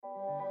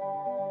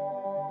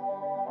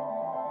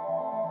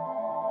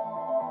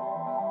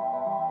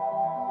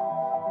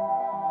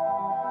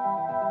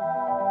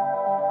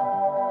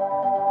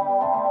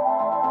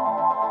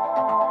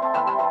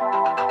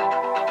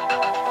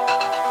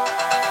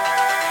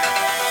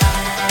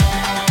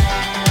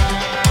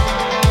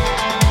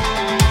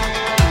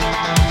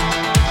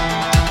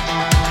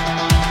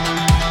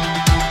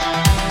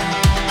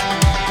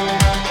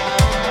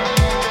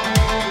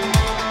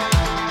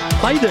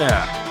Hi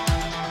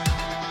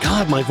there.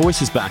 God, my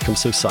voice is back. I'm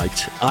so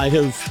psyched. I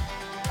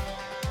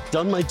have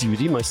done my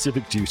duty, my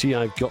civic duty.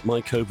 I've got my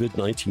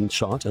COVID-19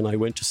 shot, and I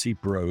went to see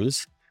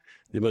bros.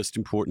 The most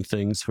important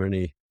things for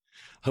any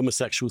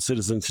homosexual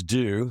citizen to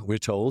do, we're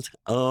told.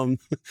 And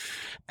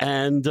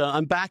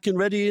I'm back and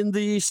ready in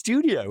the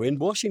studio in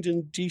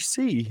Washington,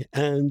 D.C.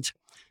 And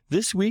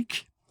this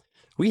week,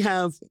 we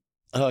have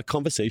a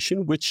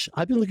conversation which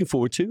I've been looking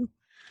forward to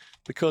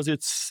because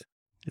it's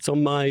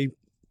on my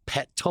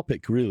pet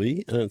topic,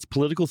 really. It's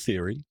political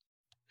theory.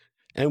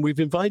 And we've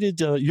invited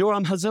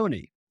Yoram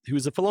Hazony, who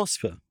is a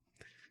philosopher,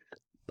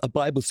 a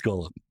Bible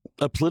scholar,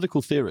 a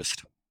political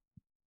theorist.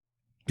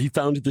 He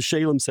founded the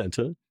Shalem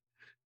Center,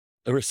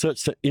 a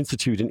research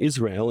institute in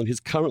Israel, and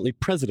he's currently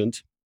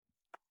president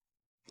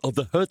of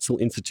the Herzl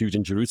Institute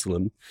in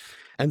Jerusalem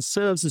and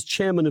serves as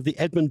chairman of the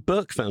Edmund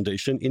Burke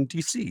Foundation in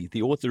D.C.,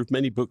 the author of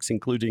many books,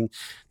 including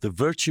The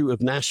Virtue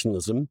of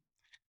Nationalism.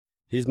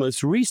 His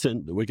most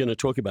recent, that we're going to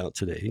talk about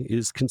today,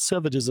 is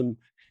Conservatism,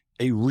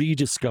 a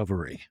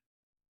Rediscovery.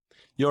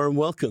 Yoram,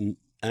 welcome,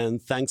 and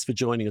thanks for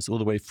joining us all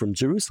the way from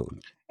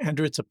Jerusalem.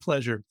 Andrew, it's a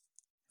pleasure.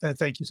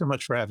 Thank you so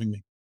much for having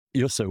me.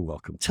 You're so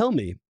welcome. Tell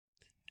me,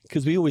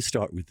 because we always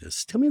start with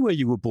this, tell me where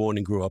you were born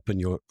and grew up and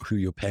who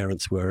your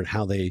parents were and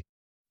how they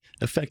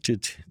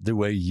affected the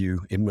way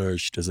you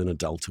emerged as an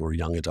adult or a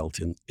young adult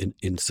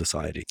in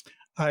society.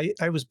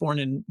 I was born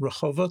in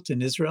Rehovot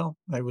in Israel.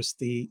 I was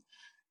the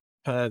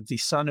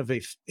son of a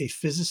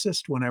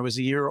physicist. When I was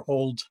a year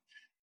old,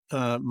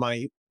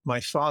 my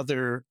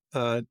father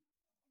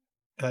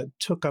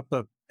took up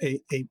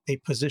a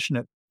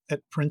position at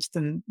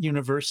Princeton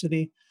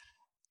University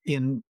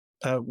in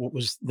what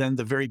was then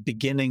the very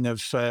beginning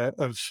of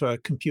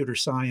computer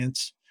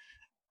science,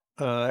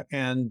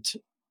 and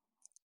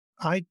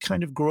I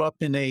kind of grew up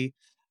in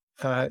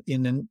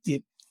an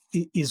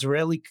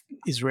Israeli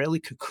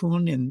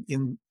cocoon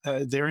in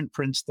there in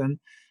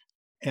Princeton,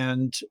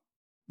 and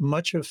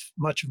much of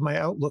my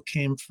outlook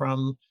came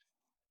from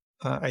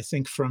I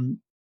think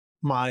from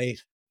my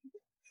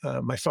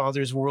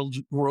father's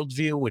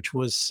worldview, which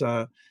was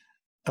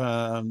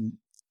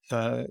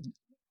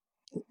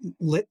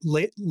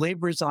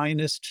labor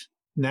Zionist,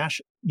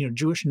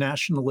 Jewish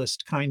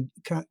nationalist kind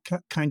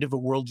of a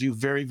worldview,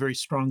 very, very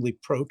strongly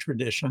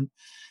pro-tradition.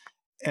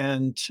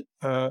 And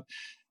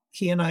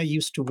he and I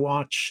used to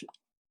watch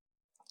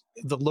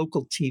the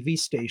local TV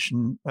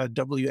station,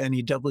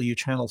 WNEW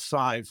Channel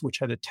 5, which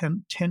had a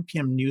 10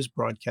 p.m. news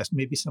broadcast.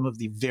 Maybe some of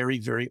the very,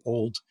 very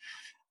old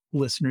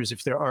listeners,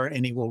 if there are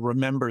any, will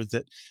remember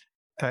that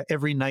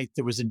every night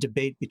there was a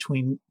debate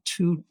between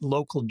two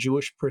local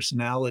Jewish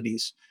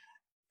personalities,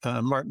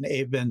 Martin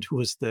Abend, who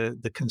was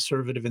the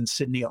conservative, and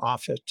Sidney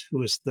Offutt, who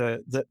was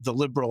the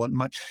liberal. And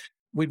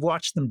we'd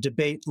watch them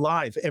debate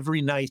live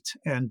every night,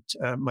 and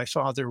my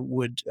father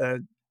would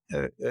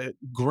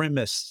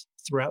grimace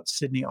throughout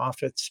Sidney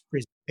Offutt's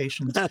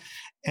presentations,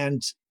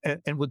 and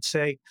would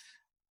say,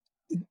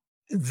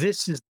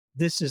 "This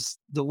is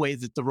the way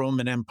that the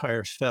Roman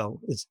Empire fell.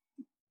 Is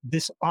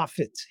this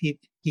Offutt?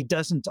 He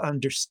doesn't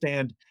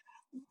understand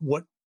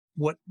what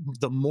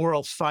the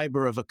moral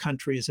fiber of a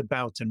country is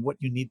about and what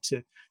you need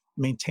to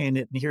maintain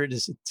it." And here it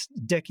is, it's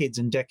decades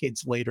and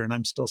decades later, and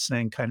I'm still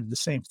saying kind of the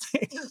same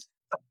thing.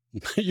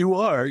 You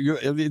are.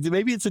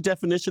 Maybe it's a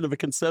definition of a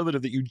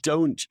conservative that you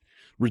don't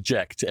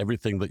reject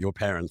everything that your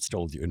parents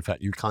told you. In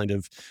fact, you kind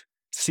of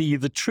see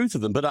the truth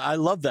of them. But I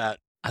love that.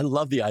 I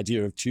love the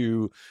idea of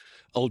two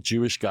old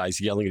Jewish guys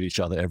yelling at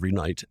each other every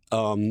night,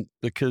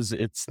 because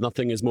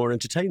nothing is more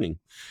entertaining.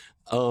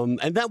 And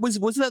that was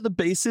that the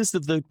basis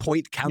of the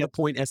point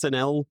counterpoint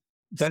SNL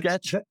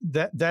sketch?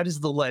 That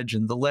is the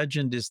legend. The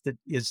legend is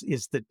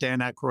that Dan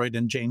Aykroyd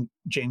and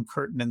Jane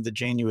Curtin and the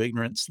Jane You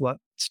Ignorant Slut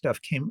stuff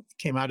came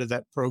out of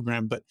that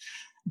program, but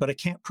I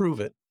can't prove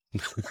it.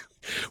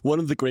 One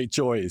of the great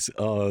joys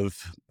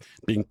of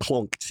being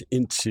plonked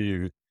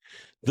into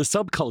the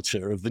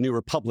subculture of the New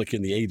Republic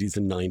in the 80s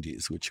and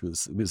 90s, which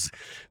was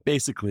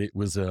basically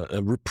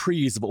a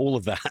reprise of all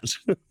of that.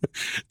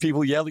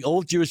 People yelling,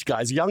 old Jewish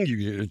guys, young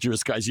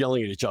Jewish guys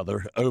yelling at each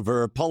other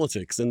over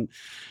politics. And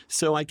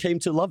so I came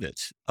to love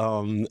it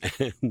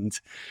and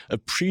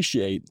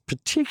appreciate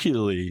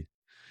particularly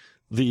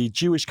the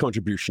Jewish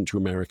contribution to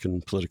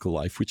American political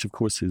life, which of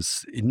course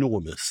is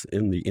enormous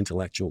in the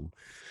intellectual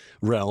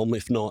realm,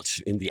 if not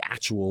in the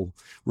actual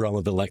realm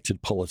of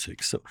elected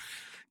politics. So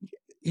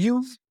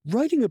you're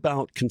writing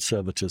about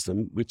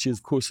conservatism, which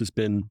of course has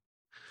been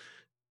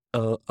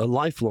a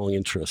lifelong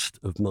interest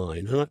of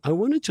mine. And I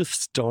want to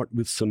just start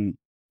with some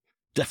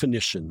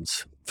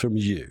definitions from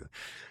you.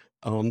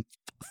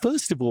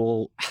 First of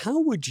all, how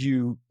would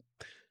you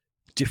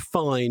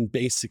define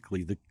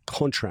basically the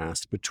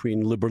contrast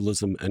between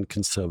liberalism and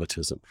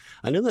conservatism?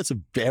 I know that's a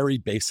very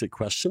basic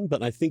question,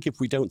 but I think if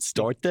we don't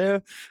start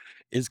there,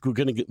 we're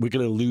going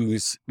to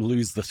lose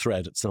the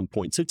thread at some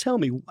point. So tell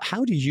me,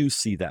 how do you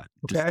see that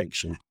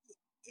distinction?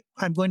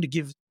 I'm going to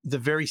give the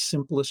very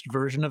simplest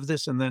version of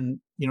this, and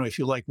then, if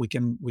you like, we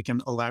can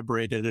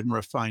elaborate it and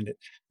refine it.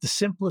 The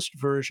simplest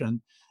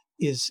version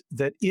is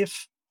that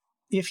if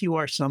if you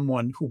are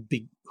someone who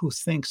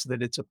thinks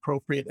that it's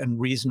appropriate and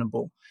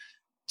reasonable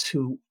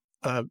to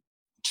uh,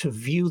 to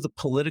view the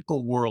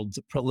political world,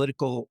 the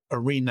political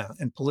arena,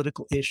 and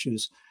political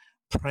issues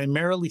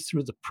primarily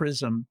through the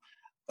prism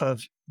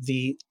of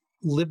the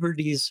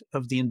liberties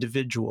of the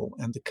individual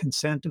and the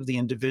consent of the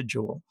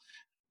individual,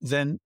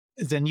 then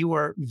you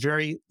are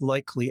very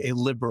likely a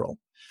liberal.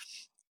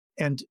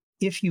 And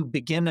if you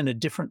begin in a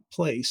different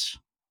place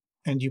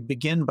and you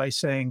begin by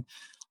saying,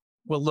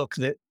 well, look,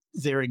 that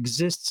there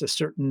exists a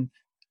certain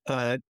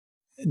uh,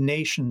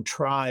 nation,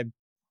 tribe,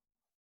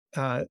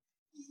 uh,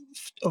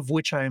 of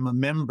which I am a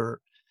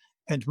member,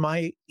 and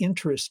my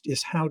interest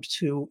is how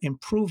to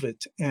improve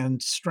it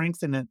and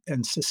strengthen it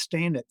and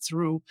sustain it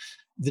through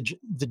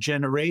the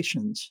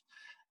generations,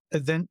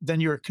 then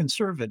you're a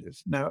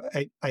conservative. Now,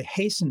 I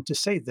hasten to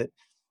say that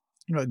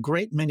a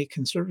great many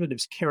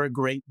conservatives care a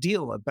great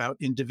deal about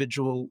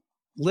individual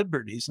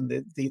liberties, and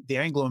the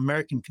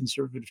Anglo-American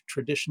conservative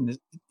tradition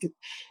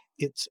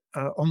it's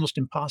almost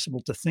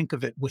impossible to think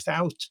of it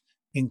without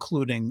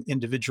including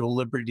individual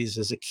liberties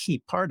as a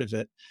key part of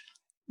it.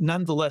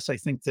 Nonetheless, I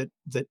think that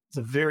the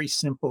very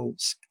simple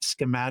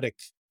schematic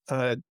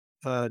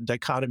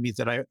dichotomy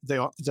that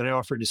I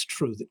offered is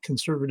true. That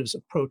conservatives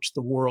approach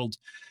the world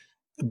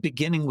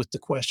beginning with the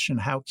question: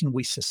 how can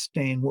we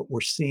sustain what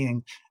we're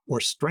seeing, or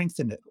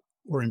strengthen it,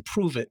 or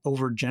improve it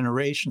over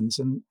generations?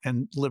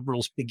 And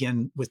liberals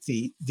begin with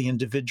the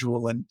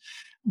individual and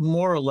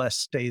more or less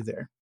stay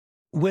there.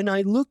 When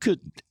I look at,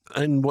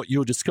 and what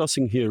you're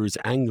discussing here is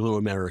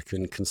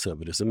Anglo-American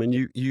conservatism, and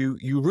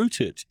you root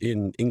it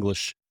in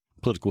English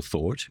political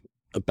thought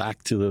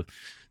back to the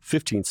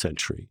 15th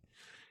century.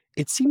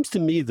 It seems to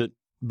me that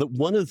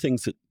one of the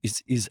things that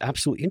is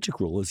absolutely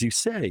integral, as you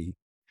say,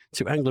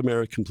 to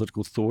Anglo-American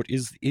political thought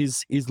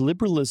is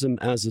liberalism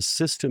as a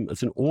system,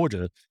 as an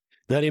order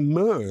that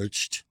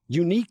emerged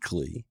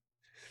uniquely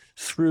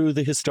through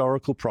the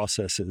historical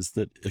processes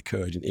that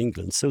occurred in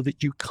England, so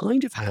that you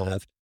kind of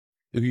have,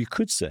 you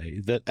could say,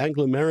 that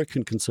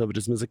Anglo-American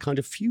conservatism is a kind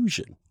of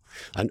fusion.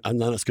 And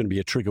that's going to be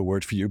a trigger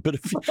word for you, but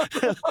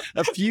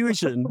a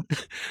fusion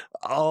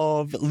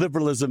of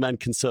liberalism and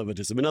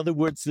conservatism. In other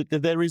words, that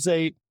there is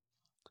a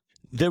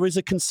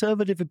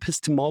conservative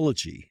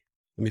epistemology,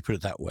 let me put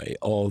it that way,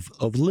 of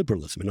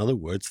liberalism. In other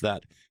words,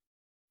 that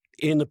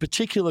in a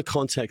particular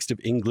context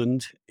of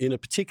England, in a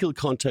particular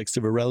context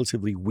of a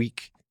relatively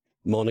weak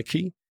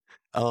monarchy,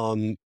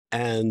 and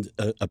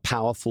a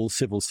powerful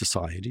civil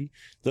society,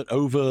 that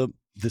over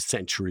the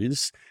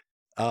centuries,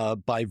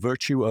 by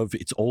virtue of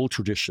its old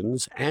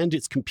traditions and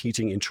its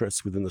competing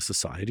interests within the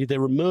society,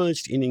 there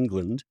emerged in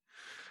England,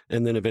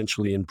 and then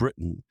eventually in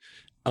Britain,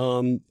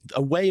 a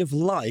way of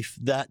life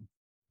that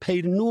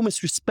paid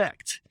enormous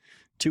respect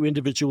to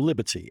individual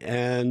liberty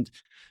and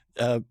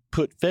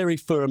put very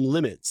firm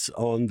limits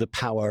on the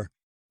power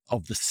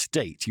of the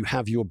state. You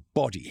have your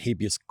body,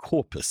 habeas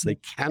corpus. They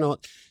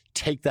cannot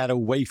take that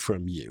away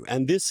from you.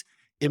 And this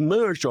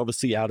emerged,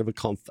 obviously, out of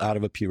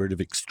a period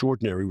of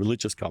extraordinary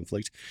religious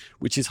conflict,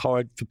 which is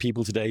hard for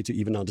people today to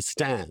even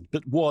understand,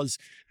 but was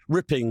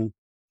ripping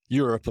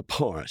Europe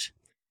apart.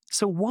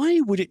 So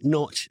why would it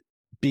not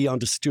be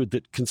understood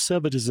that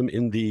conservatism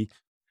in the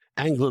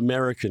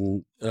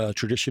Anglo-American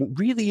tradition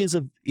really is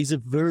a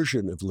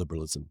version of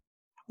liberalism?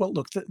 Well,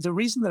 look, the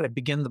reason that I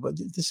begin the book,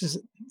 this is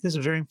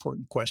a very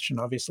important question,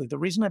 obviously. The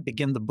reason I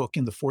begin the book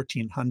in the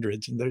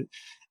 1400s, and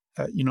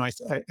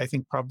I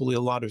think probably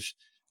a lot of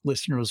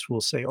listeners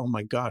will say, "Oh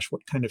my gosh,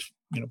 what kind of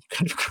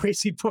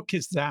crazy book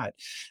is that?"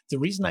 The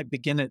reason I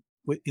begin it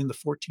in the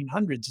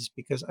 1400s is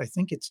because I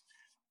think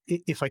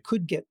if I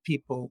could get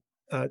people,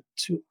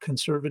 to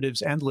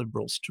conservatives and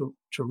liberals, to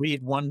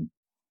read one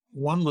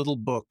little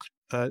book,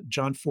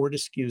 John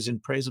Fortescue's "In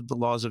Praise of the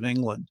Laws of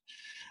England,"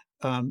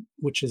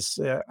 which is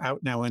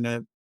out now in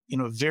a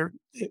very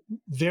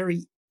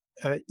very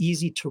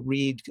easy to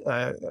read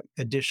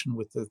edition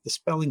with the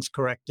spellings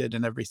corrected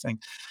and everything.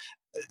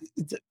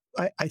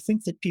 I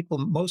think that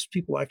most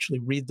people actually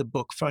read the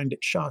book, find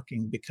it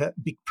shocking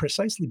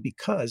precisely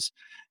because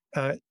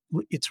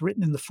it's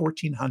written in the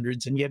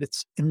 1400s, and yet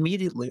it's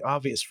immediately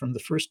obvious from the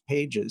first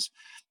pages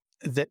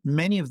that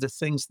many of the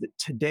things that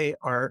today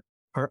are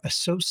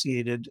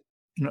associated,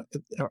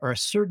 are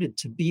asserted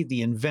to be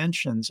the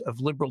inventions of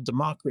liberal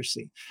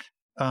democracy,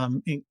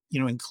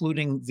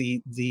 including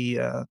the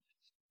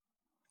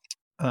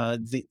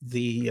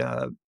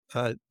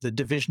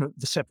division of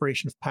the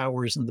separation of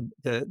powers and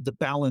the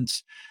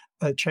balance,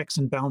 checks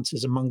and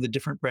balances among the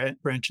different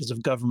branches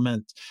of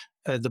government,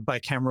 the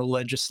bicameral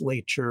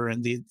legislature,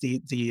 and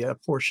the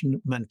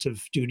apportionment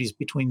of duties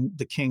between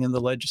the king and the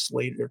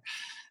legislator,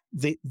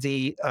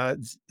 the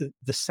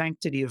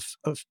sanctity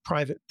of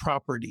private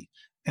property,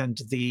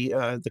 and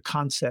the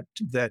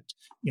concept that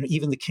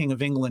even the King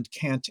of England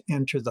can't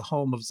enter the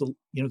home of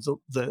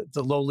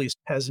the lowliest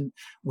peasant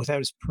without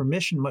his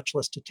permission, much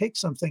less to take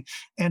something,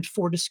 and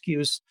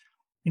Fortescue's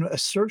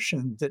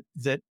assertion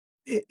that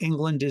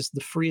England is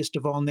the freest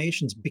of all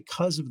nations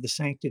because of the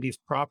sanctity of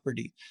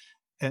property,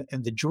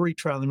 and the jury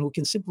trial, and we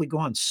can simply go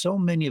on. So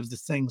many of the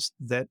things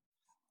that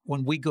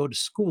when we go to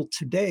school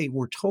today,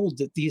 we're told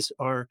that these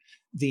are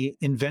the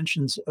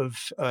inventions of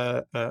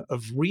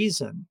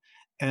reason,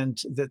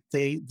 and that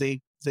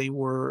they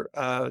were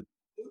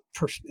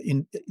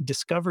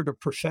discovered or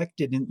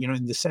perfected in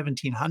the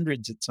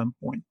 1700s at some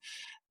point.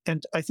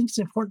 And I think it's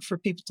important for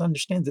people to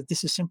understand that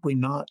this is simply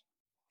not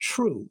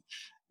true,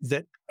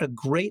 that a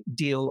great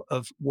deal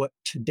of what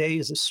today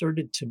is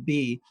asserted to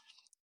be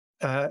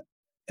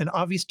an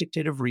obvious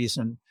dictate of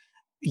reason,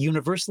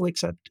 universally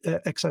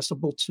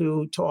accessible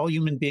to all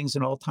human beings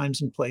in all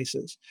times and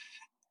places,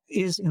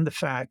 is in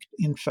fact,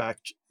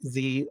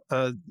 the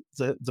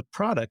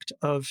product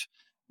of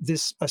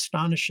this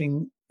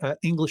astonishing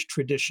English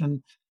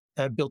tradition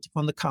built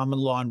upon the common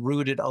law and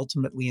rooted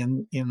ultimately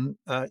in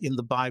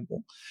the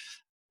Bible.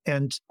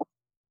 And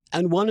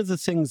one of the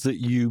things that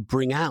you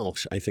bring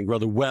out, I think,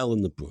 rather well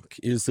in the book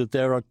is that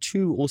there are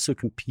two also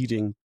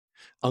competing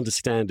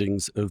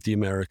understandings of the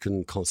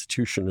American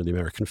Constitution or the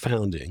American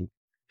founding,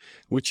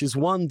 which is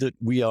one that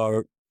we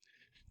are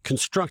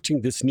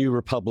constructing this new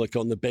republic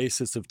on the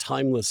basis of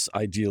timeless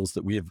ideals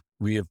that we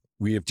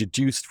have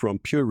deduced from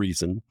pure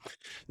reason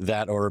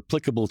that are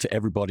applicable to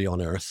everybody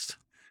on Earth,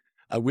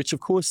 which, of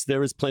course,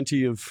 there is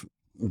plenty of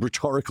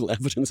rhetorical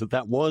evidence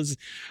that was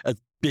a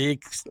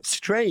big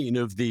strain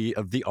of the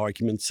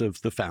arguments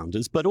of the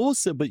founders, but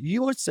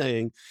you are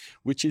saying,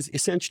 which is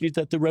essentially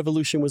that the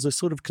revolution was a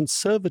sort of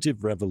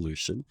conservative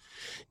revolution,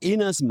 in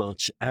as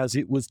much as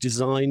it was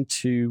designed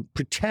to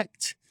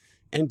protect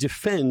and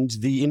defend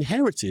the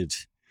inherited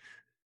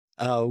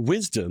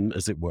wisdom,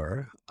 as it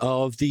were,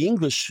 of the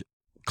English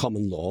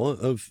common law,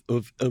 of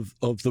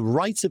the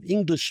rights of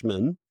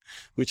Englishmen,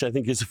 which I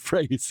think is a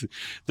phrase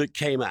that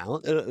came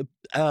out,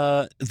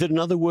 that in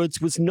other words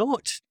was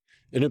not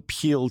an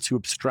appeal to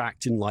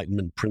abstract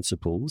Enlightenment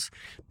principles,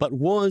 but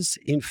was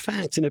in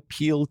fact an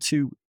appeal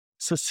to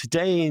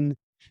sustain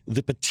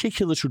the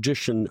particular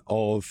tradition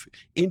of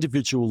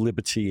individual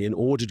liberty and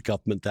ordered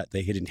government that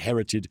they had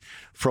inherited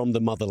from the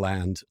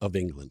motherland of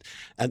England.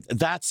 And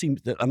that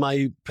seems, am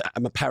I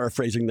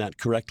paraphrasing that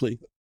correctly?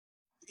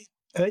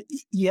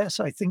 Yes,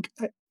 I think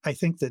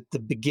that the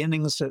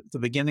beginnings of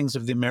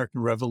the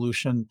American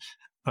Revolution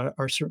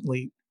are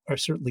certainly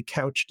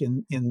couched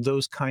in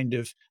those kind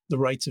of the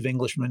rights of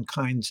Englishmen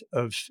kinds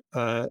of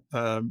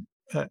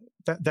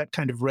that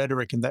kind of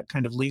rhetoric and that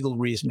kind of legal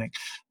reasoning.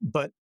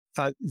 But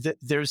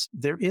there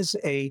is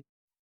a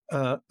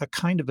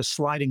kind of a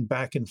sliding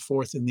back and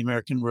forth in the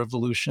American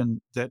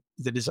Revolution that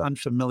is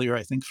unfamiliar,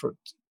 I think, for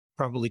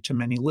probably to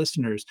many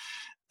listeners.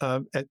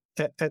 At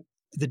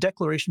the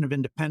Declaration of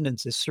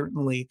Independence is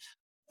certainly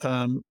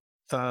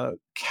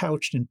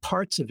couched in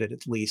parts of it,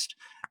 at least.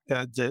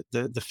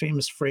 The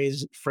famous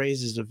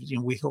phrases of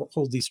we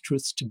hold these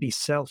truths to be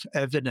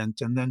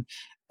self-evident, and then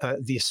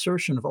the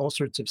assertion of all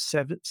sorts of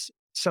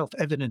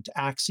self-evident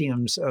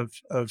axioms of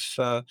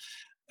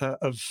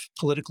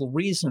political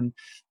reason.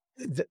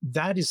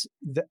 That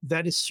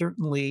is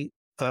certainly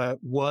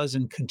was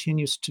and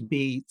continues to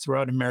be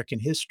throughout American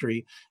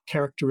history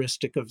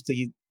characteristic of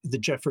the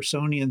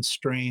Jeffersonian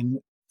strain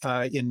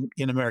in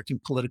American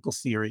political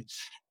theory.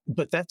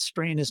 But that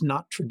strain is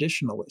not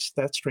traditionalist.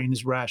 That strain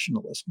is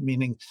rationalist,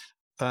 meaning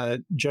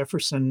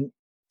Jefferson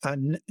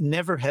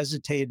never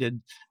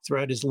hesitated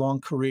throughout his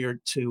long career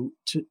to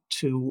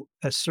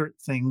assert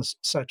things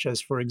such as,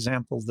 for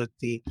example, that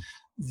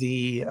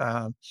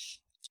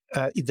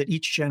that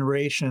each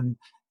generation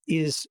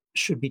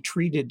should be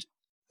treated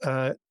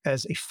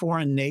as a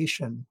foreign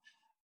nation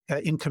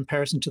in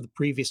comparison to the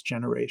previous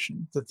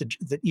generation.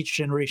 That each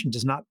generation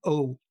does not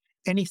owe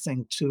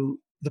anything to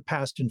the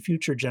past and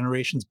future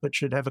generations, but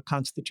should have a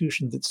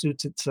constitution that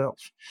suits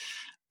itself.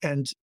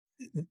 And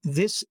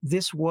this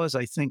was,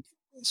 I think,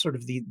 sort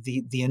of the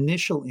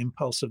initial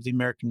impulse of the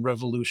American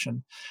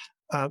Revolution.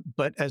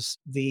 But as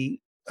the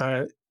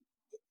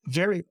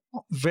very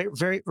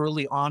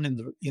early on in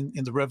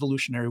the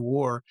Revolutionary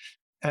War,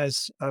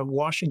 as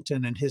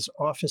Washington and his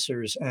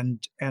officers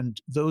and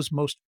those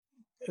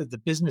the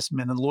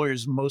businessmen and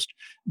lawyers most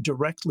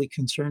directly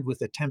concerned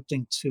with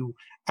attempting to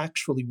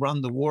actually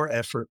run the war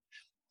effort,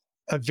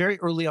 very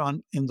early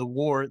on in the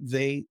war,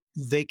 they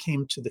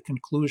came to the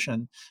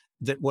conclusion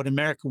that what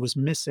America was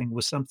missing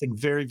was something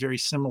very, very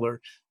similar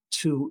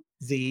to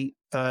the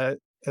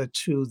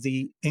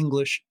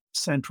English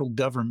central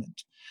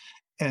government.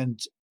 And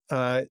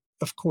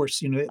of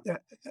course,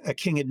 a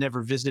king had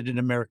never visited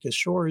America's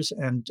shores,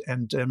 and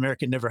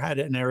America never had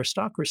an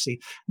aristocracy.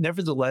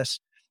 Nevertheless,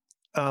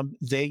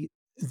 they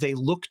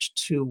looked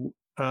to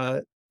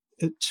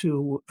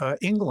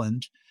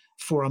England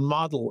for a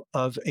model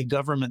of a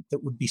government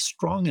that would be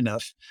strong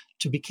enough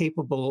to be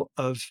capable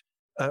of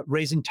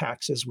raising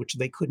taxes, which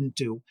they couldn't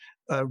do,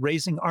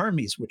 raising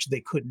armies, which they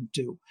couldn't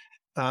do,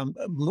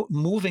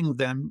 moving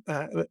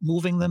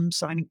them,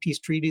 signing peace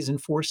treaties,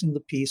 enforcing the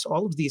peace.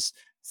 All of these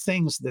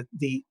things that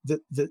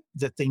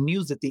that they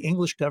knew that the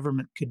English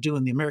government could do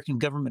and the American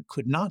government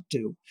could not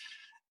do,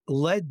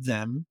 led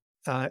them,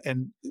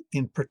 and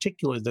in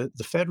particular the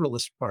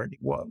Federalist Party,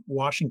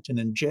 Washington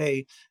and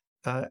Jay,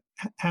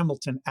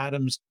 Hamilton,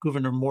 Adams,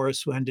 Gouverneur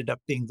Morris, who ended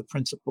up being the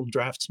principal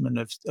draftsman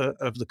of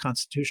the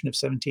Constitution of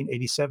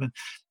 1787,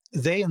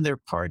 they and their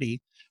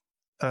party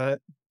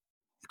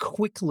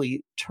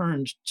quickly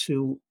turned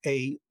to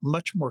a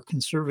much more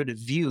conservative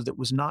view that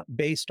was not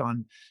based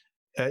on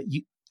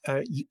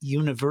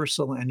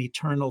universal and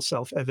eternal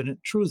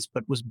self-evident truths,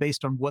 but was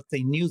based on what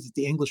they knew that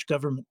the English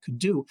government could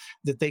do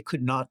that they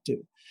could not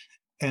do.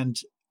 And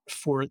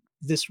for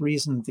this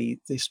reason, the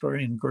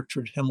historian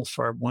Gertrude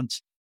Himmelfarb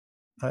once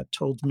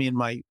told me and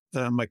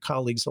my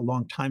colleagues a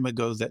long time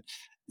ago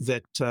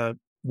that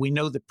we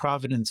know that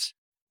Providence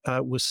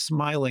was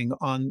smiling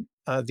on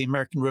the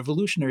American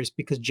revolutionaries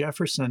because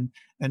Jefferson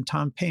and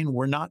Tom Paine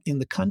were not in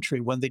the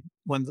country when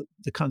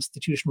the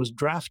Constitution was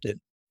drafted,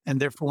 and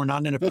therefore were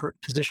not in a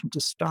position to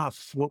stop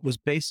what was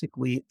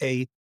basically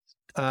a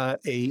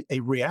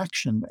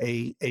reaction,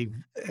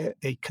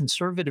 a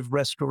conservative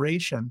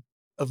restoration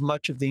of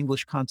much of the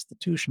English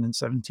Constitution in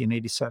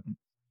 1787.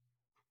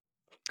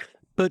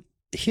 But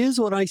here's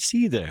what I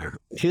see there.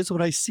 Here's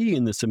what I see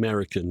in this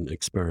American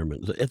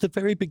experiment. At the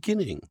very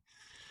beginning,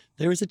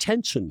 there is a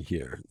tension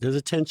here. There's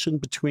a tension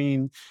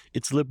between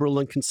its liberal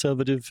and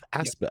conservative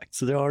aspects.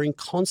 So they are in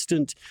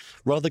constant,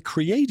 rather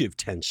creative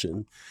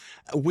tension,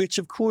 which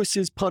of course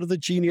is part of the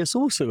genius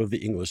also of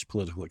the English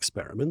political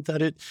experiment,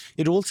 that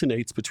it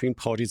alternates between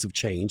parties of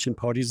change and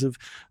parties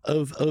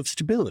of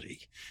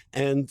stability.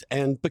 And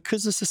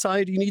because the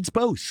society needs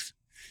both.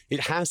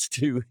 It has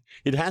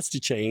to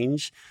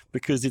change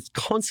because it's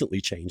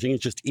constantly changing.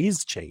 It just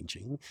is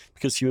changing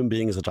because human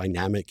beings are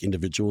dynamic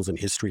individuals and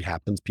history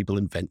happens. People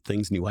invent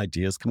things, new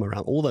ideas come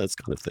around, all those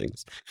kind of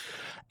things.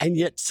 And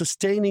yet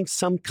sustaining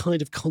some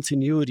kind of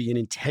continuity and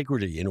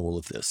integrity in all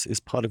of this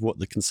is part of what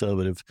the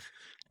conservative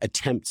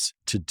attempts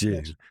to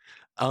do.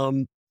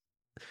 Yes.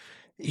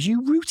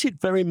 You root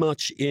it very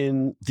much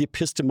in the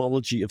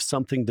epistemology of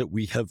something that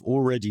we have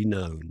already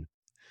known.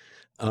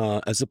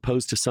 As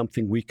opposed to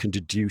something we can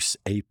deduce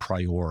a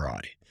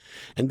priori.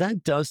 And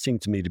that does seem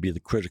to me to be the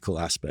critical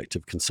aspect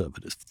of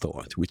conservative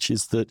thought, which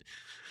is that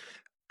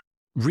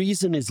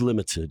reason is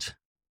limited,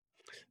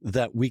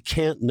 that we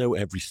can't know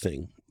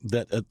everything,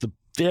 that at the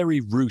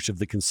very root of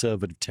the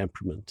conservative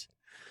temperament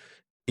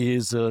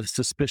is a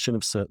suspicion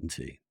of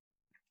certainty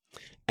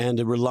and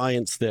a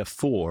reliance,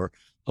 therefore,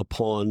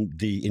 upon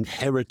the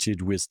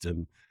inherited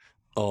wisdom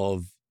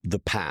of the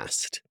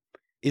past.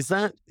 Is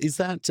that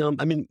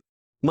I mean,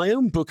 my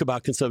own book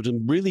about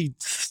conservatism really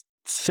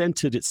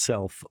centered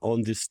itself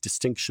on this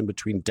distinction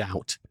between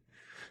doubt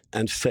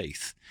and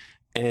faith.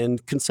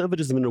 And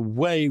conservatism, in a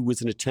way,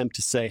 was an attempt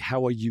to say,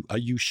 are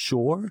you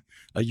sure?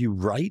 Are you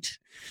right?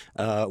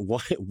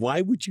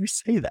 Why would you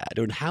say that?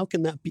 And how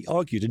can that be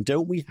argued? And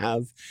don't we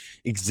have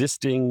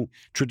existing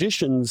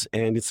traditions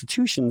and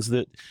institutions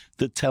that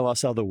tell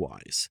us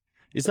otherwise?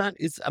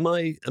 Am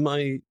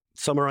I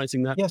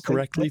summarizing that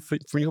correctly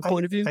from your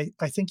point of view?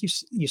 I think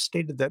you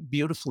stated that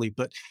beautifully,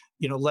 but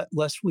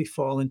lest we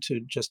fall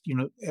into just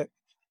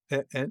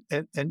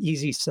an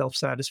easy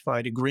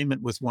self-satisfied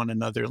agreement with one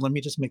another. Let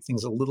me just make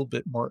things a little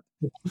bit more.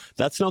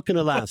 That's not going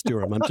to last,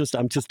 Yoram.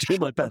 I'm just doing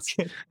my best.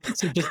 Okay.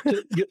 So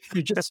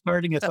you're just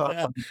starting us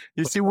off.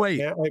 You see, wait.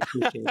 Yeah, I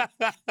appreciate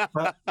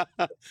it.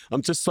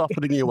 I'm just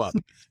softening you up.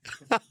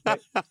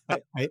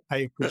 I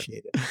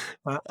appreciate it.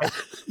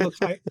 Look,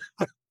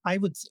 I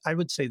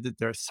would say that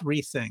there are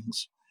three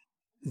things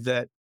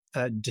that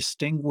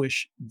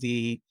distinguish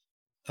the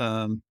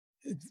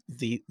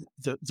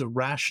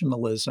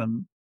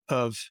rationalism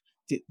of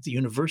the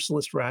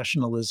universalist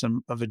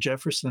rationalism of a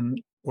Jefferson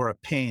or a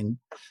Paine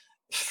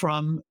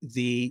from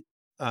the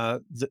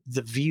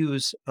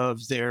views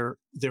of their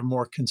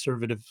more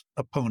conservative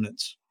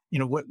opponents.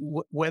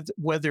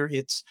 Whether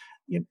it's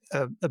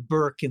a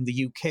Burke in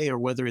the UK or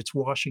whether it's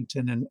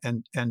Washington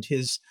and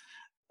his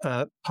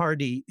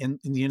party in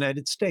the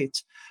United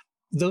States.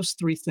 Those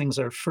three things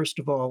are, first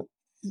of all,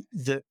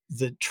 the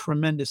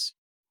tremendous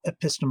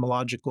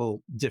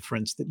epistemological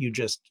difference that you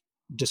just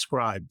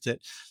described. That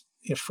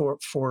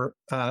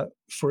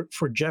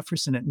for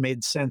Jefferson, it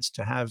made sense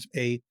to have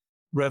a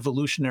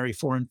revolutionary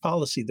foreign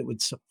policy that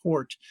would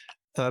support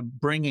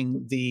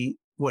bringing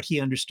what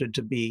he understood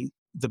to be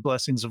the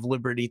blessings of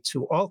liberty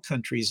to all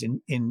countries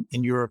in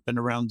Europe and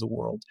around the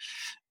world,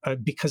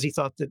 because he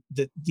thought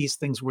that these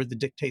things were the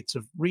dictates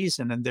of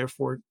reason, and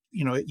therefore,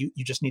 you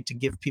just need to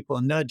give people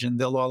a nudge and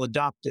they'll all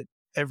adopt it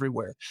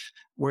everywhere.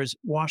 Whereas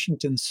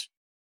Washington's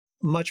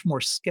much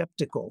more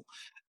skeptical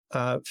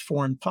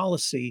foreign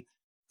policy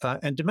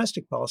and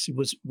domestic policy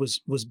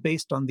was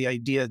based on the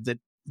idea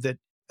that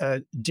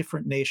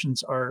different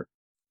nations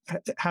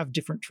have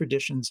different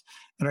traditions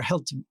and are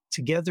held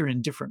together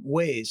in different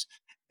ways,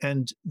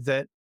 and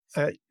that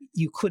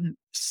you couldn't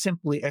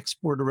simply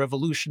export a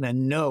revolution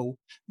and know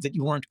that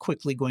you weren't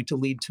quickly going to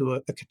lead to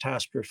a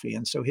catastrophe.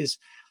 And so his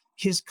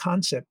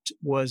concept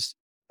was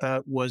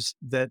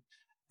that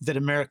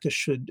America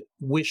should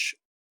wish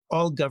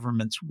all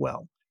governments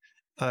well,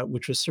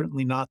 which was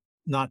certainly not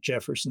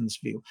Jefferson's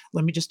view.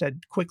 Let me just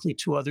add quickly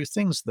two other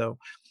things, though,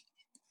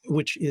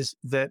 which is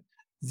that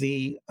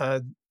the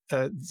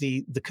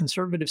the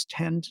conservatives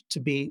tend to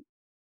be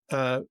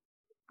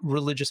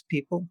religious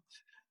people,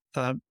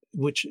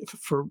 which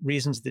for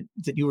reasons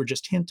that you were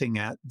just hinting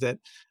at, that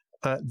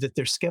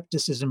their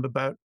skepticism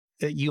about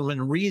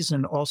human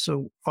reason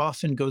also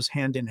often goes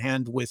hand in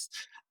hand with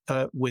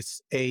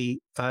a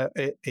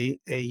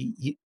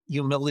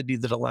humility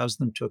that allows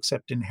them to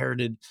accept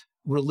inherited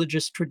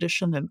religious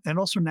tradition and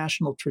also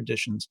national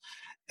traditions.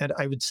 And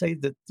I would say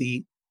that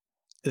the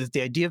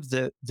idea of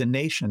the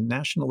nation,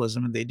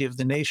 nationalism, and the idea of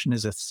the nation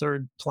is a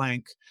third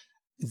plank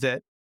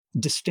that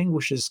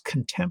distinguishes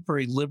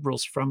contemporary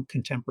liberals from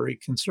contemporary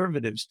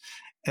conservatives,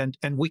 and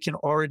we can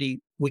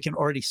already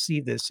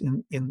see this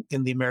in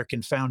the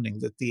American founding,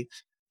 that the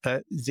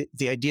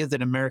idea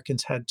that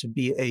Americans had to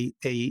be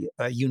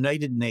a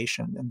united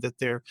nation, and that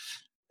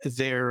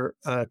their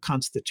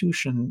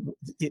Constitution,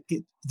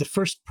 the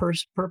first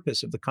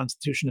purpose of the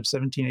Constitution of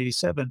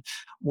 1787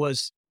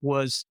 was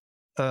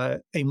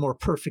a more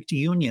perfect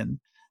union.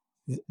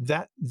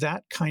 That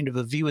kind of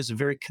a view is a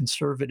very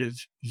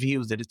conservative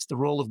view, that it's the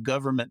role of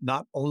government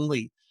not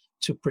only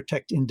to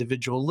protect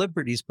individual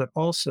liberties, but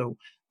also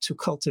to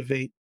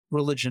cultivate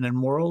religion and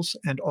morals,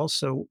 and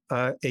also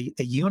a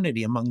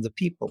unity among the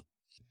people.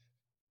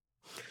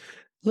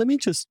 Let me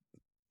just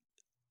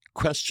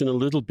question a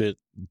little bit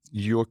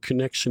your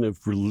connection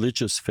of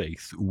religious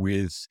faith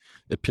with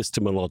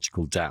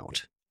epistemological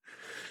doubt.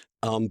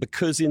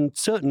 Because in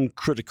certain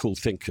critical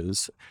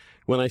thinkers,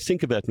 when I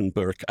think of Edmund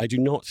Burke, I do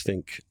not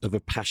think of a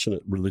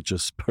passionate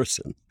religious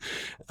person.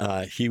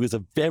 He was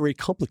a very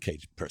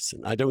complicated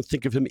person. I don't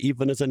think of him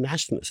even as a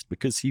nationalist,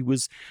 because he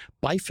was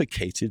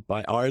bifurcated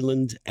by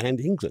Ireland and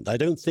England. I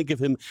don't think of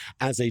him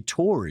as a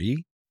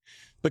Tory,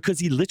 because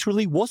he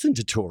literally wasn't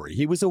a Tory.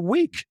 He was a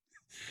Whig.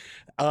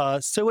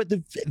 So at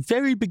the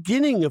very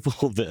beginning of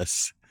all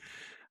this,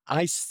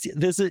 I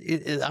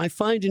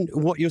find in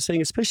what you're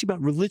saying, especially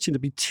about religion, to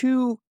be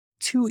too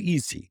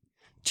easy,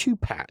 too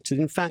pat. And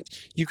in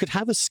fact, you could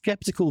have a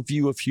skeptical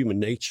view of human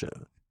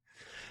nature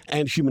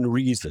and human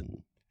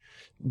reason,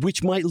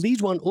 which might lead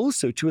one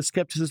also to a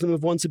skepticism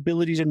of one's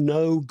ability to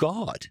know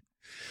God.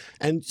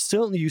 And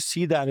certainly you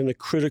see that in a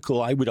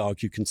critical, I would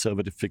argue,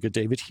 conservative figure,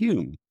 David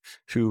Hume,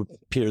 who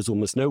appears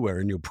almost nowhere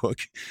in your book,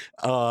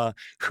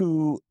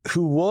 who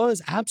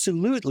was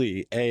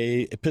absolutely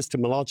a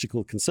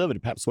epistemological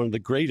conservative, perhaps one of the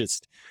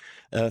greatest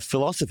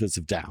philosophers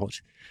of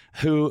doubt,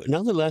 who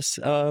nonetheless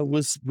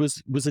was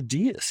a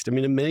deist. I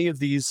mean, and many of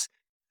these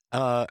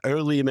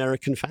early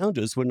American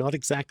founders were not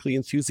exactly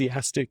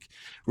enthusiastic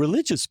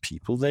religious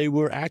people. They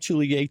were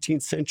actually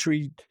 18th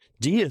century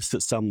deists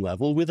at some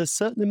level, with a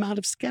certain amount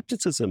of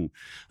skepticism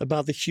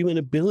about the human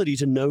ability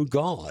to know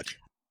God.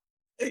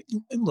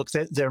 Look,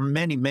 there are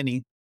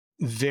many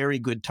very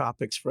good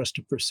topics for us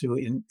to pursue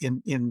in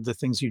the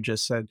things you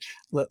just said.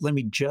 Let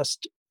me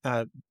just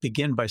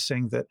begin by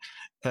saying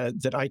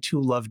that I too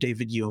love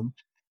David Hume,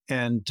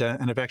 and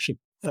I've actually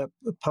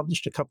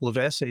published a couple of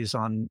essays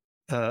on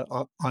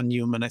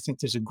Hume, and I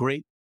think there's a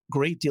great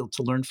deal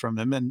to learn from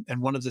him. And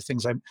one of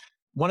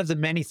the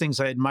many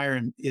things I admire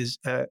him is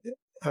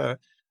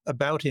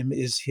about him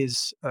is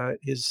his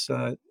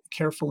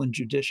careful and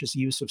judicious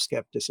use of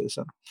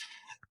skepticism.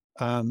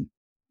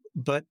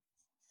 But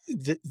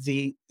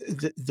the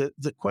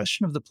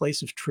question of the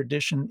place of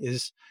tradition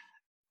is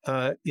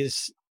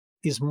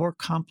more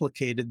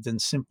complicated than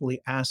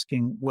simply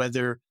asking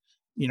whether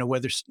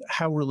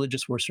how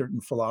religious were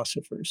certain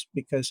philosophers,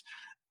 because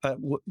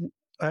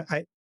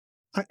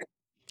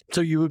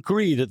So you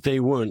agree that they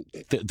weren't,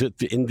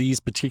 that in these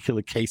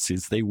particular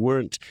cases, they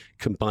weren't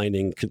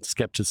combining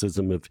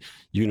skepticism of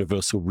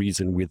universal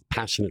reason with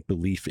passionate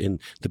belief in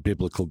the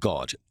biblical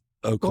God.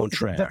 Au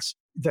contraire.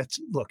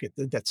 That's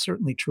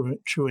certainly true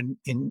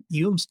in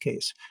Hume's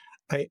case.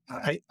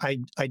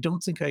 I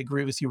don't think I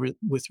agree with you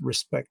with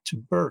respect to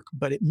Burke,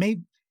 but it may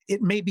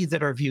be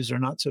that our views are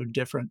not so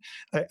different.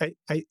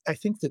 I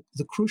think that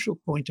the crucial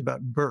point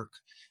about Burke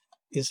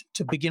is,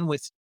 to begin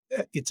with,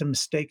 it's a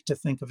mistake to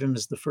think of him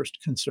as the first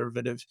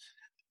conservative.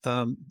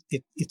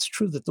 It's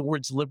true that the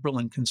words liberal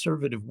and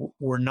conservative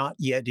were not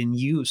yet in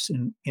use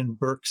in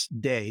Burke's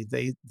day.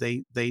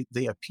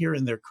 They appear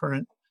in their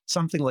current,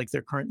 something like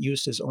their current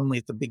uses only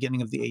at the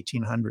beginning of the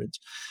 1800s.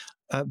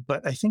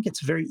 But I think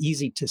it's very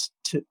easy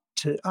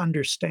to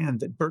understand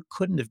that Burke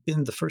couldn't have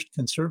been the first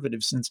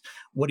conservative, since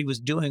what he was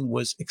doing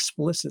was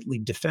explicitly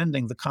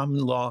defending the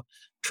common law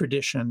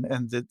tradition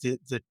and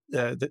the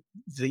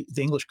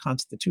English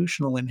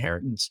constitutional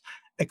inheritance,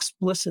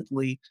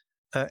 explicitly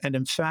and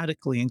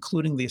emphatically,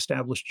 including the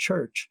established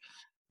church,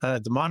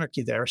 the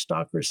monarchy, the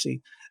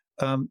aristocracy.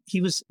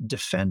 He was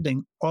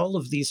defending all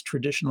of these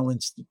traditional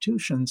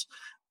institutions,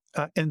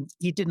 and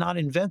he did not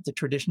invent the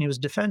tradition he was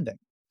defending.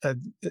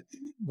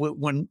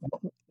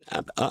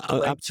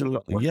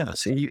 Absolutely,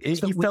 yes.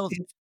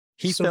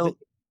 He felt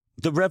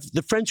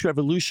the French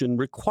Revolution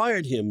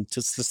required him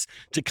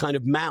to kind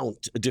of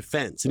mount a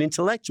defense, an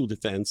intellectual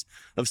defense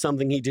of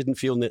something he didn't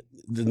feel the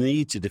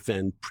need to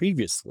defend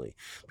previously,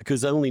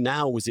 because only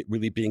now was it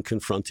really being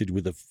confronted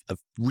with a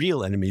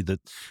real enemy,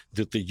 that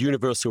the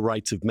universal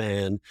rights of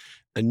man,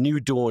 a new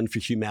dawn for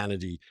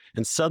humanity.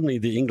 And suddenly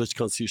the English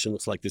Constitution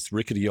looks like this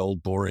rickety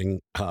old,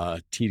 boring,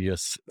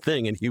 tedious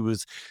thing. And he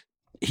was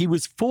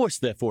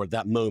forced, therefore, at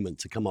that moment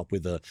to come up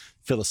with a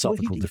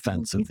philosophical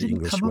defense of the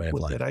English way of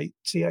life.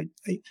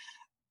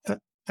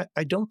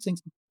 I don't think.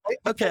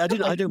 Okay, I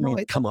don't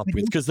mean come up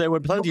with, because there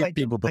were plenty of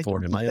people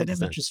before him. I understand.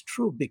 That image is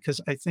true,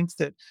 because I think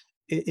that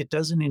it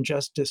does an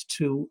injustice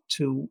to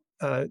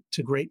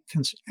great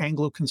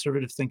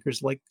Anglo-conservative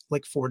thinkers like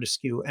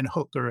Fortescue and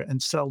Hooker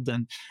and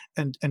Selden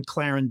and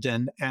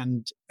Clarendon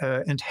and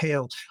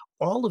Hale.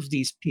 All of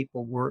these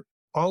were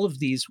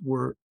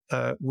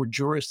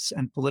jurists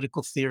and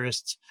political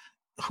theorists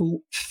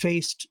who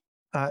faced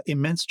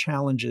immense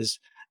challenges,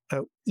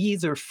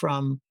 either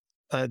from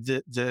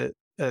the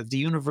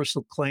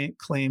universal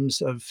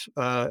claims of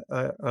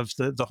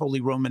the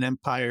Holy Roman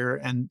Empire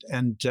and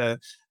the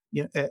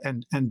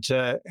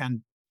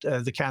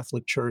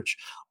Catholic Church,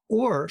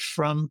 or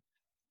from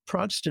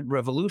Protestant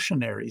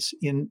revolutionaries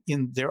in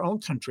their own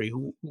country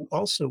who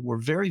also were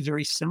very,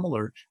 very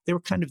similar. They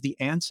were kind of the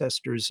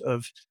ancestors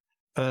of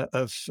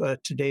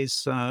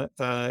today's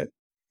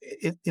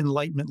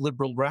Enlightenment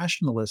liberal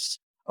rationalists,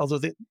 although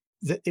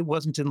it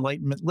wasn't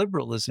Enlightenment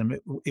liberalism.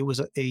 It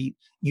was a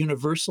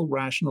universal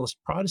rationalist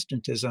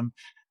Protestantism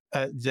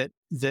that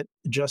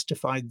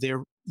justified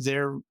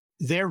their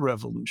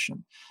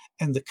revolution.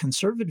 And the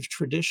conservative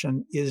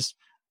tradition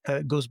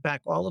goes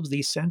back all of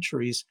these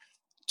centuries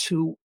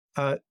to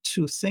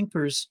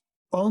thinkers,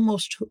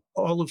 almost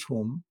all of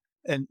whom,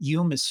 and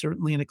Hume is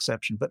certainly an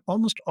exception, but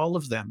almost all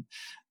of them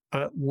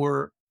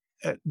were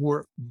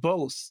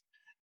both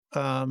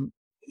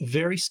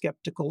very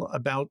skeptical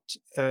about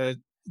the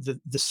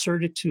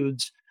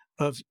certitudes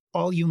of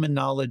all human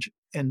knowledge,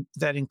 and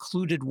that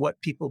included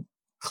what people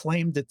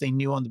claimed that they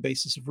knew on the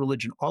basis of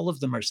religion. All of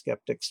them are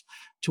skeptics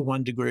to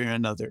one degree or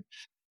another,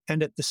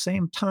 and at the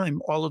same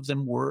time, all of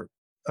them were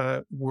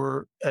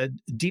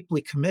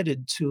deeply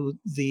committed to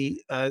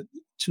the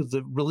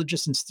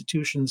religious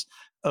institutions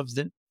of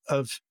the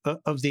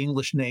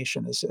English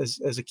nation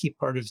as a key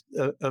part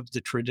of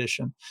the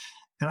tradition.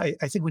 And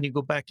I think when you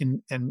go back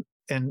and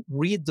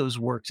read those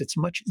works, it's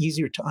much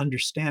easier to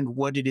understand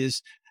what it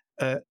is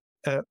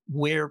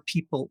where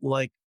people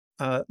like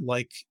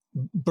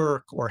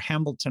Burke or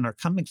Hamilton are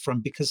coming from,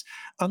 because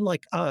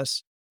unlike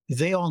us,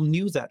 they all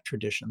knew that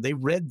tradition. They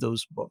read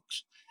those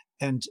books.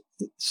 And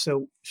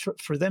so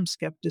for them,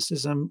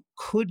 skepticism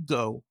could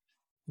go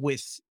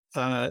with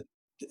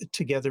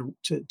together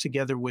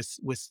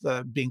with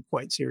being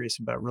quite serious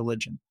about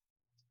religion.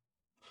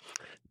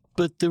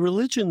 But the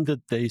religion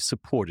that they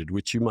supported,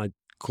 which you might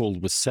call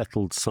was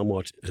settled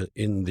somewhat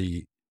in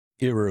the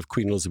era of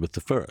Queen Elizabeth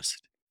I,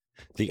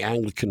 the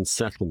Anglican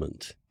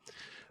settlement,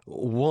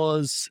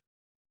 was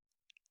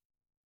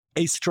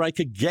a strike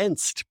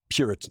against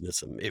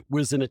Puritanism. It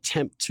was an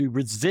attempt to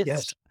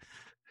resist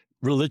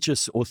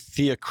religious or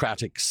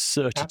theocratic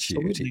certitude.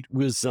 Absolutely. It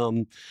was,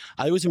 I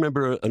always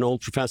remember an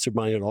old professor of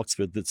mine at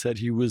Oxford that said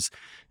he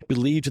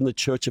believed in the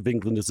Church of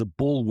England as a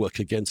bulwark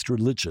against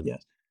religion.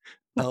 Yes.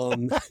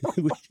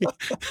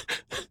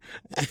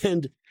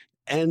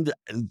 And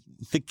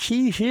the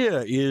key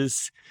here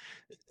is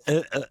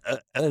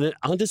an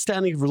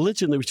understanding of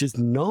religion which is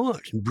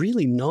not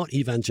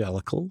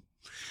evangelical.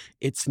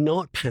 It's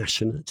not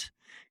passionate.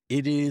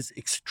 It is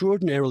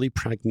extraordinarily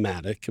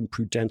pragmatic and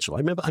prudential. I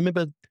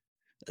remember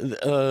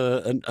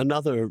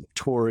another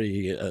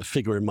Tory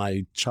figure in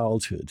my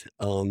childhood.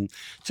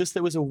 Just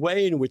there was a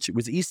way in which it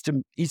was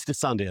Easter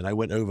Sunday, and I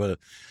went over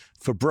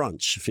for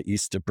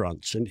Easter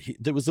brunch, and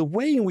there was a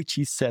way in which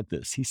he said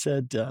this. He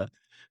said,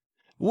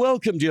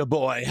 "Welcome, dear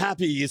boy.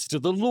 Happy Easter.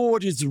 The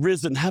Lord is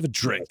risen. Have a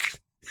drink."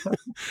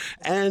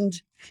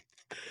 And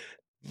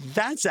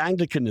that's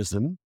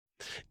Anglicanism.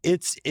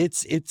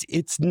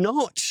 It's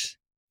not.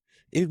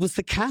 It was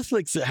the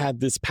Catholics that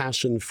had this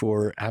passion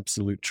for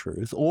absolute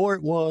truth, or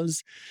it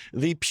was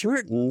the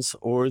Puritans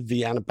or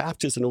the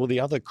Anabaptists and all the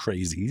other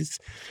crazies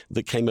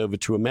that came over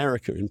to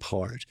America in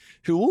part,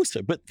 who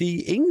also, but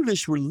the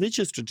English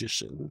religious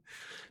tradition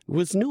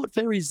was not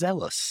very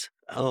zealous.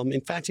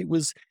 In fact,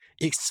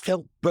 it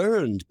felt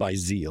burned by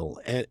zeal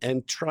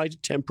and tried to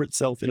temper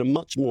itself in a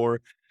much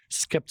more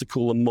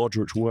skeptical and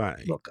moderate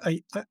way. Look,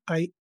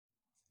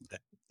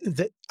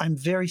 I'm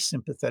very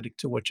sympathetic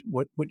to what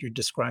you're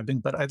describing,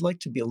 but I'd like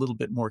to be a little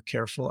bit more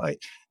careful.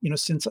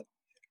 Since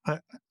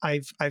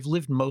I've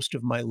lived most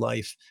of my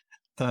life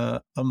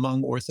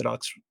among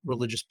Orthodox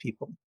religious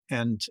people,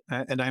 and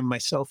I'm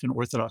myself an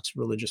Orthodox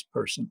religious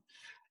person.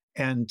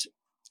 And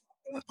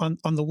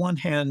on the one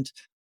hand,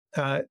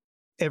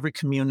 every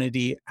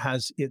community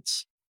has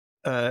its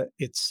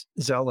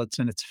zealots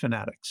and its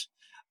fanatics.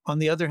 On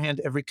the other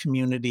hand, every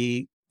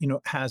community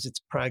has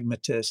its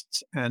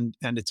pragmatists and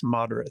its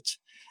moderates.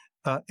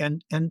 I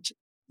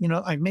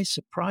may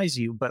surprise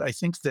you, but I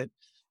think that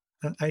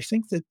I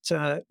think that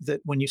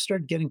that when you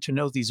start getting to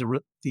know these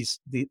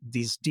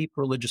deep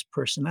religious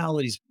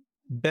personalities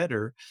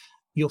better,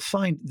 you'll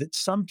find that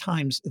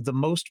sometimes the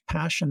most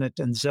passionate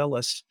and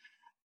zealous,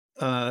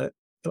 uh,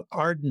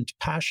 ardent,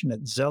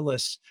 passionate,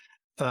 zealous,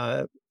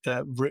 uh,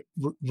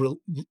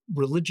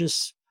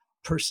 religious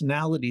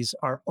personalities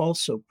are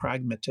also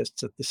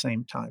pragmatists at the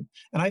same time.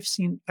 And I've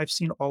seen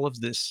all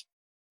of this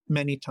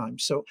many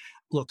times. So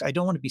look, I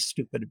don't want to be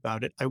stupid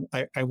about it.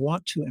 I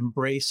want to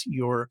embrace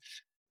your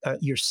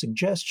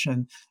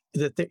suggestion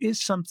that there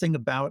is something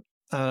about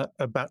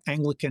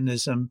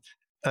Anglicanism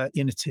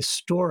in its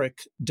historic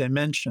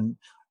dimension,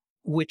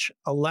 which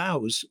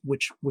allows,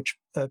 which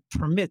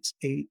permits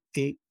a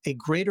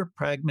greater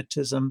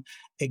pragmatism,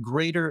 a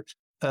greater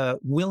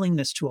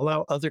willingness to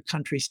allow other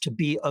countries to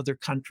be other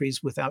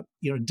countries without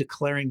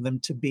declaring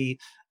them to be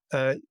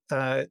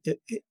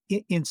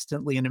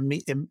instantly and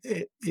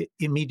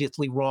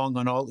immediately wrong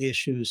on all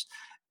issues,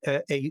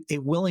 a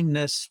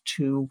willingness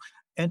to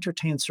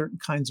entertain certain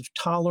kinds of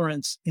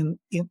tolerance in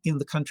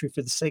the country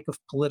for the sake of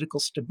political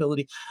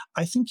stability.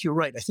 I think you're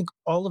right. I think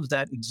all of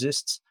that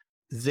exists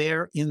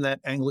there in that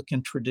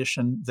Anglican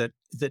tradition that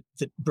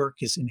Burke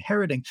is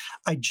inheriting.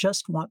 I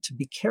just want to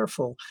be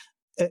careful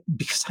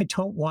because I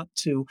don't want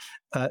to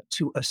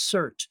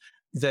assert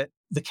that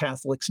the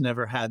Catholics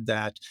never had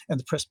that and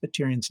the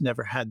Presbyterians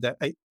never had that.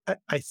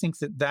 I think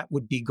that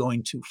would be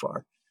going too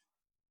far.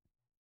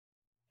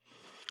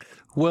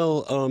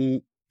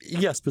 Well,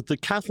 yes, but the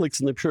Catholics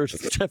and the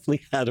Puritans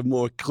definitely had a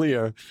more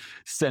clear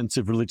sense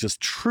of religious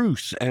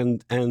truth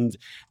and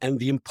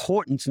the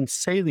importance and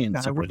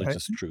salience of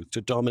religious truth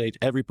to dominate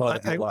every part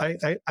of your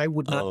life.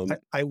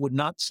 I would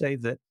not say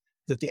that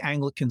the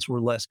Anglicans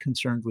were less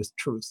concerned with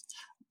truth.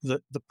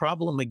 The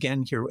problem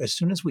again here, as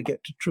soon as we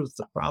get to truth,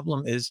 the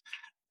problem is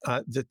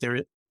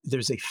that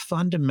there's a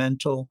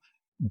fundamental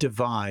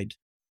divide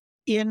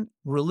in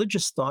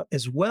religious thought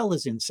as well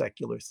as in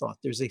secular thought.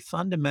 There's a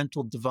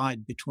fundamental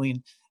divide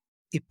between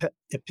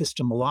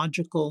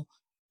epistemological,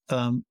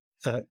 let's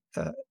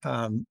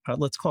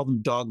call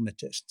them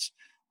dogmatists,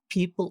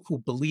 people who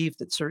believe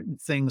that certain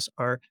things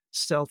are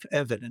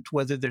self-evident,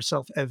 whether they're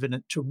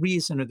self-evident to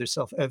reason or they're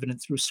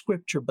self-evident through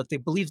scripture, but they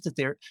believe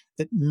that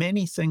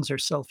many things are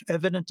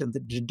self-evident and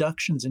that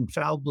deductions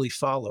infallibly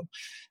follow.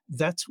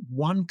 That's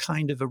one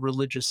kind of a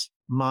religious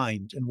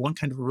mind and one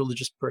kind of a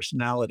religious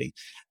personality.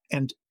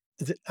 And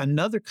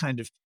another kind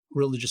of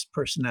religious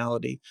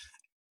personality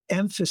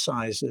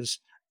emphasizes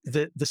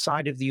the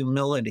side of the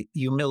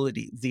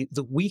humility,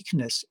 the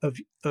weakness of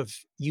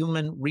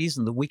human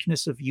reason, the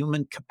weakness of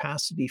human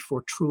capacity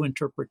for true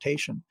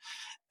interpretation.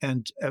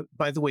 And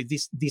by the way,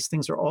 these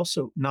things are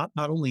also not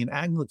only in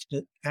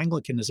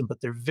Anglicanism, but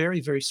they're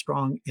very, very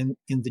strong in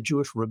the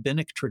Jewish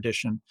rabbinic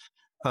tradition,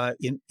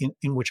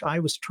 in which I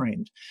was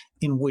trained,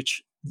 in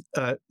which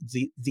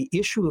the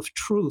issue of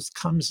truth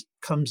comes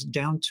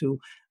down to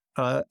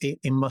a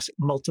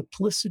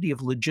multiplicity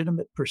of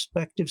legitimate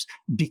perspectives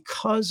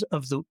because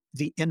of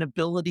the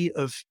inability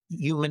of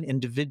human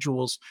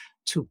individuals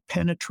to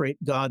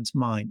penetrate God's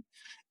mind.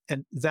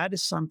 And that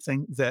is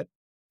something that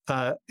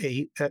a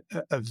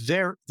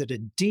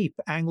deep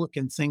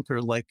Anglican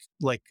thinker like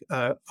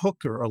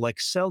Hooker or like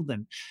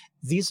Selden,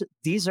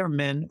 these are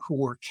men who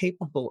were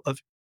capable of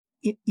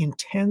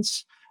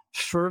intense,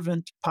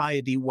 fervent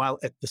piety, while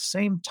at the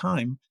same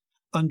time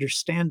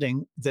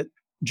understanding that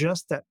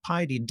just that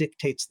piety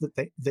dictates that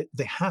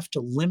they have to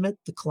limit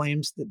the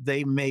claims that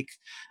they make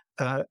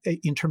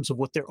in terms of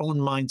what their own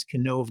minds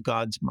can know of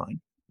God's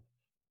mind.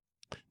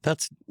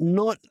 That's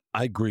not,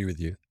 I agree with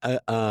you.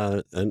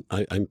 And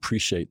I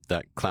appreciate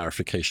that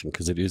clarification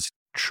because it is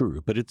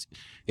true, but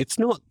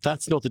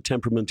that's not the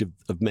temperament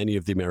of many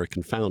of the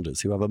American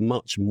founders, who have a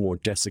much more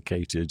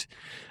desiccated,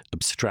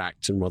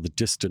 abstract and rather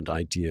distant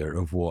idea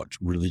of what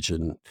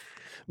religion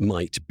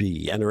might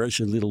be, and are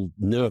actually a little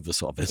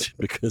nervous of it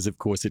because, of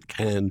course, it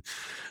can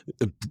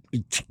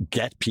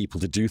get people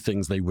to do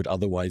things they would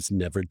otherwise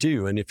never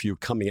do. And if you're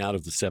coming out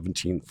of the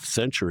 17th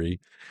century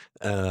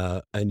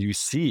and you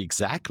see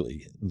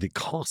exactly the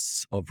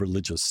costs of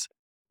religious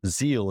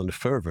zeal and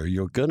fervor,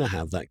 you're going to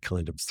have that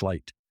kind of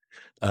slight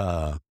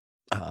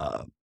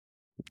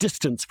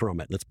distance from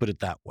it. Let's put it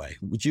that way.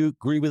 Would you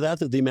agree with that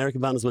the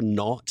American founders were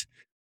not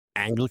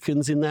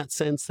Anglicans in that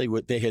sense?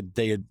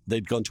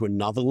 They'd gone to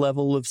another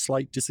level of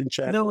slight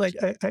disenchantment? No, I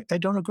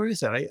don't agree with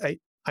that.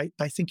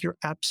 I think you're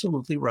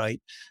absolutely right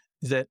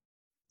that's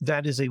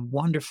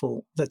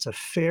a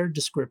fair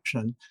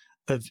description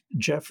of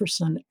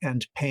Jefferson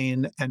and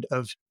Paine and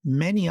of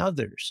many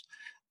others.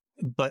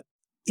 But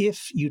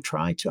if you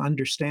try to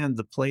understand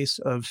the place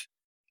of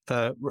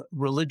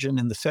religion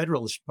in the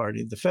Federalist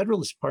Party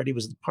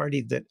was the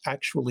party that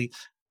actually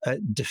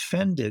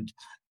defended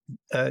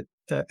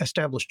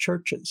established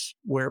churches,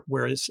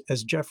 whereas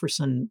as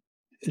Jefferson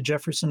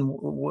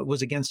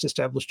was against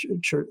established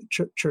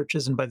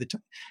churches, and by the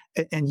time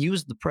and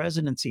used the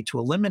presidency to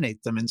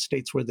eliminate them in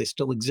states where they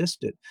still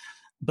existed.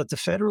 But the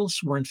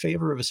Federalists were in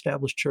favor of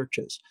established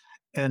churches,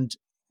 and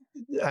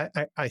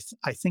I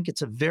think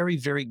it's a very,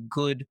 very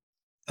good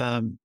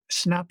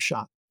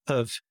snapshot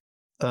of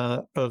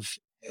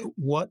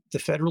what the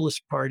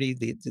Federalist Party,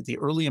 the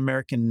early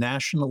American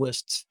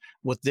nationalists,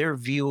 what their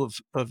view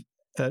of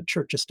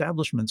church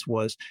establishments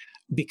was,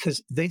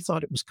 because they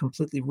thought it was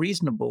completely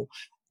reasonable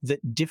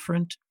that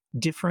different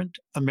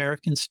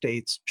American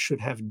states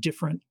should have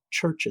different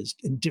churches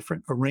and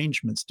different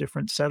arrangements,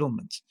 different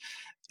settlements.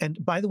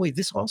 And by the way,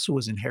 this also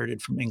was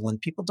inherited from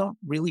England. People don't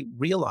really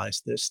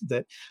realize this,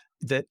 that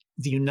the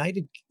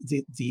United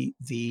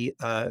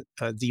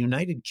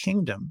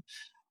Kingdom,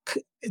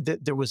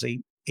 that there was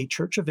a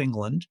Church of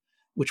England,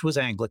 which was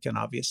Anglican,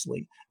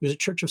 obviously. There was a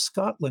Church of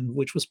Scotland,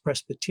 which was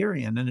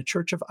Presbyterian, and a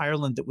Church of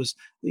Ireland that was,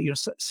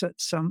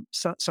 some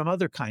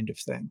other kind of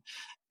thing.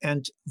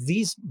 And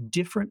these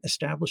different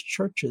established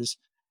churches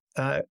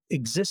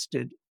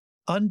existed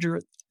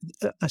under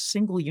a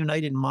single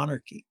united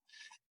monarchy.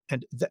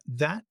 And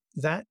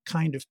that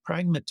kind of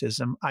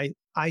pragmatism,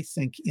 I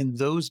think, in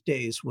those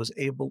days was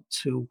able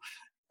to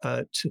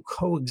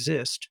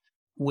coexist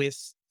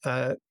with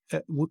a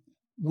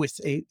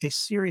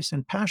serious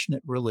and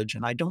passionate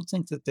religion. I don't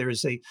think that there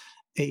is a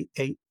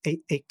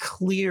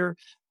clear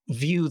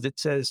view that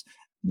says,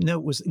 no,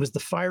 it was the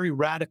fiery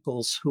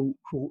radicals who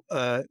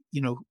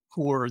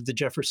were the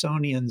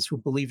Jeffersonians who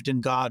believed in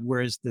God,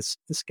 whereas the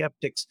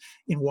skeptics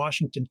in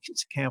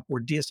Washington's camp were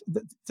deists.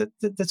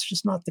 That's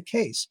just not the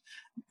case.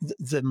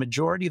 The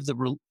majority of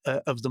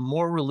the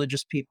more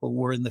religious people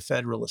were in the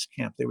Federalist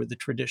camp. They were the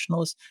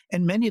traditionalists,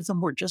 and many of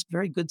them were just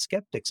very good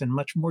skeptics, and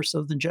much more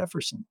so than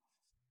Jefferson.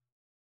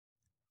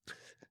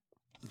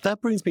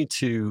 That brings me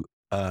to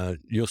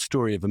your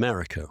story of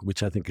America,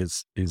 which I think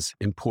is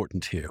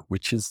important here,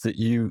 which is that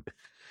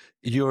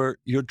you're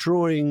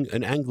drawing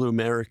an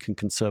Anglo-American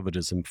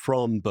conservatism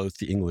from both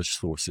the English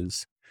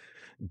sources,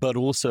 but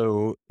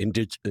also I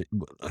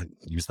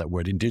use that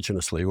word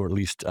indigenously, or at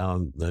least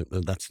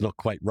that's not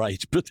quite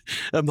right, but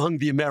among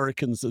the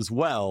Americans as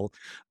well.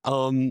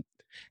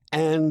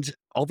 And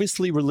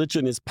obviously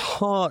religion is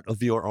part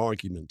of your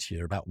argument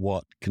here about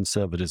what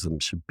conservatism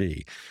should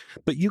be.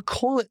 But you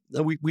call it,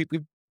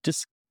 we've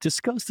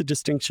discussed the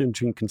distinction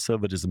between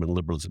conservatism and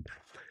liberalism.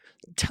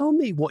 Tell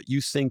me what you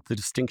think the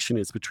distinction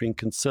is between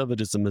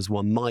conservatism as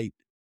one might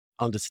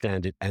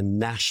understand it and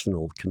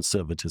national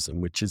conservatism,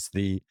 which is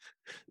the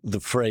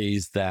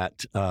phrase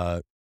that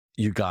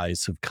you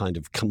guys have kind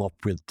of come up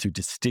with to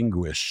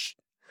distinguish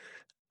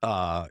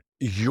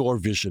your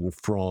vision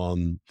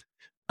from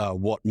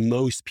what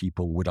most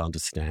people would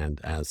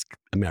understand as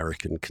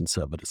American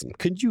conservatism.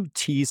 Could you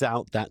tease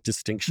out that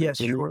distinction? Yes,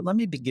 sure. Let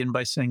me begin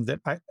by saying that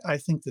I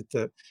think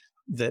that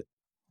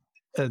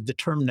the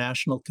term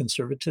national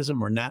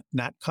conservatism, or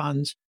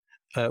NatCons,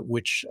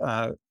 which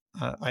I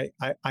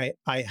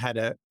had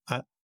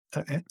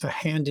a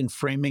hand in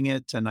framing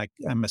it, and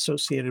I'm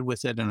associated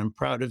with it, and I'm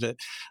proud of it.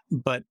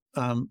 But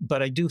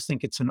I do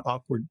think it's an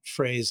awkward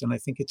phrase, and I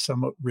think it's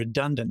somewhat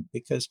redundant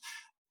because,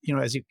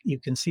 as you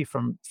can see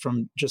from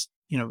just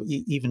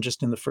even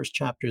just in the first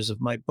chapters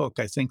of my book,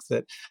 I think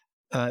that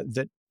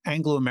the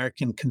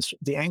Anglo-American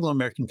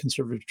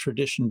conservative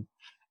tradition,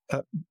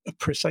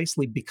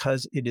 precisely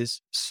because it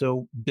is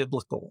so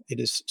biblical, it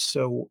is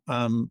so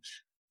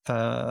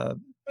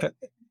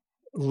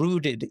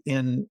rooted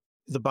in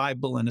the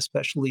Bible, and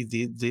especially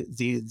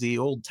the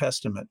Old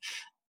Testament.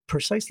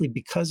 Precisely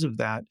because of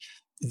that,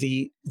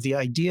 the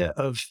idea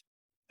of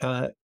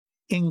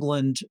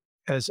England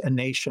as a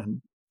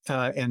nation,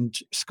 and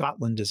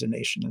Scotland as a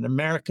nation, and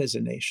America as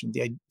a nation,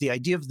 the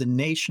idea of the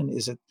nation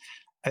is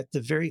at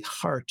the very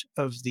heart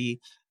of the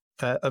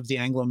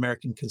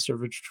Anglo-American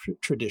conservative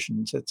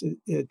tradition.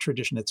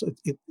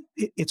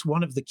 It's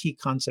one of the key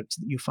concepts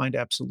that you find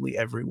absolutely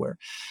everywhere.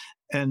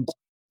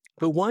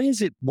 But why is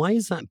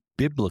that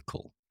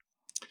biblical?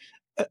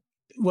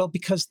 Well,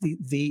 because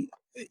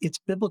it's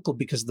biblical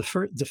because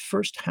the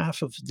first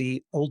half of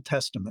the Old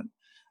Testament,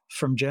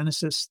 from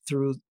Genesis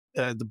through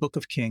the Book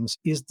of Kings,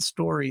 is the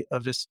story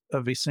of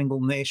a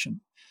single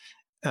nation,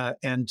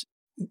 and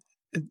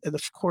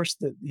of course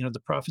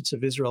the prophets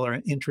of Israel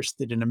are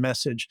interested in a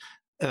message.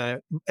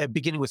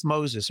 Beginning with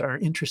Moses, are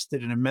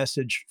interested in a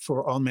message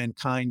for all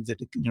mankind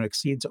that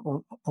exceeds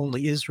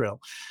only Israel.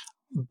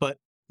 But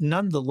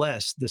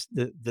nonetheless,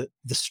 the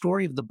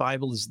story of the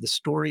Bible is the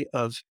story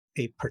of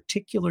a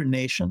particular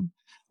nation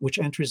which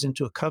enters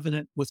into a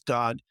covenant with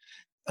God,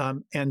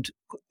 and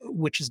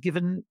which is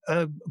given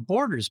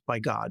borders by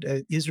God.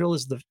 Israel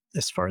is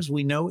as far as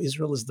we know,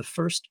 Israel is the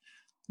first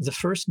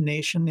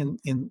nation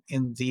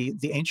in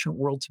the ancient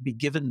world to be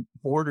given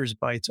borders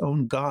by its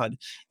own God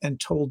and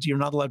told you're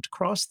not allowed to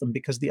cross them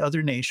because the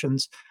other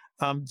nations,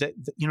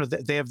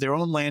 they have their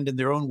own land and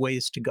their own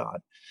ways to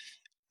God.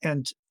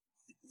 And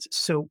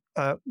so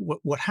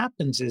what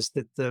happens is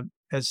that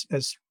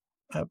as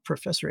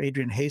Professor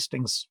Adrian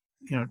Hastings,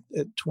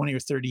 20 or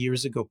 30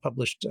 years ago,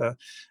 published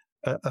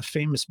a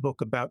famous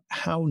book about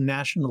how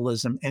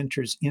nationalism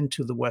enters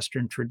into the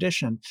Western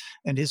tradition,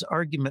 and his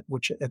argument,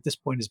 which at this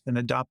point has been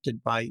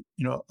adopted by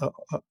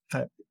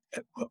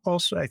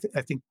also I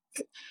think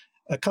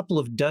a couple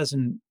of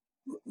dozen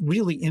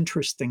really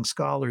interesting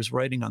scholars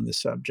writing on the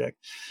subject.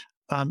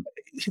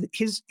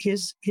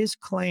 His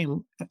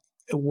claim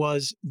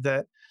was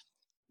that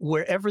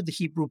wherever the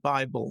Hebrew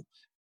Bible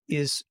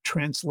is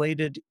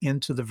translated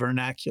into the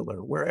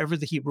vernacular, wherever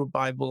the Hebrew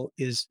Bible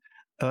is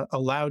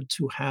allowed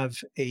to have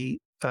a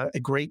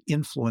great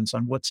influence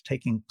on what's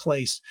taking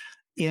place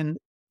in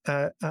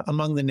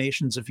among the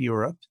nations of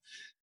Europe,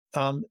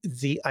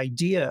 the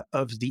idea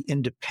of the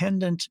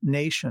independent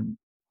nation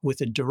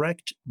with a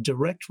direct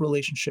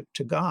relationship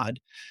to God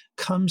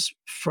comes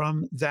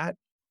from that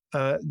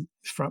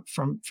from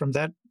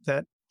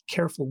that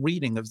careful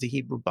reading of the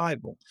Hebrew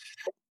Bible.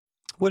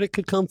 Well, it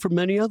could come from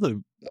many other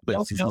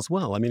places No. as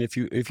well. I mean, if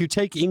you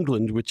take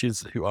England, which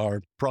is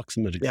our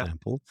proximate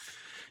example,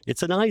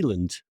 it's an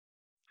island.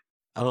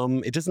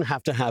 It doesn't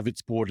have to have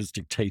its borders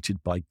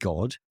dictated by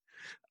God.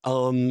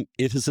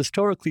 It has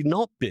historically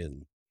not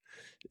been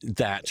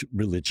that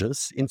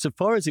religious.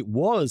 Insofar as it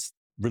was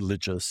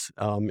religious,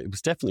 it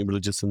was definitely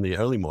religious in the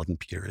early modern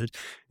period.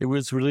 It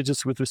was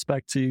religious with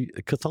respect to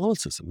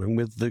Catholicism and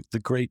with the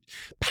great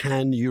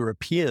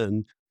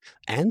pan-European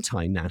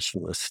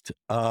anti-nationalist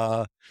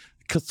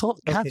Catholic.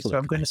 Okay, so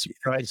I'm going to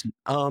surprise you.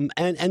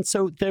 And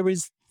so there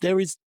is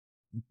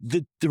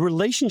the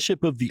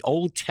relationship of the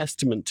Old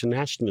Testament to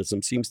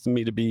nationalism seems to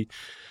me to be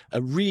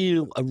a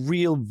real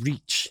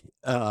reach.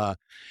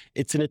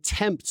 It's an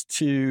attempt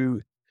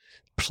to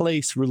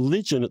place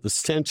religion at the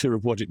center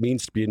of what it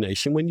means to be a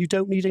nation when you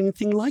don't need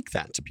anything like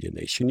that to be a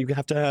nation. You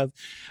have to have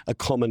a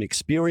common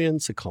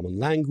experience, a common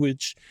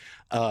language,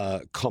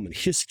 common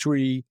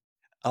history.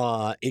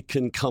 It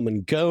can come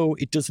and go.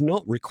 It does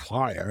not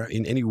require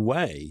in any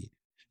way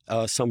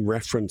some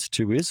reference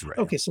to Israel.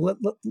 Okay, so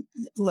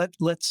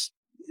let's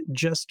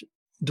just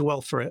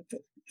dwell for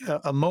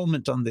a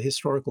moment on the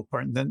historical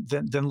part, and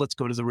then let's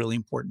go to the really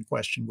important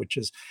question, which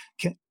is,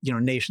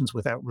 nations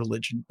without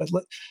religion. But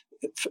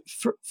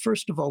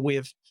first of all, we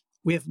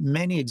have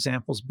many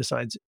examples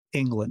besides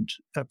England.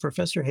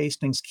 Professor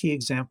Hastings' key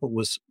example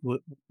was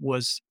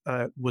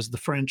the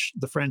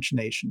French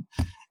nation,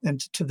 and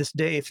to this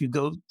day, if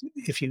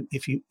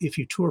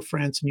you tour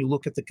France and you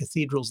look at the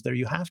cathedrals there,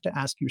 you have to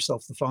ask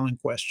yourself the following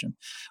question: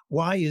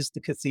 why is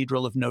the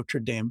Cathedral of Notre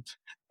Dame?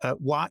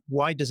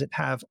 Why does it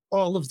have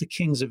all of the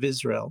kings of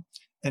Israel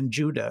and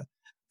Judah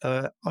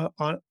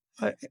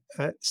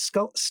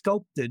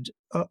sculpted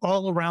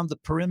all around the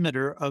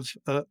perimeter of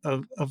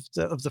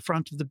the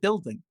front of the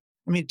building?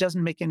 I mean, it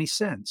doesn't make any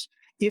sense.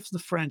 If the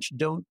French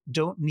don't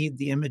need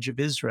the image of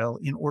Israel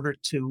in order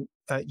to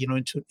in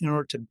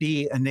order to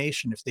be a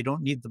nation, if they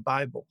don't need the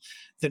Bible,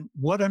 then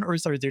what on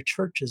earth are their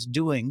churches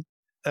doing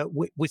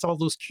with all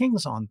those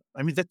kings on?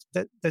 I mean, that.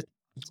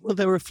 Well,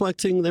 they're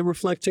reflecting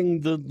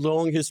the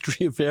long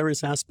history of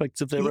various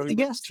aspects of their own.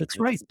 Yes, that's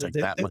right.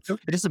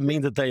 It doesn't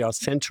mean that they are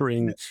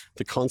centering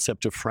the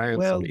concept of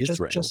France on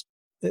Israel.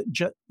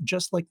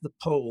 Just like the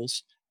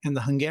Poles and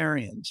the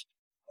Hungarians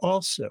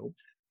also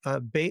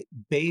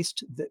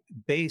based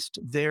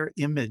their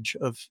image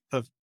of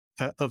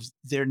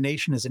their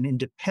nation as an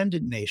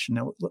independent nation.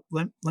 Now,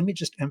 let me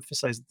just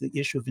emphasize the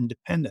issue of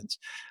independence.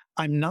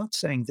 I'm not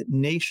saying that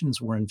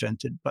nations were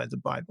invented by the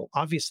Bible.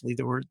 Obviously,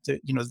 there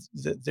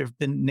have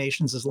been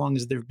nations as long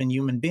as there have been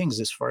human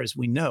beings, as far as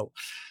we know.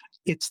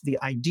 It's the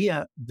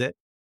idea that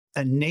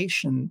a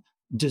nation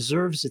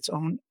deserves its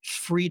own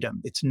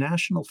freedom, its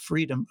national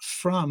freedom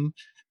from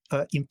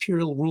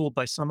imperial rule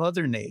by some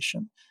other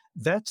nation.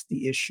 That's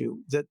the issue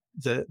that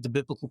the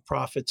biblical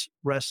prophets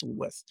wrestle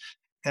with.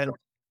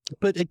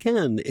 But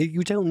again,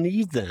 you don't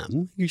need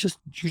them. You just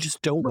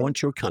don't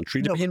want your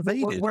country to be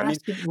invaded.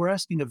 We're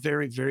asking a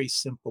very, very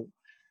simple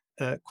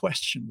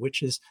question,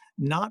 which is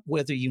not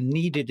whether you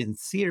need it in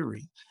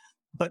theory,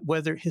 but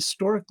whether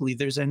historically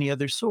there's any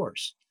other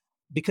source.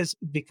 Because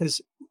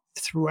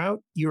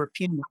throughout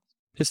European...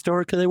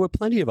 Historically, there were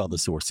plenty of other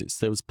sources.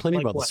 There was plenty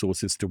of other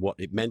sources to what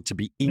it meant to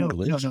be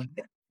English. No.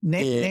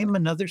 Name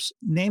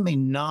a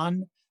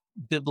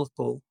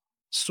non-biblical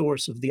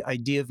source of the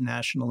idea of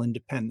national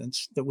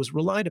independence that was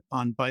relied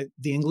upon by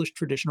the English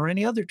tradition or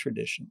any other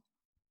tradition.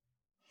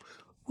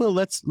 Well,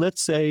 let's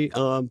say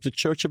the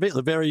Church of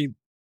England, the very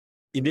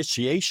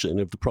initiation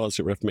of the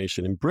Protestant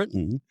Reformation in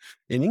Britain,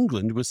 in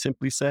England, was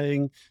simply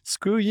saying,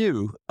 screw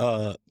you,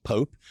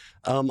 Pope.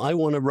 I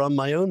want to run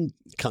my own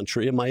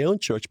country and my own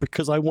church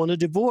because I want a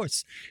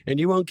divorce, and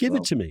you won't give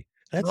it to me.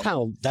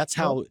 That's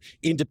how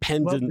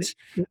independent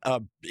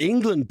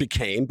England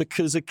became,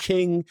 because a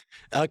king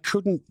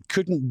couldn't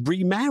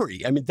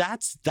remarry. I mean,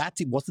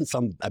 it wasn't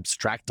some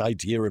abstract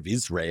idea of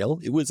Israel.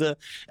 It was a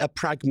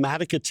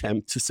pragmatic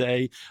attempt to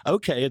say,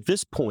 okay, at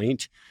this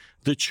point,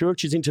 the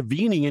church is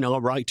intervening in our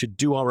right to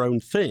do our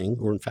own thing,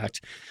 or in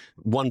fact,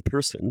 one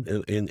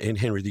person in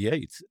Henry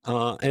VIII,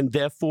 and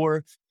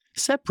therefore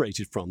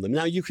separated from them.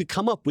 Now, you could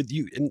come up with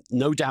and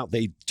no doubt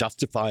they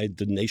justified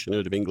the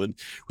nationhood of England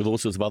with all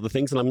sorts of other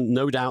things, and I'm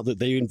no doubt that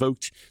they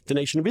invoked the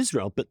nation of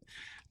Israel. But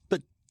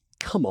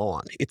come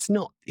on, it's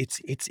not.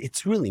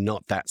 It's really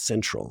not that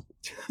central.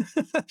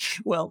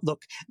 Well,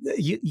 look,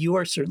 you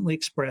are certainly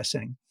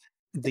expressing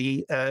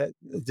the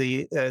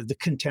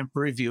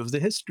contemporary view of the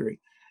history.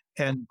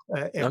 Okay. and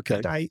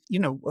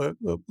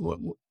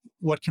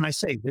what can I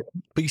say?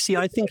 But you see,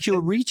 I think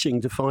you're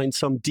reaching to find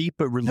some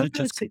deeper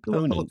religious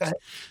component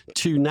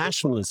to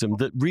nationalism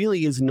that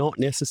really is not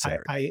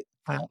necessary.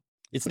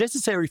 It's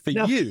necessary for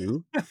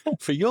you,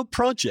 for your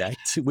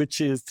project, which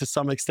is to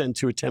some extent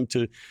to attempt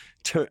to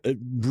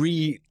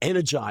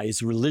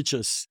re-energize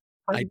religious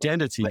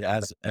identity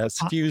as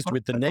fused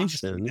with the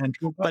nation.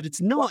 Andrew, but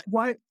it's not.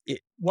 Why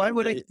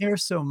would I care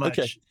so much?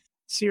 Okay.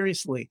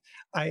 Seriously,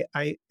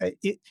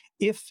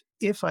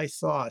 if I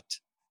thought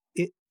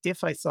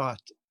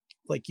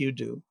like you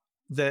do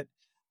that,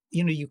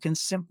 you can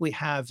simply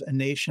have a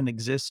nation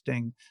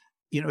existing,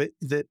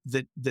 that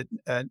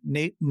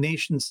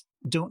nations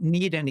don't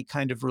need any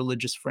kind of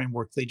religious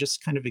framework. They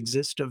just kind of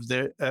exist of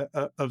their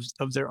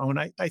own.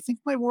 I think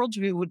my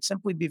worldview would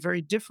simply be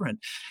very different.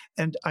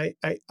 And I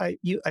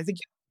think.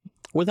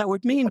 Well, that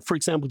would mean, for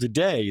example,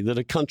 today that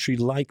a country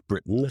like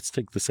Britain, let's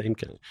take the same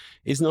kind,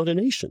 is not a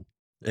nation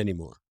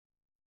anymore.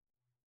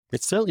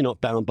 It's certainly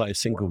not bound by a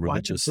single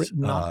religious. Why would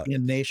Britain not be a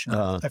nation?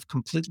 I've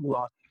completely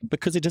lost.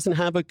 Because it doesn't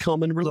have a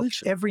common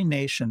religion. Look, every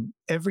nation,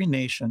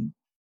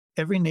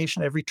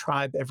 every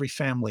tribe, every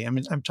family. I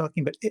mean, I'm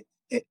talking about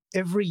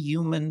every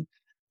human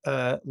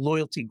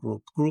loyalty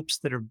groups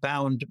that are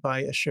bound by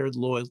a shared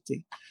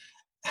loyalty,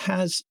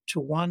 has to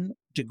one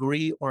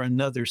degree or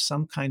another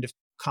some kind of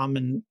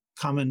common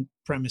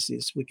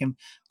premises. We can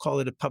call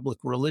it a public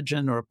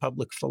religion or a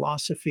public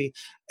philosophy,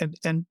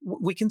 and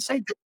we can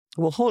say.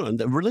 Well, hold on.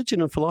 The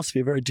religion and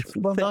philosophy are very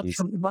different things.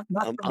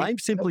 I'm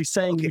simply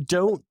saying you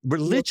don't.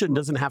 Religion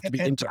doesn't have to be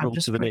integral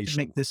to the nation. To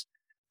make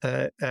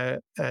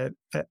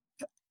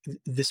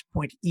this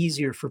point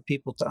easier for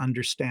people to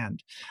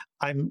understand,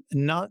 I'm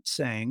not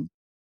saying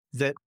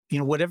that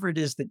whatever it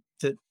is that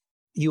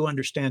you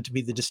understand to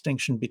be the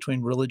distinction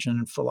between religion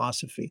and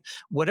philosophy,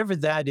 whatever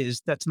that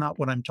is, that's not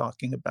what I'm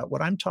talking about.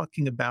 What I'm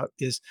talking about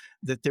is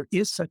that there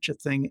is such a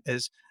thing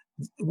as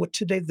what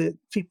today the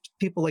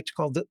people like to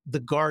call the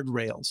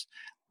guardrails,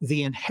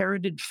 the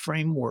inherited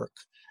framework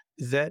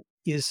that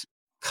is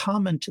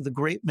common to the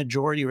great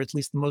majority, or at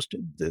least the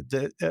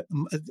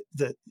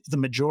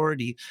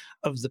majority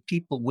of the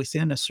people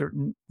within a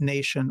certain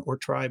nation or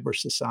tribe or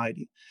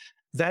society.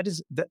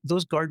 Those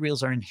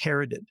guardrails are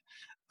inherited.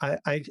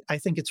 I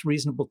think it's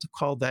reasonable to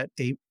call that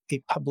a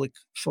public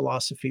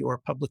philosophy or a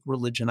public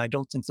religion. I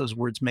don't think those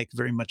words make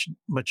very much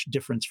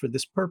difference for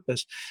this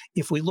purpose.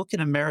 If we look at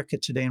America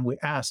today and we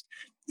ask,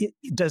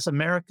 does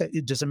America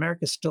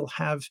still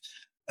have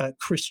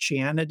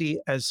Christianity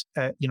as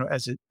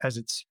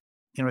its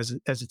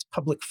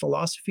public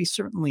philosophy?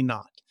 Certainly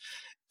not.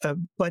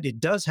 But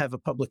it does have a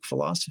public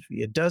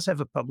philosophy. It does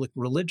have a public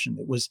religion.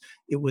 It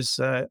was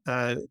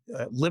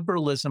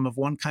liberalism of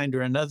one kind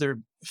or another,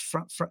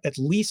 at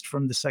least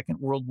from the Second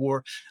World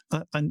War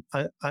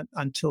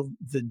until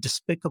the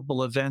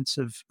despicable events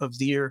of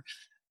the year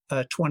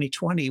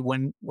 2020,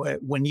 when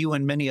you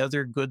and many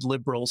other good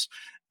liberals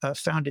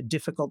found it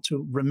difficult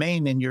to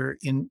remain in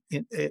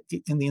the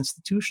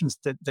institutions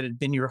that had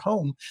been your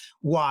home.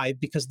 Why?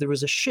 Because there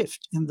was a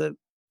shift in the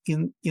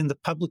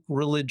public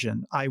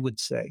religion, I would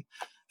say,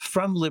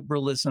 from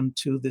liberalism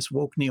to this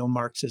woke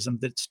neo-Marxism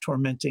that's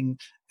tormenting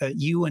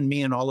you and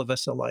me and all of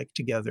us alike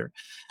together.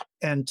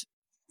 And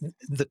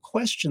the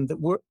question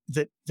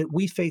that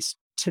we face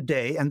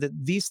today, and that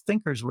these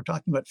thinkers we're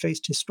talking about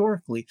faced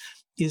historically,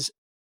 is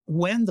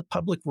when the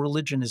public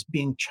religion is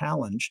being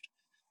challenged,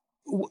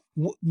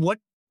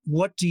 what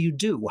do you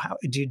do? How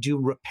do you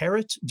repair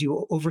it? Do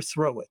you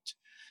overthrow it?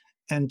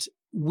 And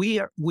we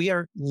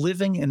are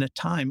living in a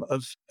time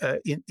of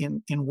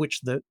in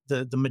which the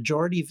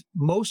majority of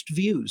most of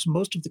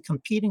the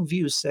competing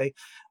views say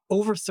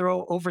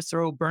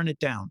overthrow, burn it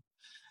down.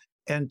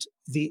 And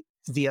the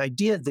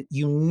idea that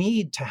you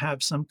need to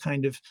have some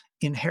kind of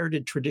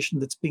inherited tradition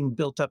that's being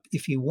built up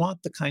if you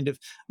want the kind of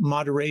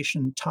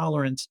moderation,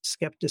 tolerance,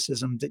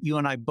 skepticism that you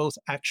and I both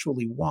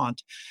actually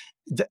want,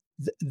 that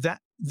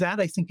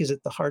I think is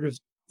at the heart of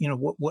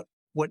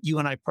what you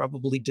and I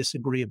probably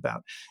disagree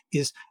about,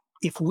 is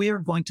if we're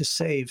going to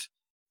save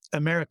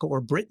America, or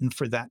Britain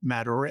for that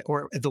matter,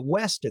 or the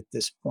West at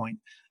this point,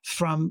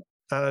 from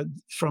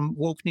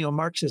woke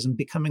neo-Marxism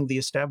becoming the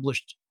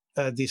established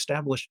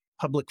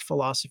public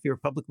philosophy or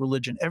public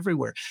religion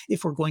everywhere,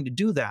 if we're going to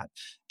do that,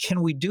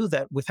 can we do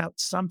that without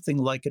something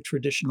like a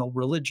traditional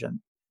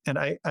religion? And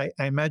I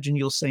imagine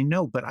you'll say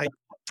no, but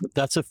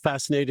That's a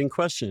fascinating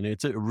question.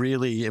 It's a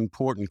really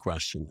important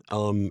question.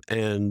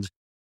 And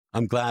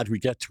I'm glad we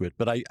get to it,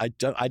 but I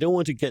don't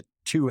want to get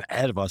too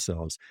ahead of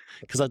ourselves,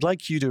 because I'd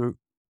like you to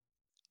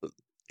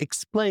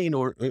explain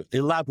or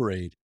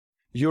elaborate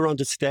your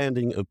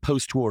understanding of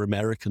post-war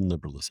American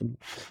liberalism,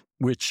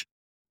 which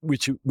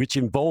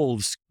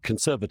involves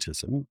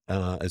conservatism,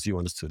 as you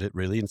understood it,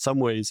 really. In some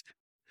ways,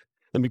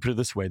 let me put it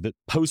this way, that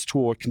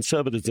post-war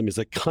conservatism is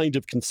a kind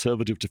of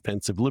conservative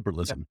defensive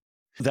liberalism,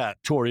 that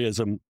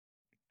Toryism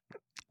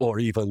or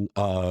even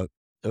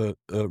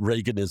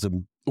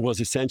Reaganism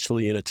was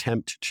essentially an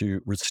attempt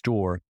to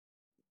restore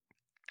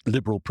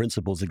liberal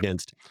principles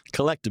against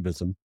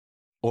collectivism,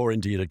 or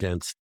indeed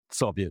against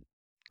Soviet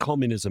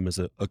communism as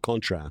a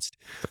contrast.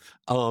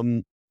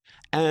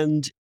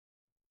 And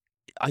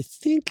I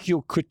think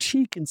your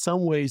critique in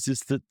some ways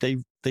is that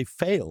they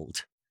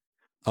failed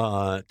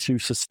to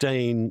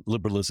sustain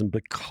liberalism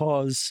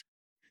because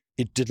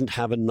it didn't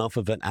have enough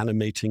of an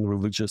animating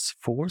religious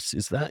force.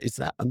 Is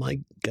that? Am I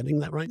getting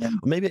that right? Yeah.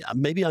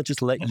 Maybe I'll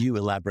just let you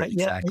elaborate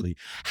exactly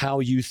how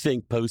you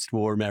think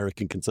post-war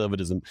American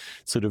conservatism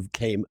sort of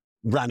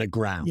ran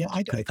aground. Yeah,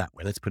 put it that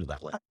way. Let's put it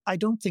that way. I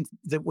don't think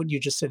that what you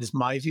just said is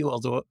my view,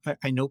 although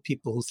I know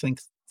people who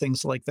think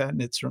things like that,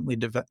 and it's certainly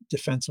a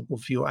defensible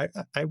view.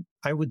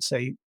 I would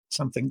say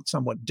something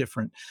somewhat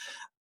different.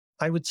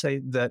 I would say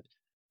that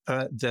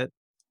that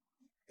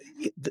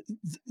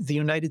the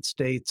United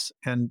States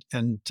and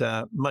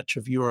much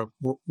of Europe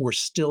were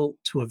still,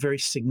 to a very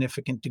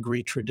significant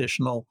degree,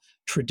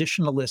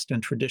 traditionalist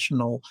and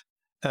traditional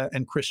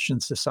and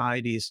Christian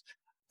societies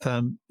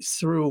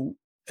through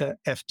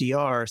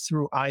FDR,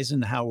 through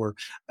Eisenhower.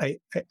 I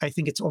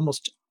think it's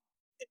almost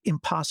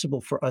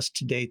impossible for us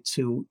today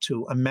to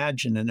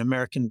imagine an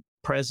American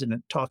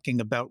president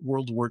talking about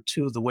World War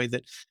II the way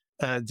that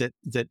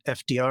that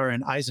FDR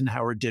and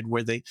Eisenhower did,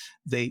 where they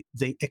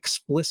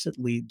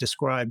explicitly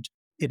described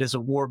it as a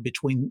war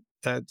between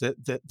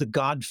the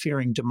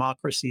God-fearing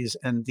democracies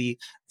and the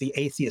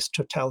atheist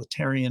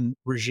totalitarian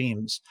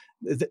regimes.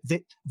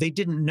 They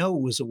didn't know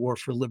it was a war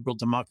for liberal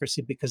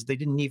democracy because they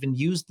didn't even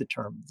use the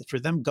term. For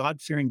them,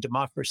 God-fearing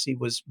democracy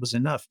was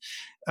enough.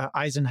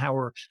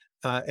 Eisenhower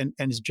and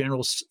his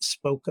generals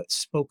spoke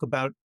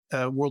about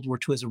World War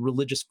II as a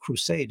religious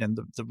crusade, and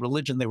the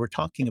religion they were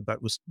talking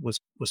about was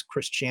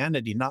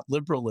Christianity, not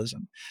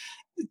liberalism.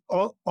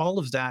 All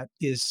of that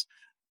is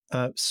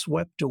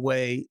swept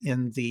away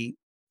in the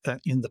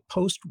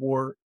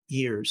post-war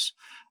years,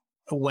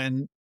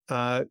 when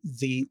I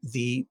think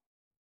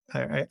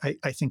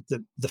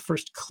the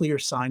first clear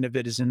sign of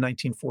it is in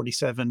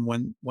 1947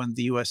 when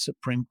the U.S.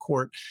 Supreme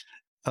Court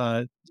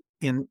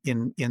in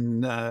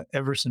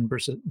Everson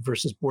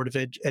versus Board of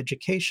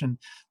Education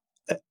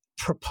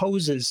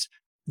proposes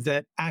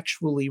that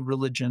actually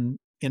religion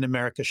in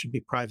America should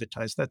be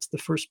privatized. That's the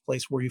first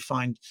place where you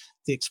find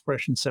the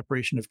expression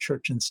separation of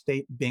church and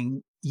state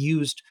being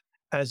used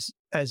as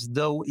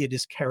though it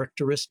is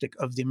characteristic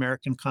of the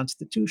American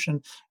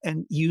Constitution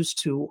and used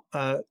to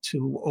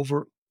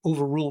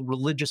overrule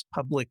religious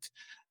public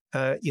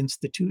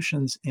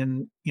institutions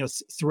in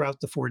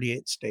throughout the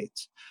 48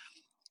 states.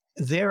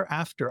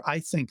 Thereafter, I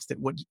think that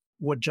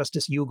what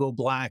Justice Hugo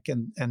Black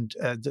and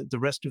the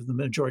rest of the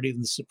majority of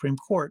the Supreme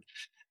Court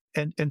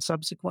and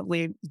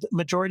subsequently the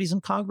majorities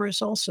in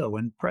Congress also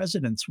and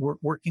presidents were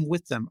working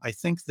with them, I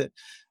think that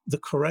the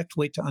correct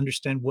way to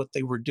understand what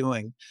they were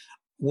doing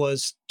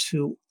was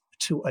to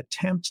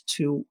attempt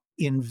to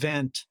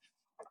invent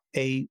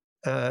a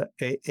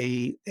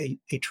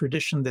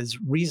tradition that's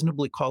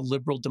reasonably called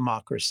liberal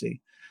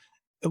democracy,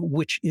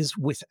 which is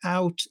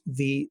without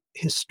the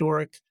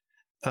historic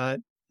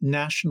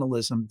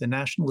nationalism, the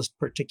nationalist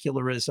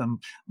particularism,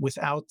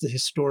 without the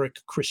historic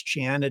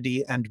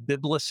Christianity and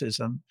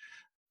biblicism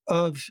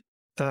of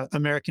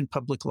American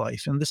public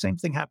life. And the same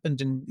thing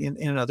happened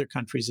in other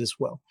countries as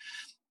well.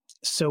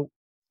 So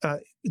by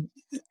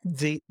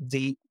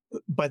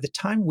the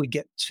time we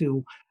get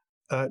to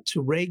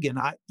Reagan,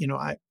 I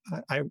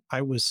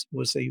was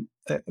a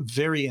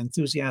very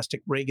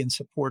enthusiastic Reagan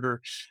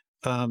supporter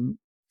in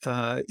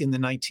the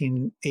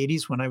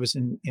 1980s when I was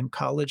in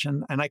college,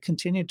 and I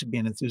continued to be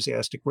an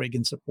enthusiastic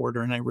Reagan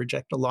supporter, and I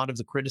reject a lot of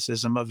the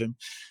criticism of him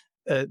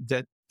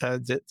that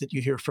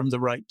you hear from the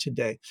right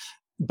today.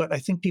 But I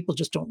think people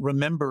just don't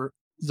remember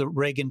the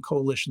Reagan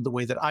coalition the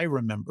way that I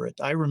remember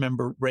it. I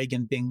remember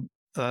Reagan being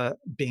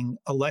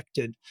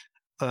elected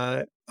on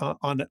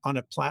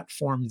a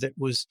platform that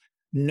was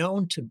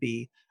known to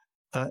be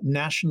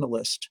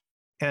nationalist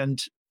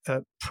and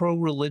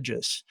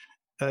pro-religious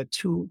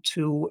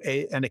to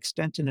an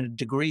extent and a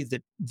degree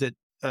that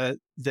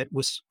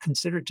was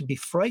considered to be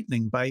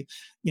frightening by,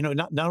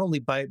 not only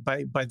by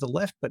the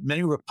left, but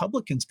many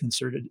Republicans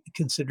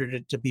considered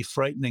it to be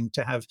frightening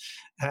to have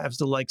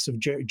the likes of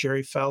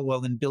Jerry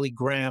Falwell and Billy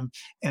Graham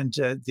and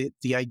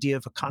the idea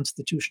of a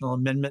constitutional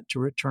amendment to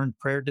return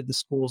prayer to the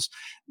schools.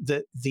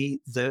 The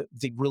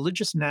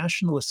religious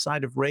nationalist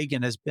side of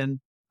Reagan has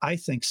been, I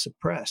think,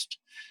 suppressed.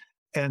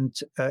 And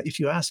if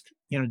you ask,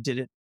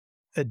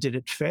 did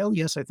it fail?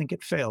 Yes, I think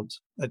it failed.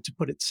 To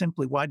put it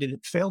simply, why did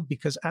it fail?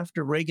 Because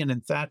after Reagan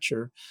and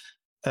Thatcher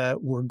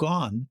were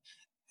gone,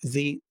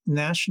 the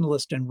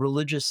nationalist and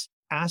religious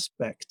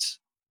aspects,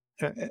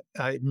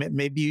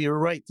 maybe you're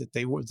right that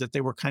they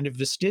were kind of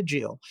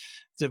vestigial.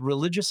 The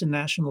religious and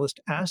nationalist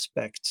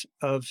aspects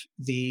of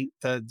the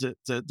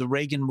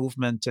Reagan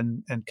movement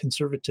and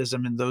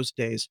conservatism in those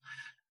days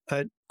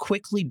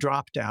quickly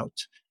dropped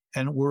out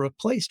and were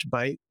replaced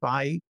by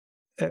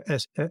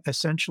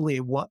essentially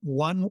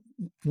one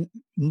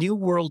new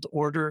world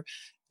order,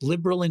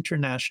 liberal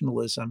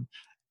internationalism,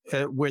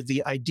 where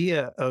the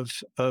idea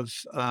of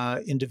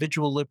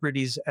individual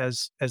liberties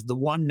as the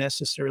one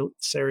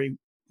necessary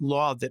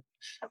law that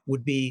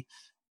would be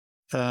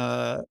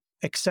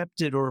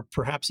accepted or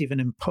perhaps even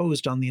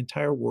imposed on the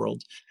entire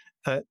world.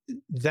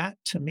 That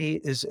to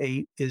me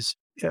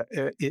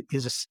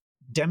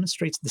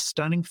demonstrates the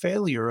stunning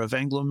failure of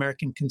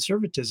Anglo-American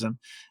conservatism,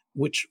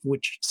 which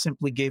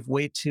simply gave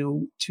way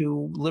to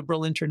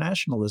liberal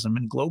internationalism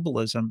and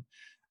globalism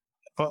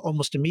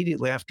almost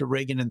immediately after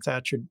Reagan and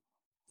Thatcher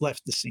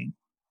left the scene.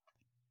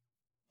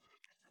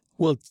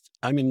 Well,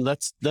 I mean,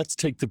 let's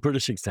take the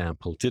British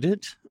example. Did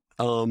it?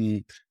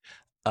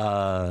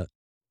 The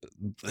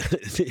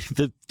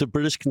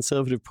British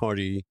Conservative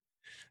Party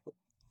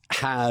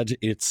had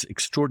its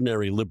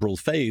extraordinary liberal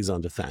phase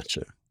under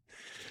Thatcher.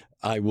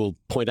 I will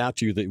point out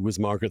to you that it was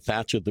Margaret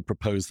Thatcher that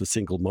proposed the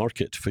single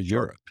market for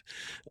Europe.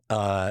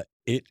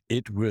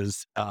 It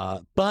was,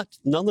 but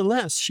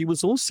nonetheless, she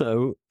was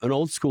also an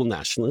old school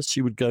nationalist.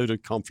 She would go to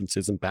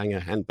conferences and bang her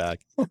handbag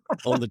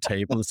on the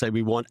table and say,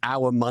 "We want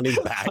our money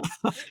back."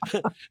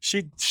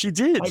 She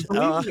did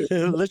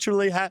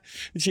literally.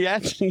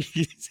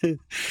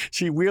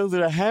 She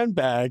wielded a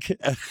handbag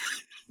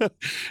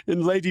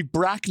in Lady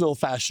Bracknell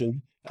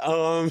fashion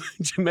to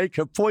make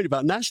her point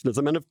about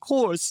nationalism, and of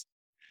course,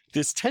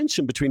 this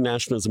tension between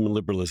nationalism and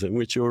liberalism,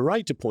 which you're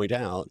right to point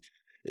out,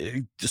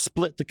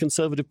 split the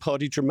Conservative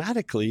Party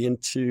dramatically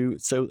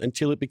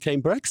until it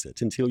became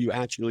Brexit, until you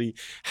actually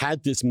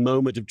had this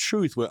moment of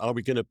truth where are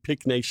we going to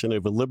pick nation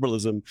over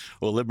liberalism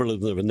or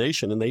liberalism over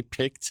nation? And they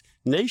picked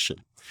nation,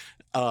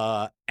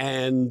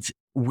 and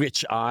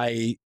which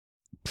I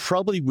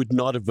probably would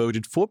not have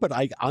voted for, but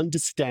I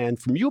understand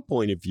from your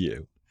point of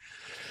view.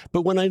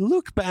 But when I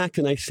look back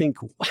and I think,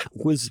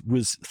 was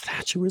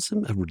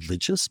Thatcherism a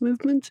religious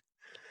movement?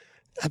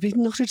 I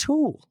mean, not at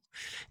all.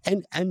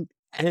 And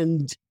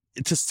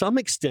to some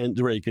extent,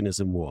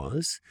 Reaganism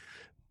was,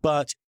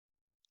 but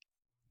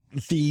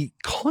the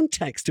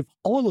context of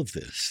all of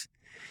this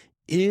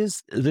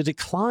is the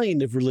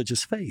decline of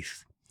religious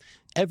faith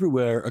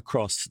everywhere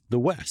across the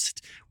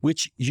West,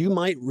 which you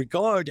might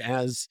regard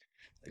as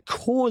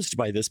caused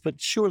by this, but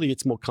surely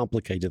it's more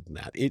complicated than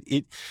that.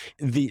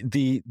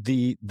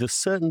 The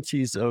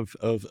certainties of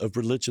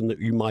religion that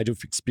you might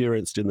have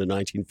experienced in the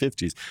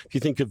 1950s. If you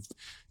think of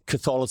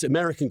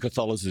American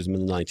Catholicism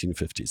in the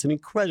 1950s, an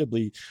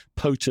incredibly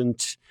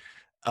potent,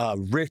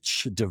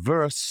 rich,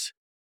 diverse,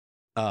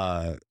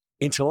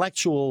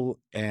 intellectual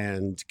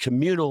and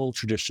communal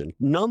tradition.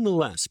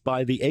 Nonetheless,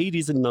 by the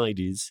 80s and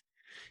 90s,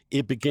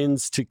 it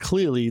begins to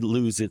clearly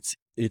lose its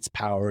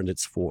power and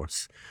its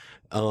force.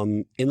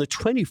 In the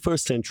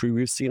 21st century,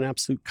 we've seen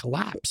absolute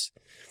collapse,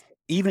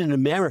 even in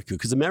America,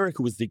 because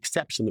America was the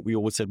exception that we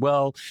always said,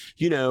 well,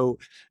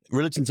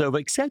 religion's over,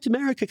 except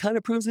America kind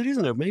of proves it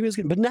isn't over. Maybe it's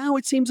good. But now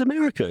it seems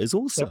America is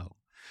also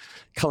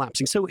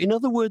collapsing. So in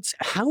other words,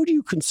 how do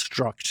you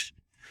construct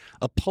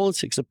a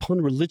politics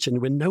upon religion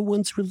when no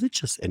one's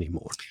religious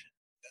anymore?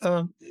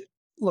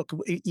 Look,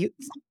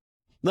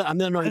 I'm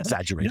not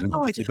exaggerating,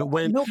 but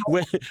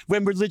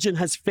when religion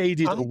has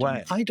faded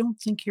away. I don't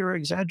think you're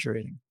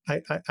exaggerating.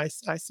 I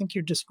think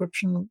your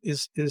description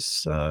is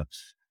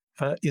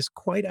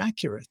quite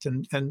accurate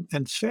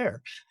and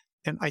fair.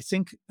 And I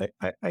think that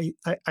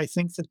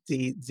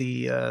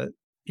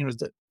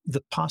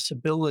the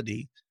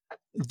possibility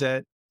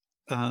that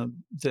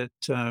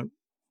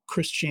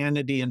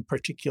Christianity in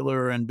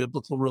particular and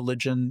biblical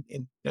religion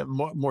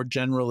more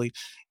generally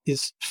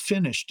is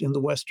finished in the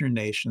Western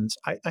nations,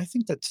 I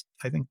think that's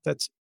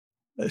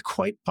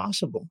quite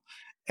possible.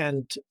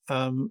 And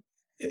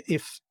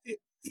if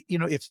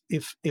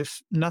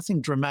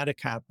nothing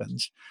dramatic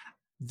happens,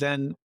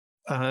 then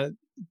the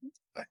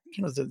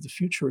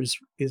future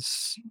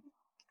is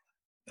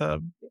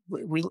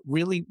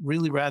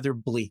really rather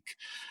bleak.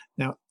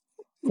 Now,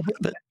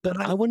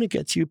 but I want to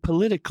get to you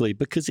politically,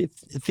 because if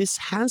this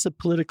has a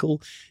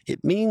political,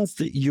 it means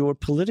that your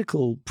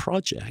political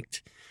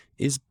project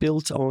is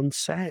built on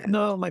sand.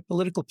 No, my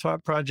political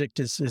project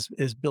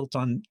is built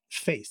on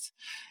faith.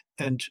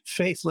 And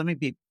faith, let me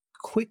be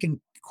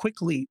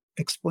quickly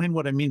explain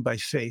what I mean by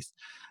faith.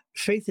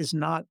 Faith is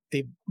not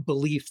a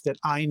belief that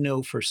I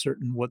know for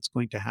certain what's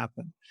going to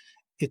happen.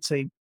 It's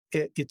a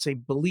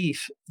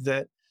belief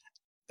that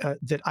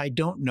I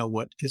don't know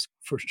what is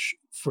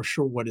for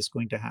sure what is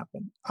going to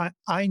happen.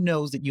 I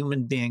know that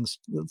human beings.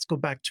 Let's go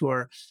back to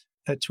our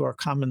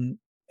common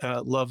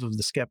love of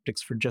the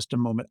skeptics for just a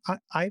moment.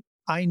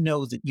 I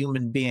know that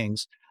human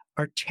beings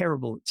are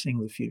terrible at seeing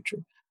the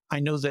future. I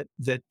know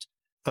that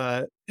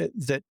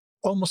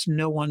almost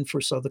no one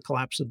foresaw the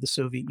collapse of the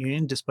Soviet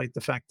Union, despite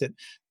the fact that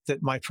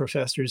my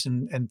professors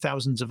and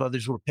thousands of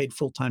others were paid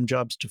full-time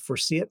jobs to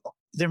foresee it.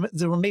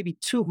 There were maybe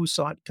two who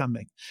saw it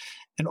coming,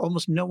 and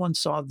almost no one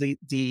saw the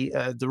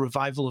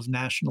revival of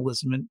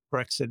nationalism in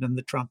Brexit and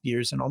the Trump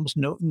years, and almost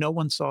no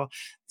one saw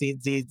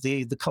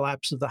the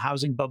collapse of the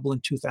housing bubble in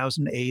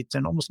 2008,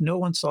 and almost no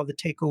one saw the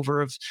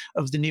takeover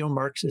of the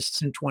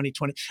neo-Marxists in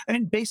 2020. I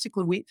mean,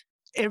 basically,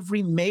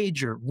 every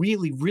major,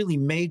 really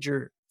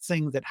major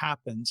thing that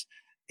happens,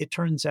 it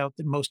turns out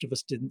that most of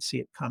us didn't see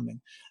it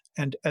coming.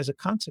 And as a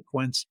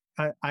consequence,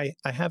 I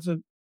have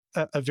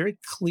a very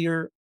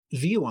clear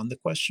view on the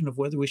question of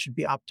whether we should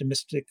be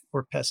optimistic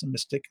or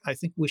pessimistic. I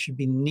think we should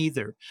be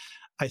neither.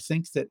 I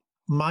think that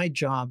my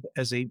job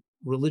as a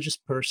religious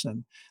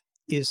person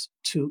is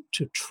to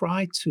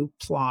try to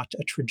plot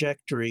a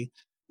trajectory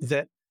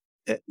that,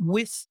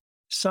 with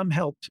some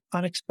help,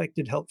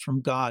 unexpected help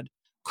from God,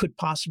 could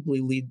possibly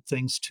lead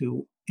things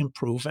to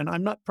improve. And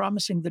I'm not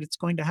promising that it's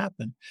going to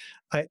happen.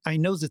 I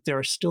know that there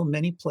are still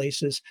many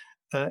places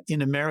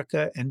in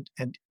America and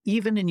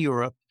even in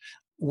Europe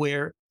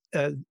where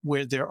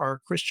there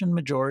are Christian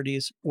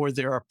majorities or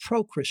there are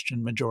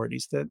pro-Christian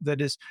majorities.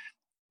 That is,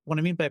 what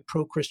I mean by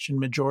pro-Christian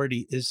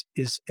majority is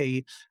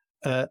a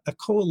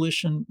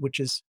coalition which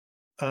is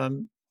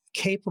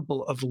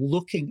capable of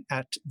looking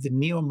at the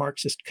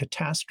neo-Marxist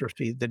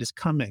catastrophe that is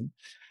coming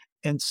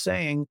and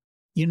saying,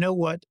 you know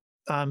what,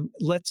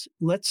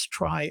 let's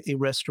try a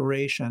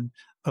restoration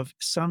of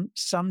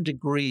some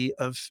degree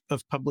of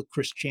public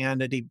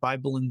Christianity,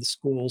 Bible in the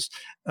schools,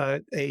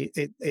 a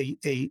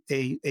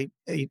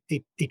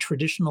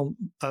traditional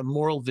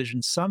moral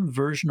vision, some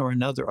version or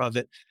another of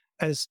it,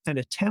 as an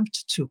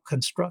attempt to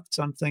construct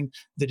something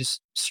that is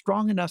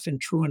strong enough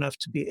and true enough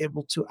to be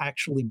able to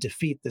actually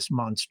defeat this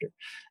monster.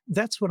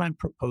 That's what I'm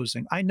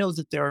proposing. I know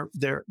that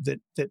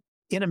that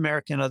in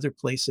America and other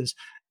places,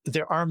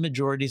 there are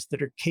majorities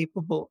that are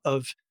capable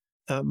of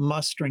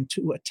mustering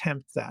to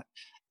attempt that.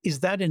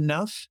 Is that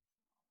enough?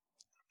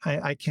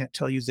 I can't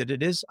tell you that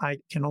it is. I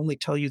can only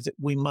tell you that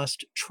we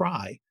must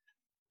try,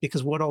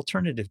 because what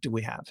alternative do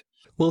we have?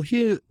 Well,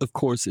 here, of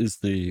course, is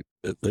and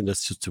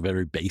that's just a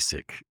very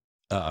basic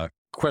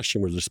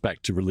question with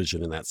respect to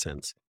religion in that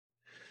sense,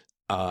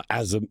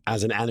 as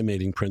an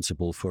animating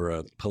principle for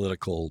a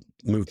political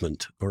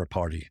movement or a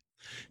party.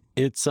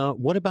 It's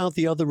what about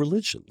the other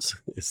religions?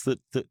 It's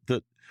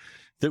that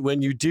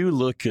when you do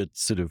look at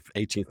sort of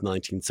 18th,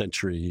 19th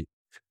century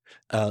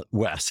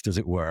West, as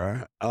it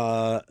were,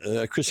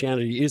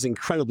 Christianity is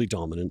incredibly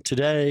dominant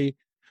today.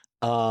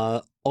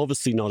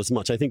 Obviously not as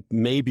much. I think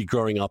maybe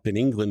growing up in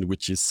England,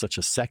 which is such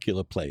a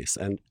secular place,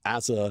 and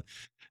as a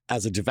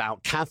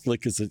devout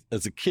Catholic, as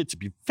a kid, to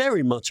be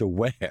very much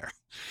aware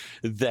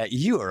that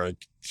you are a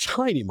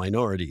tiny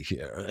minority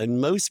here,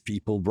 and most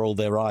people roll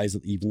their eyes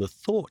at even the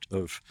thought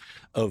of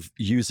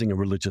using a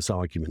religious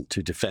argument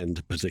to defend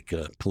a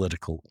particular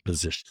political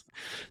position.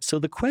 So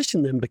the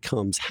question then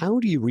becomes, how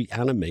do you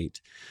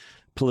reanimate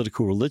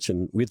political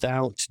religion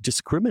without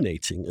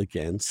discriminating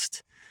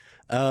against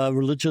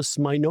religious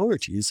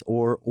minorities,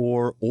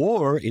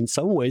 or in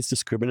some ways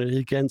discriminating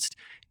against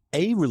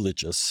a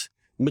religious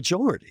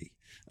majority?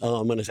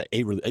 When I say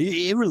a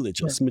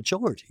irreligious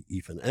majority,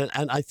 even,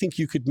 and I think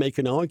you could make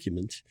an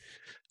argument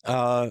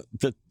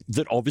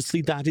that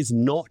obviously that is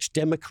not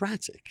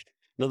democratic.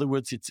 In other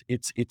words,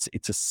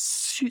 it's a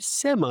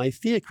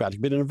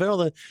semi-theocratic, but in a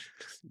very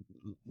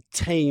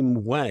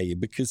tame way,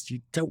 because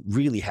you don't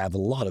really have a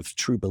lot of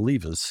true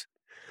believers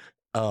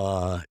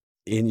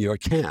in your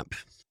camp.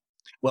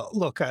 Well,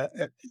 look,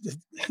 I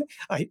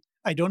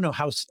don't know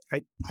how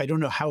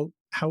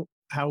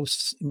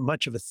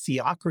much of a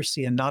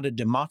theocracy and not a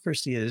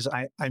democracy is.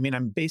 I mean,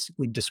 I'm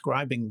basically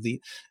describing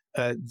the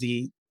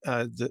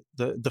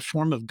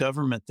form of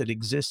government that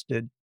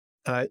existed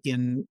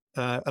in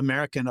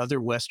America and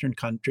other Western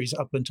countries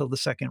up until the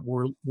Second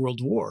World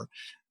War.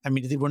 I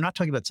mean, we're not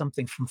talking about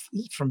something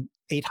from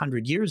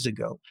 800 years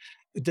ago.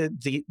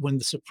 When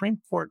the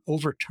Supreme Court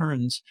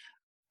overturns,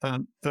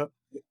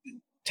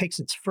 takes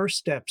its first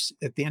steps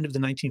at the end of the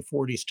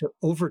 1940s to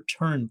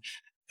overturn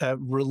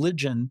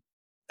religion,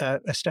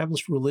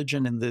 established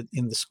religion in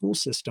the school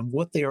system,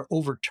 what they are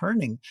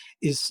overturning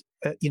is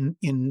in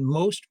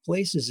most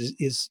places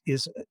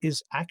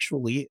is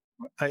actually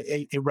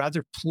a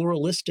rather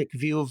pluralistic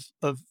view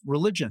of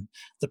religion.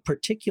 The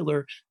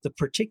particular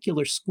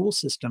school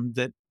system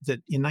that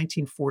in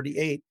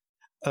 1948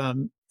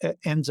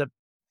 ends up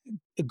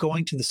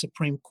going to the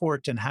Supreme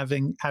Court and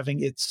having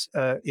its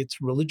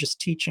religious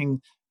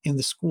teaching in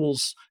the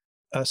schools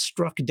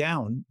struck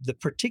down. The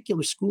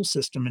particular school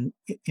system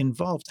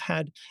involved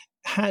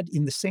had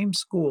in the same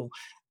school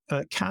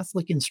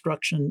Catholic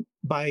instruction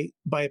by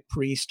a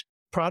priest,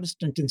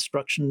 Protestant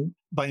instruction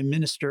by a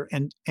minister,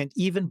 and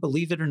even,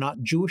 believe it or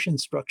not, Jewish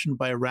instruction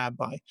by a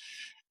rabbi.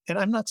 And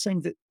I'm not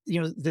saying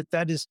that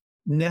that is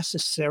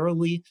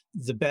necessarily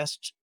the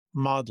best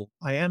model.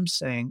 I am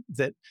saying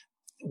that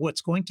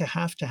what's going to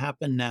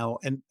happen now,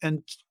 and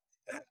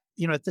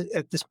at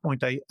this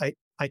point,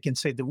 I can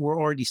say that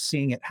we're already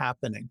seeing it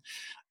happening,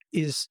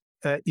 is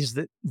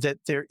that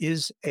there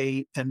is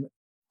an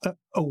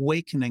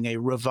awakening, a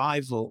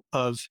revival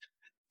of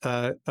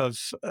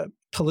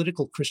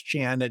political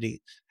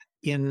Christianity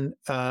in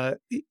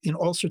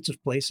all sorts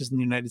of places in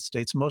the United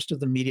States. Most of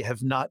the media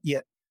have not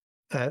yet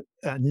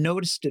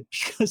noticed it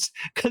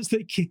because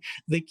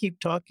they keep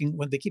talking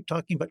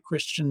about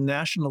Christian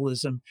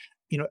nationalism.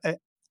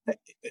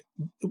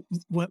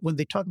 When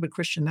they talk about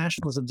Christian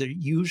nationalism, they're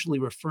usually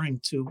referring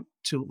to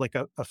like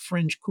a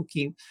fringe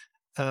kooky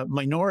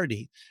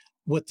minority.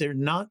 What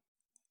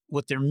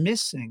they're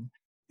missing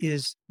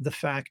is the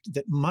fact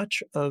that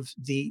much of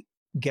the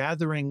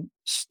gathering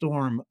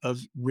storm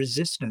of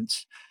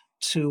resistance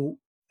to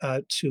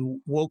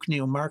woke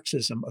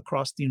neo-Marxism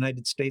across the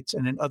United States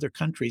and in other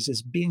countries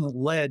is being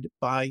led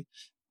by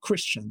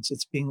Christians.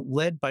 It's being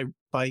led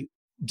by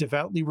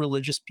devoutly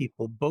religious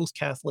people, both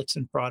Catholics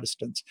and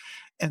Protestants,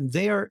 and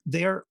they're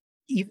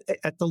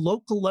at the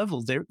local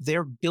level.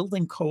 They're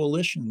building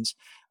coalitions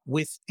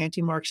with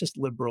anti-Marxist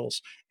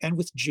liberals and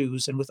with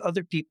Jews and with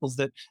other people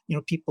that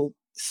people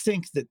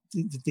think that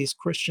these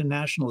Christian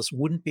nationalists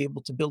wouldn't be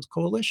able to build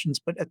coalitions,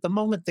 but at the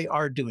moment they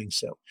are doing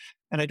so.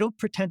 And I don't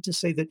pretend to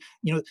say that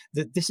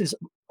that this is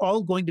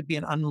all going to be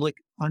an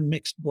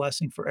unmixed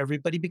blessing for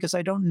everybody, because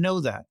I don't know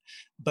that.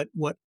 But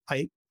what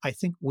I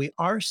think we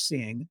are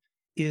seeing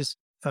is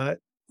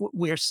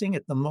we are seeing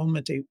at the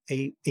moment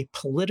a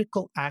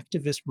political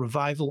activist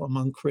revival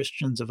among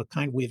Christians of a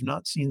kind we have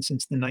not seen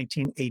since the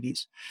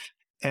 1980s.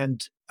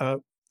 And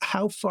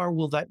how far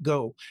will that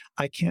go?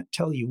 I can't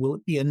tell you. Will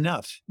it be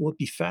enough? Will it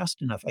be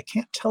fast enough? I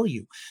can't tell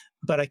you,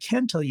 but I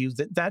can tell you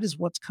that that is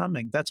what's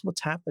coming. That's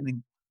what's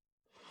happening.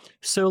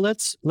 So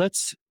let's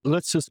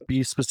just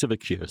be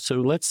specific here. So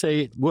let's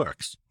say it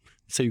works.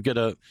 So you get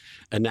a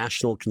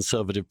national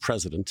conservative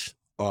president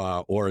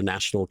or a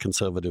national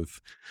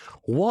conservative.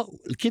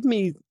 Give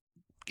me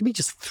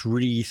just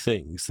three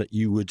things that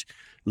you would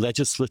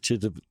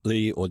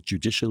legislatively or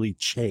judicially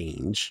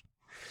change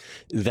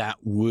that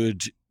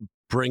would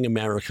bring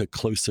America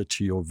closer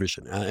to your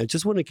vision. I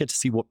just want to get to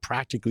see what,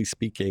 practically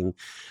speaking,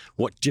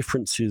 what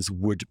differences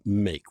would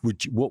make.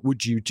 What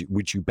would you do?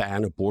 Would you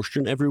ban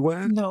abortion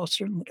everywhere? No,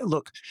 certainly.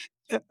 Look,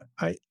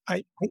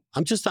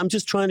 I'm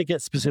just trying to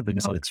get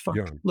specifics. No, it's fine.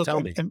 Yoram, look, tell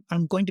me.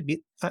 I'm going to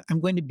be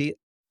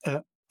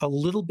a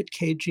little bit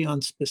cagey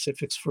on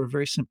specifics for a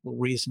very simple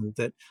reason,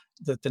 that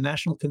the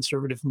national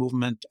conservative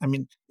movement, I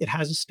mean, it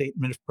has a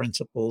statement of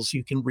principles.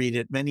 You can read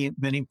it. Many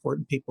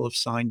important people have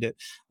signed it,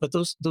 but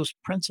those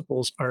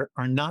principles are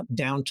not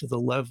down to the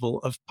level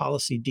of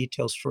policy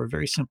details for a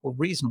very simple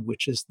reason,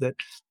 which is that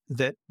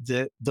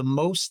the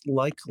most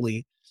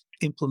likely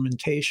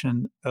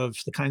implementation of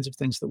the kinds of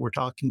things that we're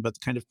talking about,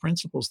 the kind of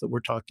principles that we're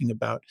talking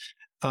about,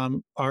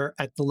 are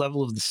at the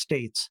level of the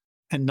states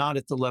and not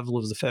at the level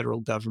of the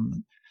federal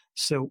government.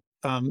 So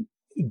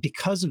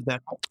because of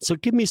that. So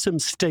give me some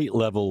state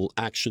level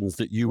actions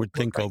that you would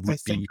think of would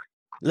be,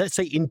 let's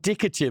say,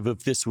 indicative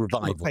of this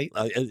revival.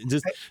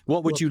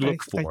 What would you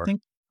look for?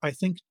 I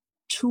think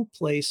two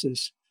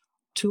places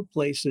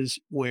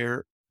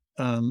where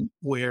you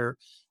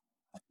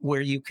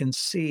can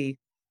see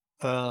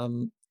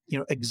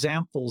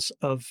examples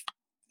of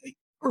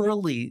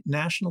early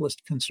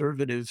nationalist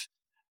conservative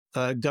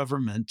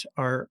government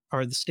are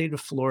the state of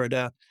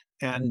Florida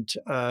and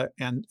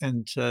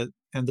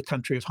the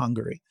country of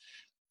Hungary.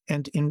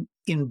 And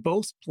in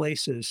both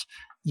places,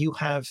 you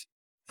have,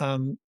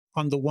 on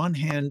the one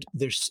hand,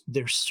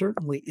 there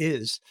certainly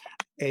is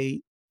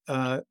an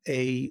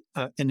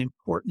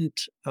important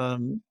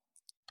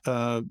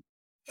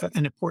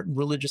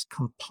religious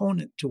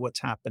component to what's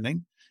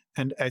happening,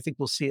 and I think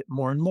we'll see it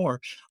more and more.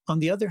 On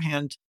the other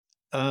hand,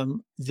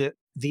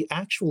 the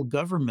actual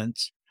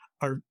governments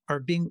are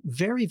being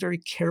very, very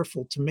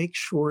careful to make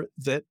sure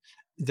that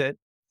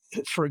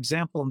for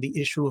example, on the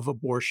issue of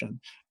abortion,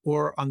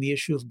 or on the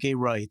issue of gay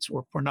rights,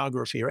 or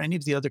pornography, or any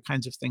of the other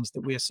kinds of things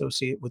that we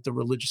associate with the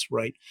religious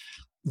right,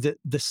 the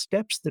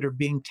steps that are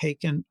being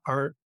taken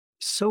are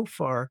so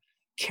far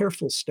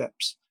careful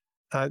steps.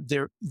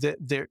 There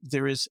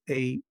is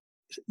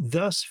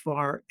thus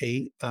far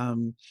a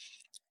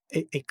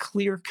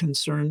clear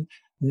concern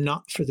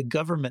not for the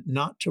government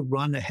not to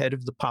run ahead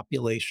of the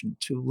population,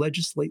 to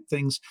legislate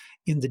things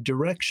in the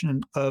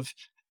direction of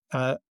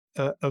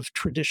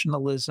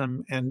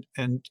traditionalism and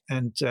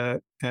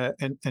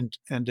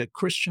a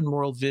Christian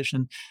moral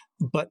vision,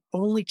 but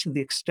only to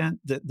the extent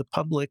that the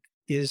public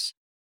is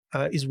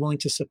willing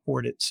to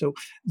support it. So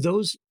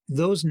those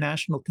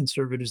national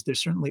conservatives, there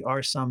certainly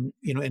are some,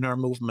 in our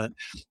movement,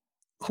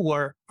 who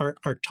are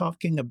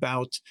talking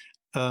about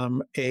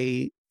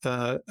a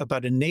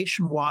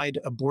nationwide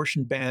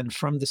abortion ban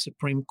from the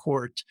Supreme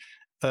Court,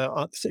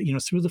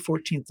 through the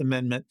 14th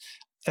Amendment.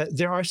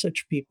 There are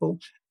such people.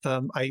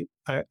 I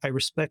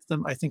respect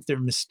them. I think they're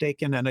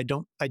mistaken, and I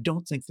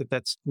don't think that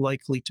that's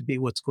likely to be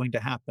what's going to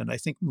happen. I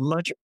think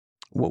much.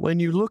 Well, when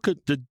you look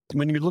at the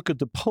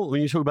poll,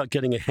 when you talk about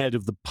getting ahead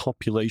of the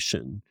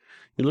population,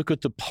 you look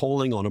at the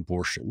polling on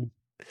abortion.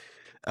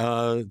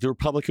 The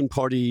Republican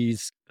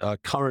Party's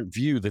current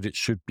view that it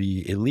should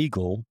be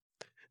illegal,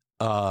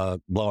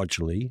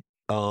 largely,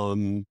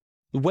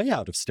 way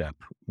out of step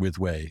with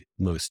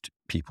most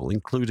people,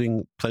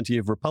 including plenty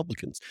of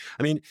Republicans.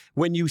 I mean,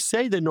 when you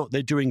say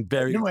they're doing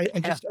very. No,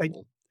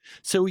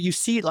 So you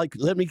see, like,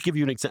 let me give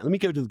you an example. Let me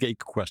go to the gay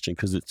question,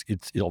 because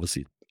it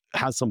obviously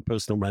has some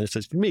personal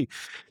relevance to me.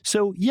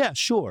 So yeah,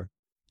 sure.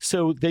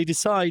 So they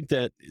decide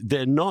that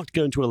they're not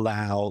going to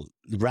allow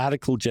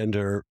radical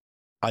gender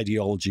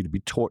ideology to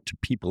be taught to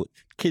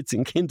kids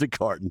in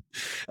kindergarten,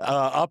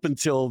 up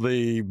until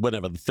the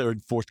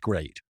third, fourth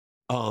grade.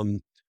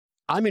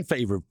 I'm in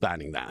favor of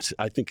banning that.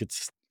 I think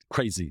it's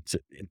crazy to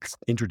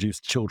introduce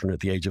children at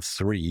the age of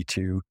 3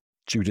 to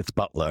Judith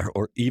Butler,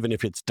 or even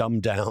if it's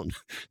dumbed down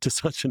to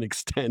such an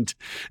extent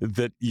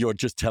that you're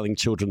just telling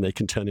children they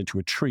can turn into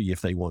a tree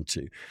if they want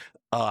to.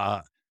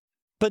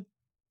 But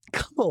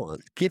come on,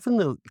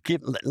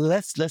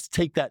 let's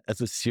take that as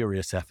a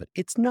serious effort.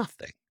 It's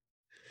nothing.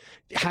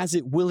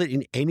 Will it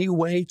in any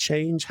way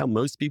change how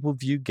most people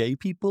view gay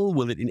people?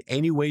 Will it in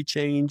any way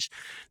change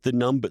the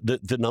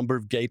number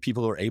of gay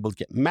people who are able to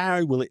get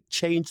married? Will it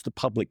change the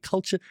public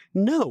culture?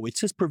 No, it's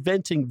just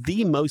preventing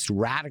the most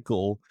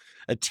radical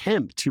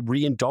attempt to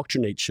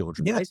re-indoctrinate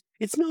children. Yes. Right?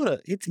 It's not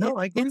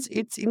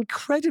it's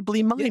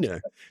incredibly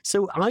minor. Yes.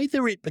 So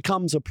either it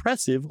becomes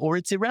oppressive or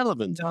it's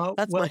irrelevant. No,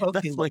 that's my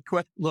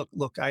question.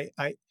 Look,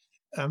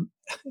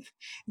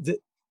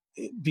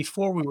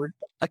 before we were...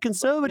 A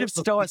conservative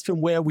starts from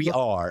where we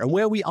are, and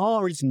where we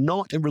are is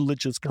not a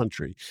religious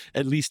country,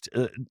 at least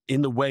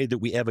in the way that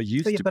we ever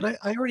used to. But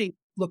I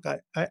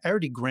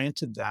already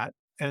granted that,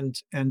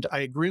 and I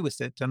agree with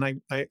it.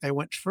 And I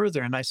went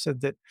further, and I said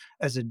that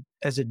as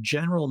a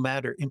general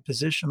matter,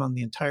 imposition on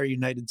the entire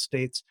United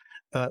States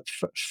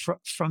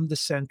from the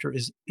center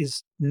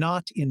is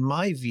not, in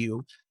my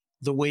view,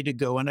 the way to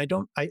go. And I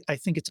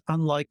think it's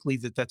unlikely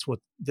that's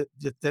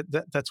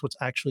what's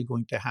actually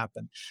going to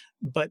happen.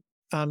 But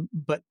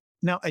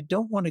now I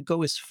don't want to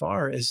go as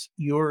far as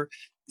your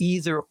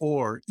either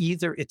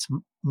it's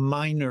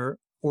minor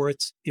or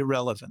it's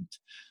irrelevant.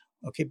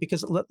 Okay,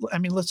 because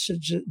let's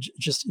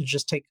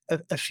just take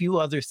a few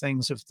other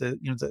things of the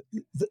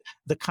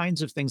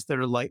kinds of things that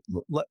are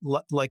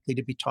likely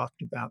to be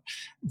talked about.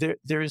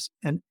 There's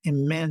an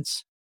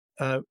immense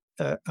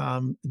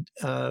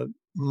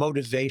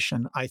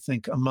motivation, I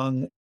think,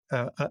 among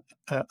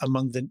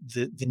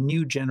the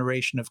new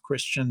generation of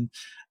Christian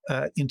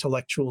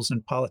intellectuals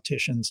and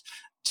politicians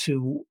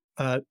to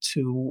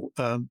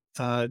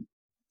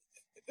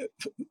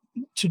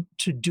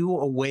do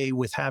away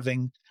with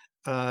having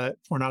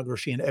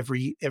pornography in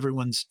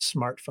everyone's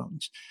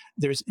smartphones.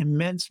 There's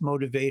immense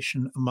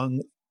motivation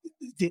among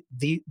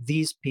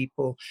these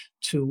people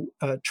to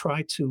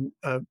try to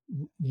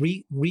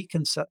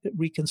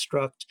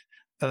reconstruct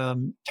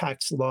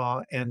tax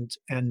law and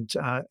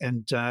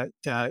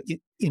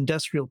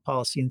industrial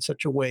policy in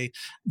such a way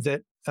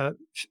that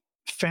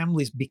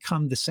families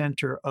become the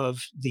center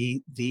of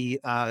the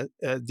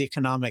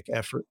economic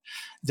effort.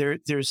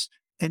 There's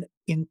an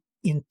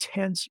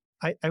intense,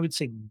 I would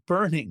say,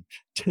 burning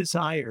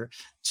desire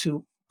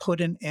to put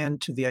an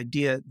end to the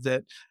idea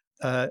that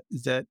a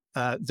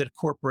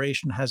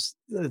corporation has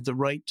the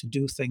right to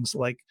do things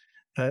like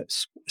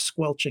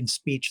squelching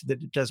speech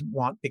that it doesn't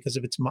want because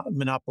of its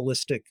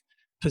monopolistic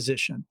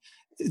position.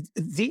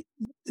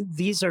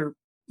 These are,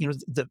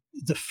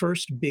 the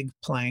first big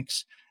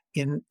planks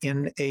in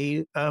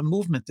a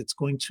movement that's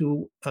going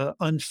to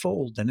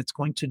unfold, and it's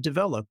going to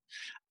develop.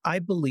 I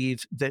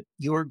believe that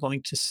you're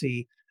going to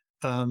see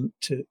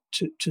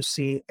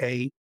see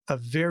a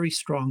very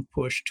strong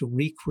push to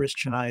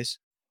re-Christianize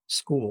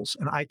schools.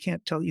 And I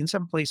can't tell you, in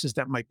some places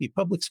that might be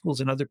public schools,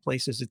 in other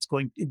places it's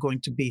going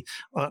to be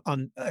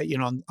on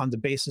the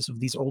basis of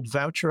these old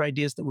voucher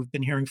ideas that we've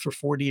been hearing for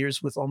 40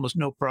 years with almost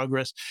no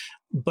progress.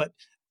 But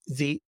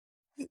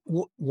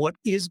what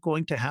is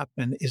going to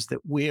happen is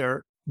that we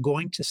are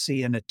going to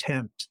see an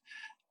attempt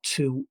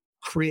to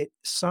create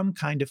some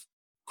kind of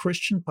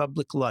Christian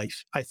public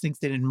life. I think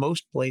that in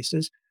most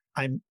places,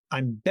 I'm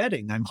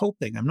betting, I'm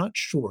hoping, I'm not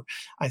sure.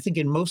 I think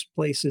in most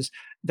places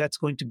that's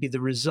going to be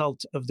the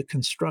result of the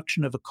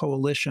construction of a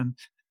coalition,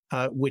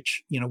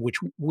 which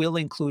will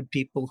include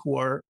people who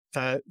are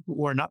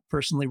not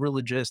personally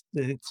religious.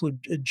 They include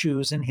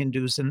Jews and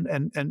Hindus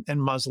and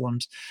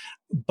Muslims.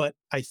 But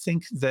I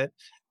think that,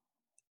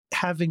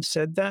 having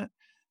said that,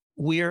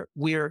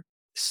 we're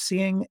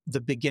seeing the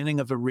beginning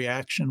of a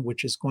reaction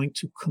which is going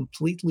to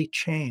completely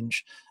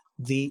change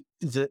the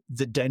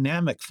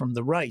dynamic from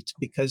the right,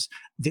 because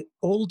the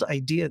old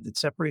idea that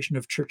separation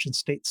of church and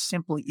state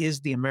simply is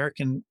the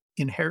American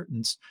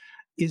inheritance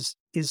is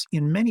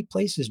in many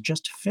places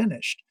just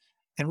finished.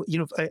 And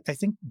I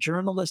think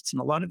journalists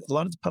and a lot of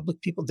the public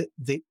people,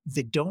 they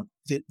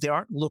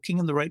aren't looking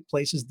in the right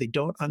places. They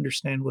don't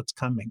understand what's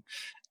coming.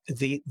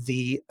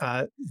 The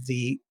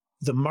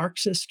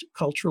Marxist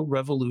cultural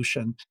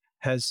revolution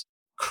has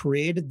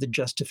created the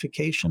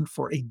justification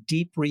for a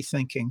deep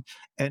rethinking,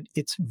 and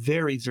it's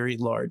very, very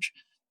large.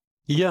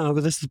 Yeah,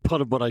 but this is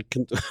part of what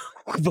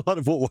part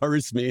of what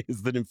worries me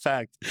is that, in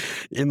fact,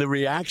 in the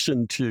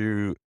reaction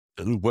to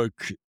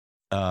woke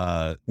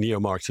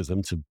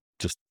neo-Marxism, to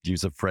just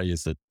use a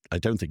phrase that I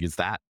don't think is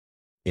that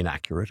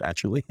inaccurate,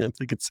 actually. I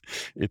think it's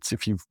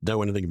if you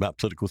know anything about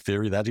political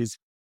theory, that is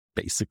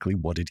basically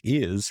what it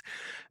is,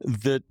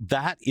 that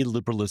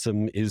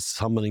illiberalism is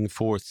summoning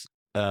forth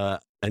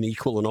an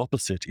equal and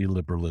opposite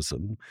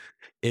illiberalism,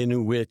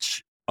 in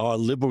which our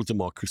liberal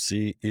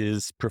democracy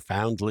is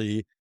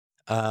profoundly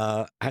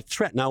at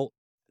threat. Now,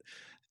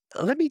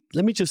 let me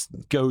just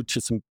go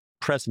to some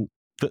present.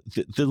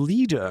 The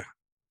leader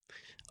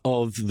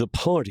of the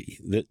party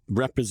that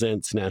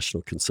represents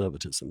national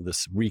conservatism,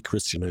 this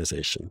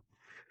re-Christianization,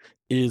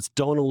 is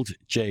Donald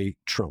J.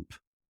 Trump.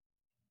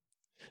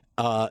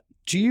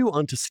 Do you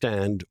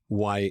understand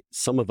why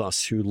some of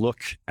us who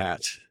look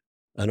at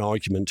an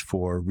argument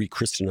for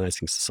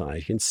re-Christianizing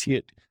society and see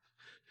it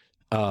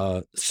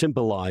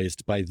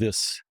symbolized by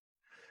this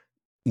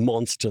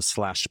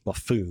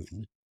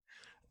monster/buffoon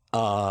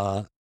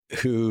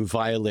who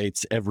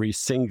violates every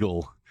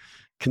single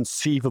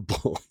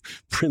conceivable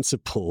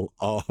principle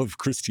of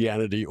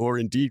Christianity or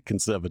indeed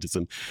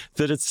conservatism,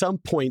 that at some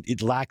point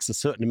it lacks a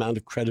certain amount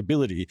of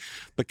credibility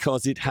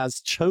because it has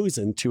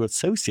chosen to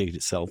associate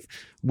itself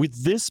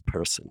with this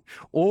person,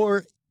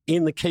 or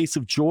in the case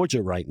of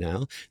Georgia right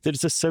now, that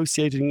it's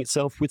associating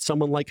itself with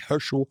someone like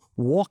Herschel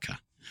Walker,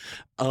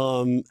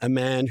 a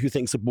man who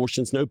thinks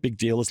abortion's no big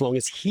deal as long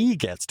as he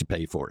gets to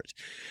pay for it.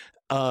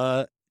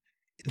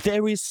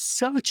 There is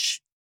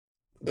such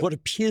what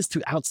appears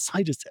to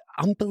outsiders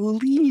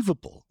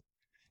unbelievable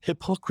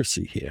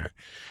hypocrisy here.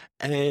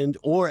 And,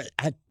 or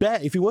at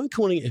best, if you weren't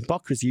calling it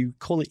hypocrisy, you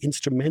call it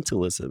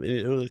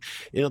instrumentalism.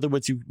 In other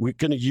words, we're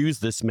going to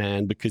use this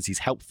man because he's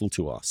helpful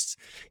to us,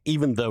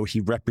 even though he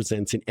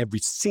represents in every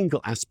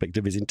single aspect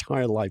of his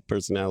entire life,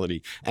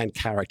 personality, and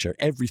character,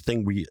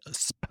 everything we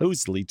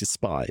supposedly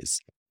despise.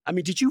 I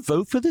mean, did you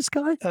vote for this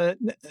guy?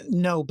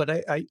 No, but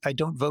I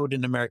don't vote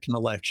in American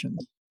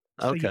elections.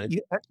 Okay.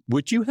 So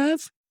would you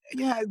have?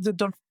 Yeah,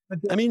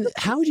 I mean,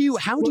 how do you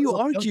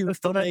argue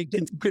that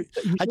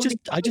I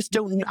just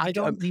don't. I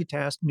don't need to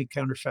ask me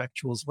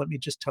counterfactuals. Let me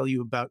just tell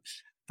you about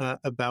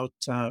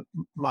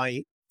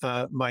my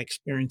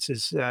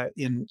experiences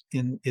in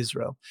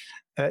Israel.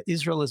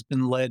 Israel has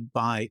been led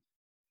by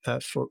a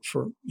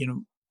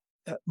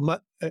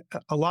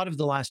lot of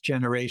the last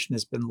generation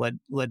has been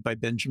led by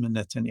Benjamin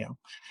Netanyahu,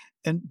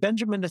 and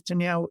Benjamin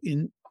Netanyahu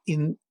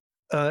in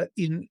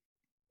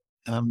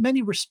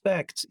many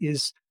respects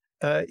is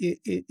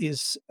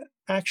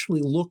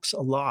actually looks a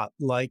lot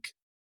like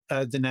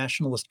the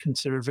nationalist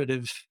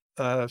conservative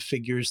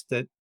figures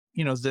that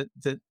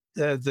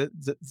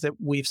that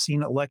we've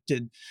seen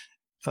elected.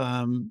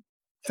 I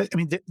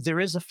mean, there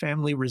is a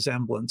family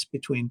resemblance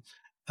between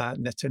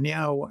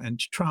Netanyahu and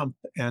Trump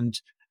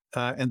and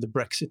the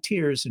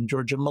Brexiteers and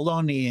Giorgia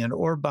Meloni and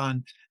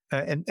Orban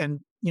and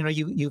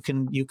you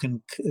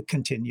can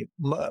continue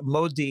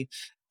Modi.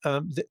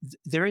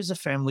 There is a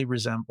family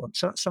resemblance.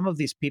 So some of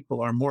these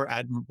people are more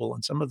admirable,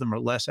 and some of them are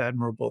less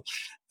admirable.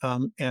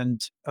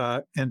 And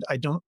I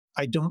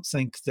don't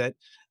think that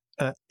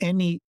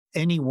any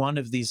one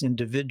of these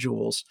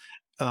individuals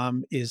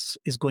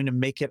is going to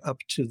make it up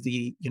to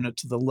the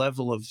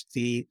level of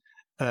the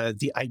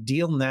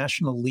ideal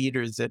national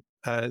leader that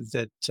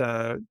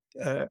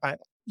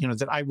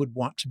I would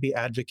want to be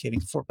advocating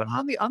for. But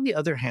on the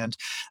other hand,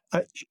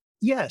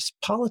 yes,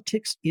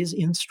 politics is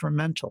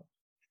instrumental.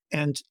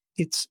 And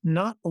it's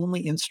not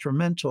only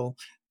instrumental,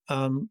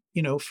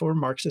 for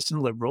Marxists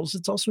and liberals.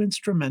 It's also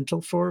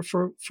instrumental for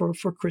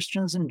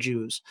Christians and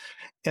Jews.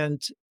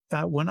 And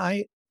when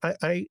I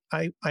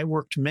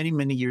worked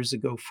many years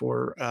ago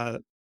for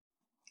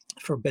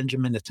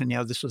Benjamin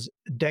Netanyahu, this was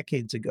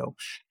decades ago,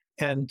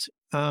 and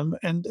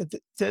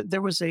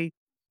there was a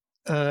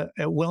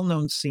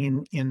well-known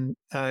scene in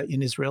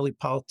Israeli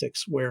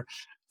politics where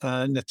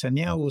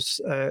Netanyahu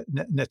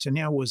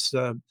was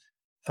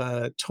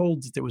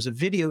told that there was a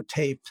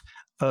videotape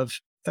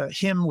of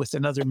him with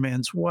another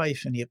man's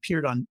wife, and he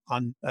appeared on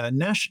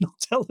national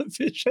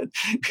television.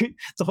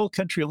 The whole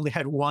country only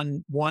had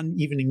one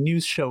evening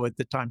news show at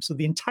the time, so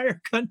the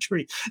entire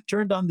country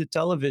turned on the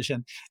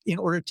television in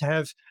order to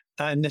have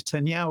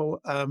Netanyahu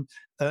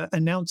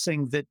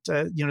announcing that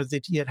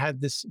that he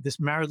had this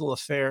marital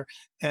affair,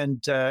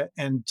 and that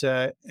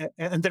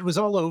it was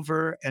all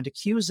over, and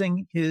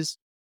accusing his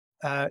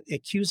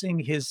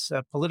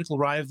political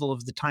rival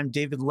of the time,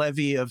 David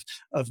Levy, of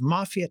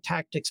mafia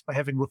tactics by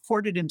having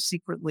recorded him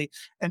secretly.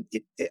 And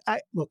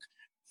look,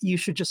 you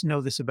should just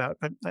know this about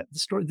the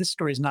story. This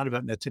story is not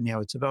about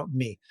Netanyahu; it's about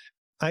me.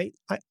 I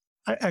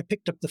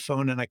picked up the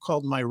phone and I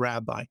called my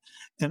rabbi,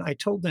 and I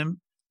told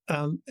him,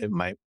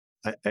 I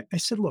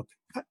said, look,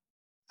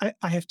 I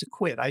have to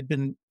quit. I'd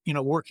been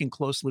working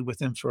closely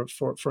with him for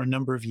a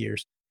number of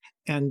years,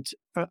 and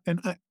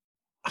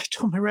I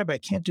told my rabbi, I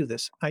can't do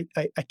this. I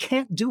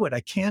can't do it. I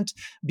can't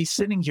be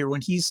sitting here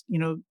when he's,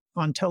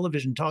 on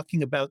television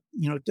talking about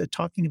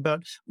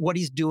what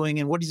he's doing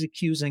and what he's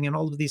accusing and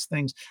all of these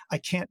things. I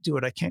can't do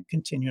it. I can't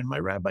continue. And my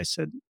rabbi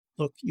said,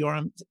 look,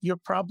 Yoram, your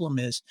problem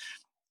is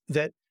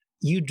that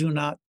you do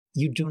not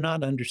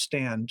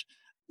understand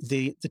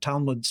the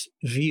Talmud's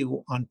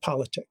view on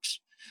politics.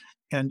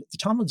 And the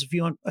Talmud's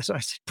view on, so I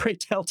said, pray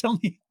tell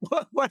me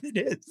what it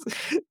is.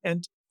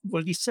 And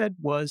what he said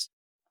was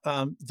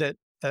that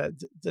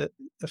the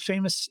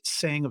famous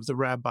saying of the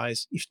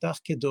rabbis, "Iftach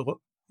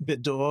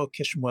bedoro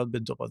keshmuel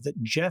bedoro,"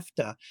 that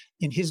Jephthah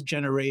in his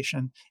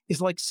generation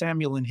is like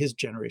Samuel in his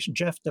generation.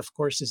 Jephthah, of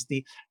course, is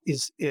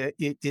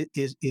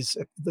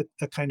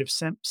a kind of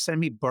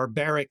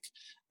semi-barbaric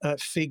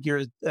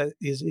figure.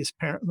 His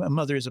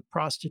mother is a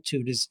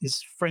prostitute.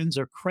 His friends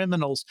are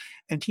criminals,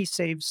 and he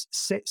saves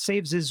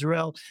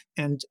Israel,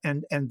 and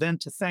then,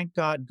 to thank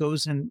God,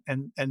 goes and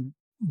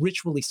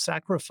ritually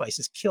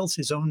sacrifices, kills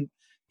his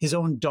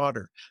own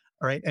daughter.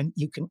 All right, and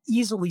you can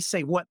easily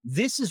say, "What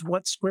this is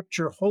what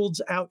Scripture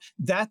holds out."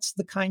 That's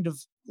the kind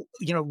of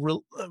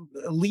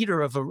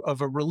leader of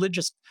a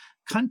religious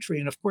country,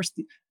 and of course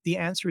the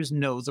answer is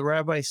no. The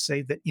rabbis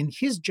say that in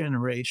his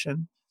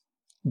generation,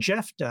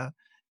 Jephthah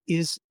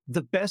is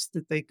the best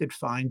that they could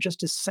find,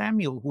 just as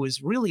Samuel, who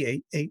is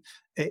really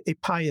a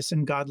pious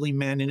and godly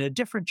man in a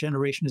different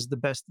generation, is the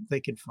best that they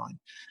could find.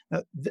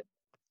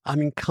 I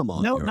mean, come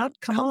on. No, Yoram. not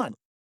come on.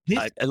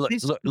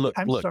 Look.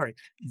 I'm sorry.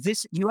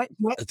 This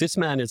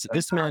man is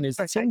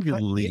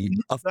singularly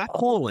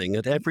appalling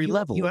at every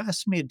level. You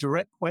asked me a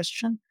direct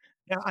question.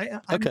 Now,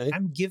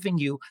 I'm giving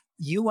you.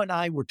 You and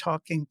I were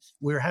talking.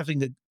 We're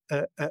having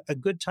a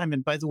good time.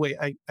 And by the way,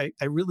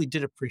 I really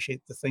did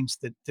appreciate the things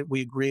that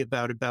we agree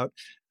about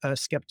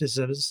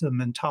skepticism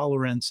and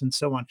tolerance and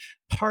so on.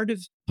 Part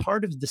of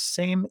the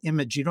same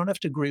image. You don't have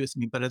to agree with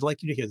me, but I'd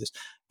like you to hear this.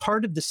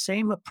 Part of the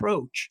same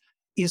approach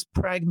is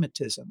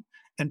pragmatism.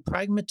 And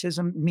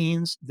pragmatism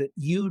means that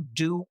you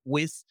do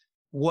with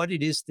what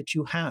it is that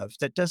you have.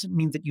 That doesn't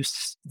mean that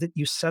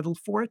you settle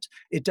for it.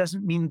 It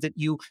doesn't mean that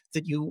you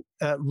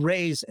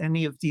raise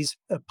any of these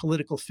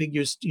political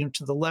figures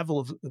to the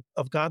level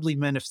of godly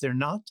men if they're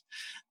not.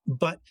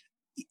 But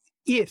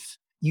if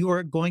you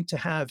are going to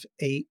have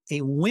a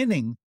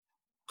winning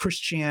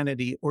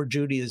Christianity or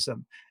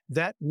Judaism,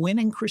 that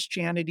winning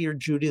Christianity or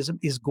Judaism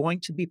is going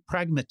to be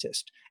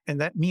pragmatist. And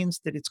that means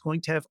that it's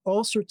going to have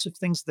all sorts of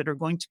things that are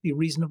going to be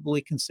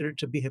reasonably considered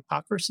to be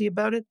hypocrisy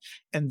about it.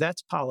 And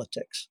that's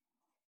politics.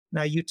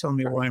 Now you tell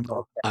me why I'm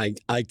wrong.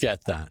 I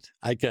get that.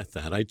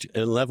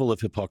 A level of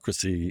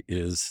hypocrisy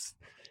is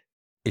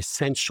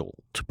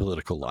essential to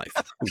political life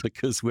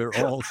because we're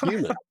all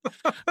human.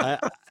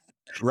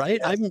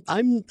 Right?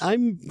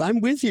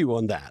 I'm with you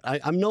on that.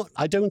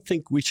 I don't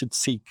think we should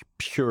seek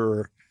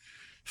pure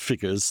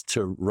figures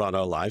to run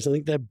our lives. I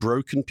think they're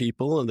broken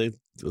people, and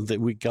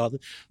we got.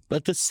 But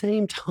at the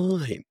same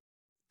time,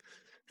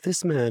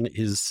 this man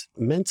is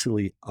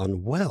mentally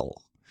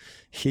unwell.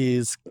 He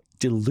is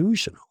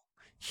delusional.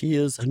 He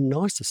is a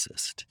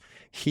narcissist.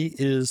 He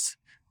is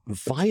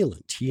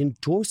violent. He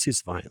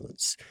endorses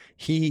violence.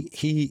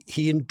 He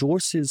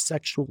endorses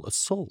sexual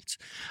assault.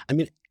 I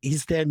mean,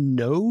 is there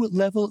no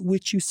level at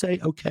which you say,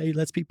 okay,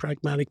 let's be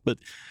pragmatic, but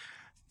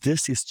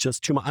this is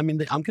just too much? I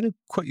mean, I'm going to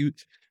quote you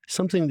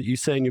something that you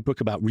say in your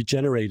book about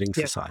regenerating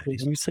society.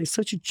 And you say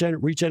such a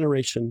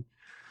regeneration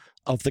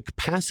of the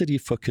capacity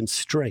for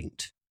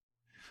constraint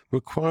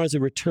requires a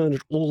return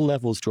at all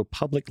levels to a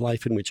public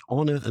life in which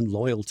honor and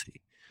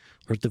loyalty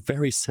are at the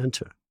very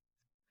center.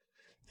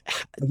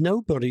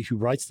 Nobody who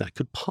writes that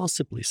could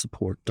possibly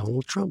support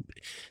Donald Trump.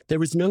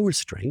 There is no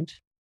restraint.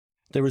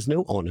 There is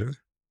no honor.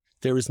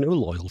 There is no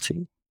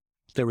loyalty.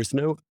 There is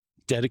no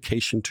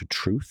dedication to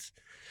truth.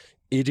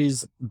 He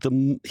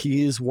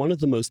is one of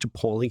the most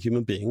appalling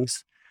human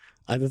beings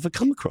I've ever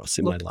come across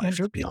in my life,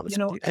 Andrew, to be honest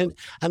with you.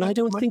 And I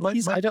don't think I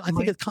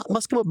think it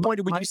must come a point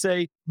at which you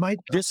say,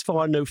 this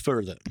far, no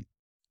further.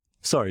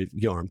 Sorry,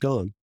 Yoram, go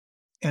on.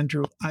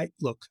 Andrew, I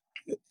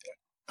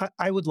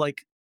would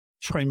like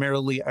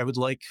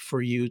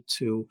for you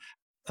to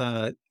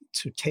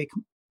take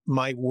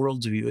my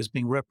worldview as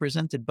being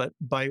represented, but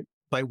by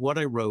what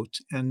I wrote,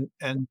 and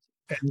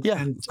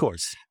of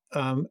course,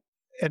 and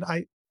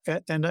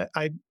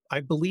I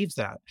believe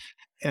that,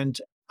 and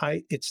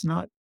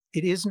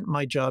it isn't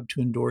my job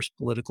to endorse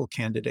political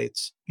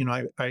candidates.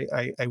 I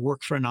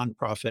work for a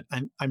nonprofit.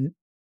 I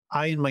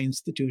and my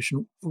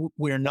institution,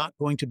 we're not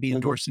going to be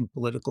endorsing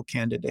political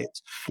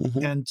candidates,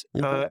 and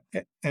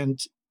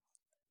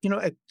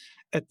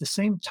at the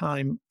same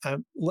time,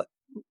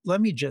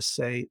 let me just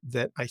say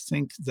that I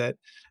think that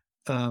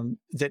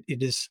that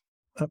it is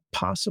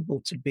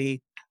possible to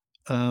be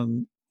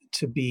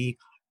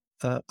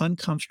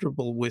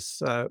uncomfortable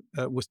with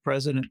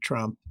President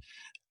Trump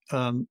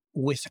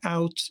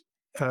without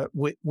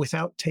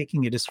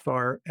taking it as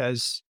far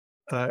as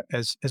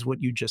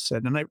what you just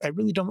said. And I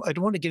really don't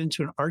want to get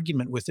into an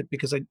argument with it,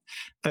 because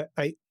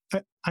I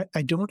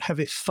don't have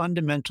a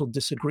fundamental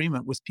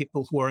disagreement with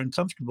people who are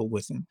uncomfortable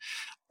with him.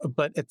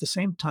 But at the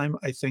same time,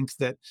 I think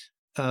that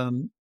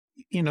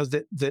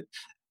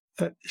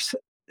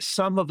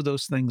some of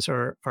those things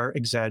are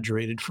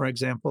exaggerated. For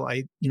example,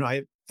 I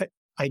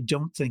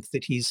don't think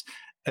that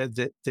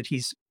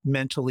he's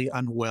mentally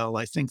unwell.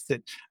 I think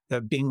that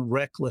being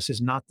reckless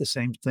is not the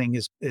same thing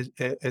as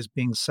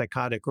being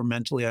psychotic or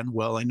mentally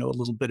unwell. I know a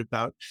little bit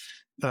about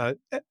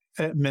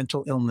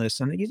mental illness,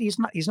 and he's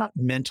not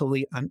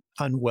mentally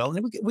unwell.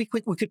 And we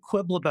could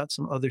quibble about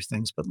some other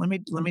things, but let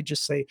me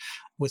just say,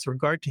 with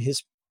regard to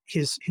his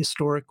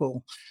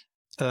historical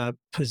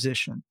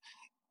position,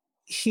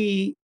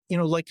 he,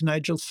 like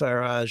Nigel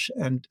Farage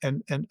and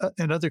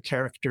other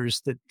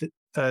characters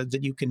that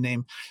you can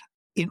name,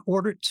 in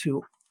order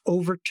to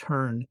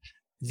overturn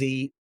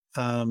the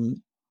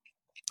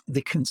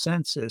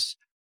consensus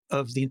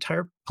of the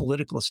entire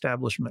political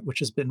establishment, which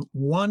has been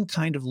one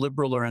kind of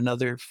liberal or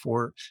another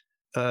for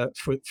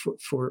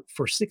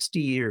 60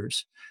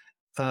 years,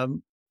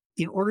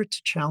 in order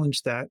to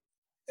challenge that,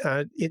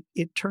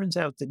 it turns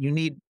out that you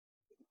need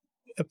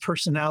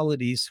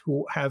personalities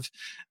who have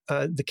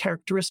the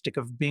characteristic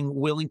of being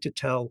willing to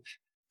tell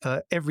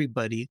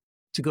everybody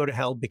to go to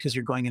hell because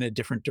you're going in a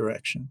different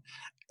direction.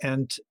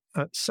 And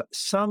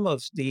some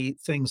of the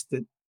things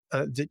that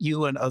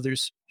you and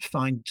others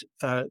find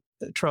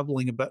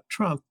troubling about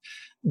Trump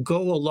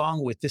go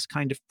along with this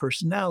kind of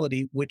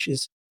personality, which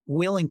is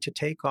willing to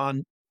take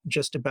on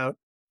just about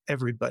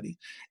everybody.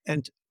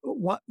 And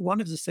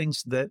one of the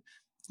things that,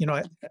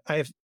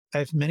 I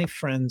have many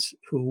friends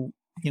who,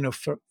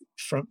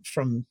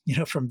 from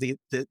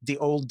the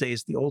old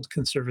days, the old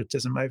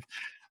conservatism. I've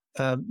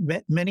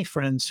met many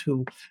friends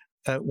who,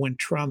 when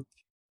Trump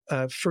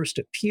first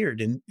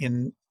appeared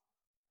in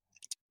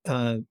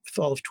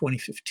fall of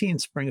 2015,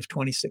 spring of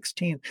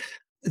 2016,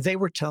 they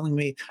were telling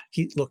me,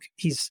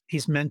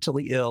 he's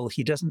mentally ill.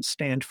 He doesn't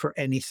stand for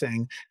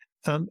anything.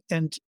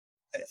 And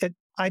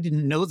I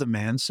didn't know the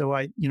man. So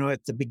at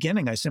the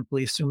beginning, I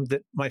simply assumed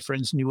that my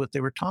friends knew what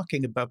they were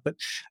talking about. But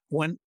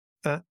when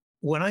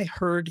I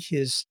heard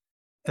his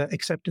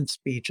acceptance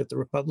speech at the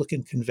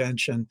Republican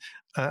convention,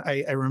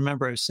 I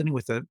remember I was sitting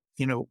with a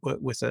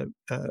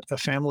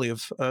family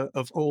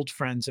of old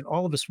friends, and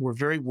all of us were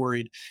very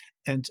worried.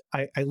 And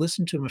I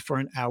listened to him for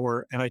an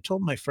hour, and I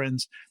told my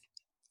friends,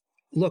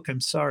 look,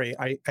 I'm sorry.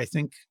 I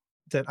think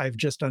that I've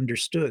just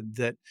understood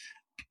that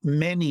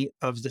many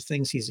of the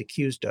things he's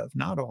accused of,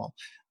 not all,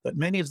 but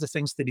many of the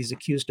things that he's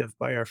accused of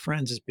by our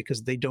friends is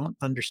because they don't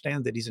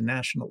understand that he's a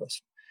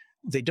nationalist.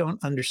 They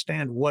don't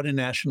understand what a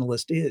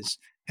nationalist is,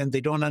 and they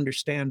don't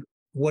understand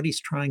what he's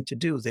trying to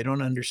do. They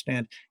don't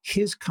understand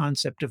his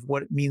concept of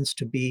what it means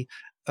to be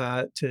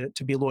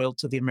loyal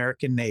to the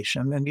American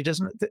nation. And he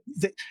doesn't.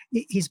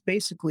 He's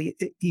basically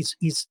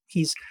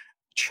he's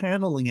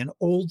channeling an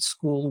old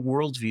school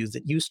worldview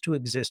that used to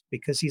exist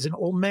because he's an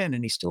old man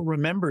and he still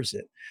remembers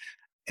it.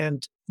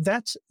 And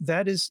that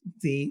is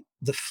the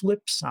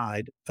flip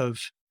side of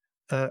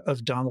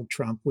Donald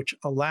Trump, which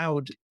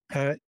allowed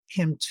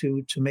him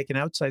to make an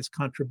outsized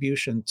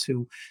contribution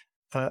to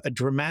a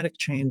dramatic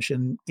change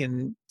in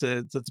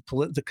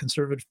the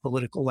conservative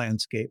political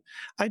landscape.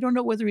 I don't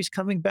know whether he's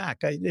coming back.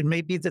 It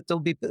may be that there'll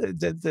be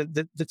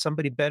that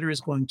somebody better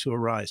is going to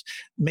arise.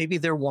 Maybe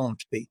there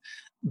won't be,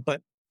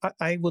 but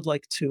I would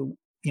like to,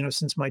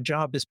 since my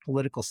job is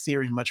political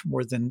theory much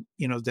more than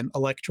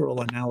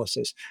electoral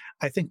analysis,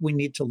 I think we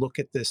need to look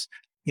at this,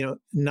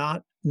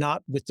 not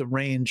with the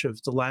range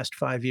of the last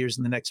 5 years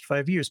and the next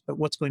 5 years, but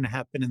what's going to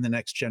happen in the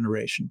next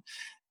generation.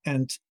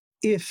 And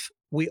if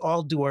we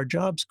all do our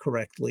jobs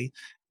correctly,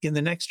 in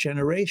the next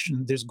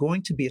generation, there's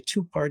going to be a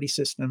two-party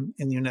system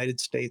in the United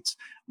States.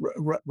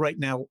 Right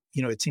now,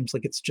 it seems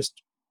like it's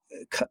just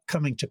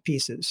coming to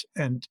pieces.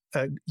 And,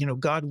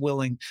 God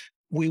willing,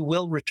 we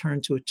will return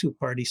to a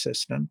two-party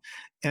system,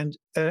 and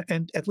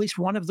at least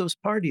one of those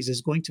parties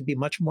is going to be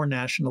much more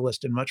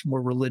nationalist and much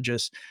more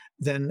religious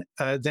than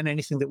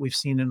anything that we've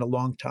seen in a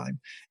long time.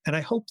 And I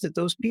hope that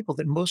those people,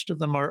 that most of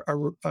them are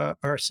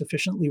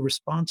sufficiently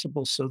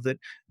responsible, so that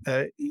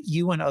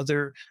you and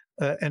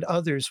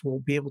others will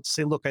be able to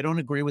say, look, I don't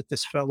agree with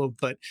this fellow,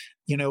 but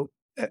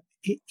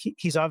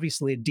he's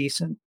obviously a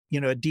decent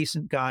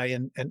guy,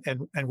 and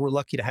we're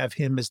lucky to have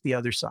him as the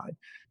other side.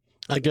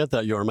 I get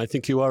that, Yoram. I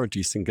think you are a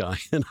decent guy,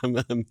 and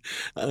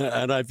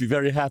and I'd be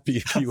very happy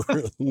if you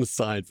were on the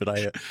side.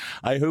 But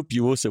I hope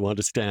you also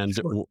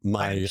understand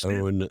my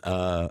own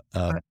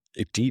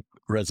deep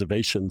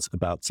reservations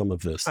about some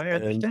of this. I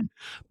understand.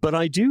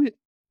 I do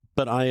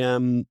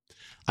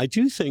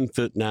think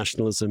that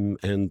nationalism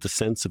and the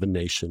sense of a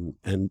nation,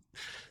 and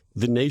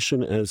the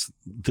nation as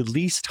the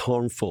least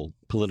harmful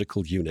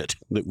political unit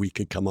that we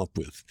could come up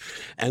with,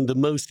 and the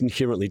most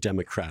inherently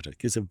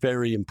democratic, is a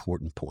very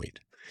important point.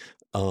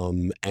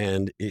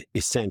 And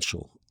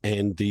essential.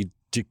 And the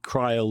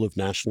decrial of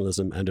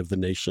nationalism and of the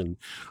nation,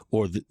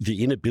 or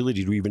the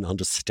inability to even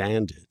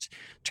understand it,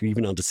 to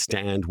even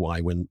understand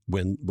why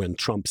when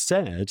Trump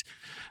said,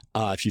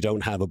 if you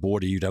don't have a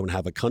border, you don't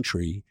have a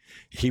country,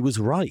 he was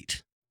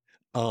right.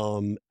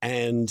 And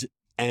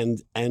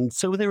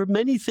so there are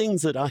many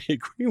things that I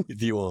agree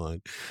with you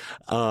on.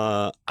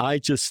 I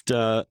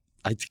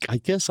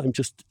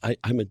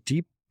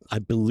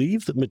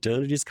believe that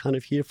modernity is kind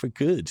of here for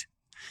good.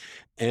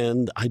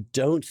 And I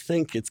don't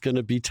think it's going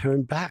to be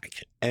turned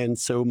back. And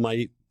so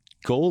my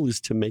goal is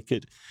to make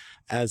it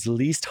as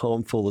least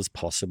harmful as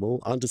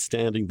possible,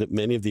 understanding that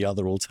many of the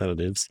other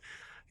alternatives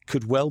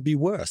could well be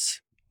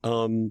worse.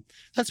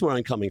 That's where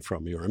I'm coming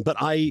from, Yoram. But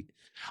I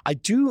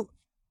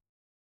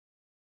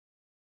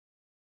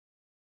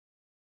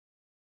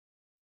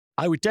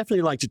would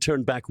definitely like to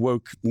turn back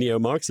woke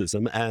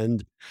neo-Marxism,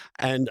 and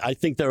I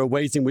think there are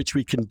ways in which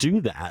we can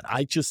do that.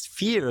 I just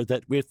fear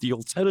that with the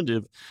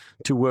alternative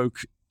to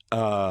woke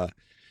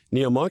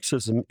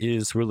neo-Marxism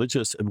is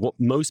religious, and what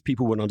most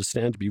people would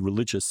understand to be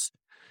religious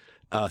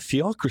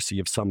theocracy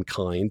of some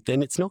kind,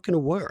 then it's not going to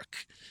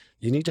work.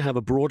 You need to have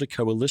a broader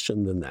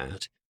coalition than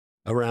that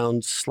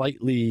around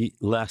slightly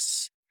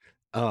less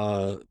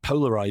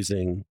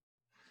polarizing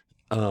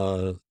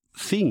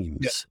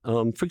themes.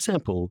 For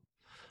example,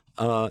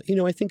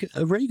 I think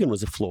Reagan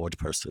was a flawed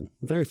person,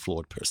 a very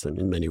flawed person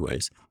in many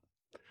ways.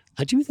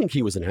 I do think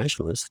he was a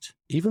nationalist,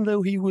 even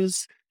though he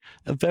was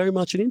very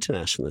much an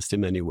internationalist in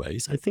many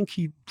ways. I think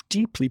he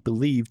deeply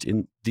believed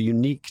in the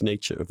unique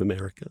nature of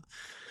America.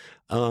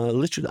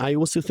 Literally, I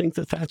also think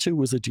that Thatcher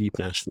was a deep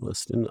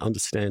nationalist in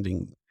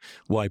understanding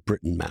why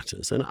Britain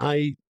matters. And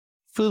I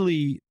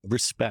fully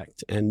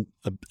respect and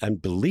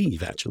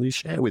believe, actually,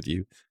 share with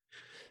you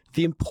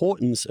the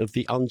importance of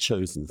the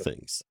unchosen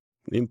things,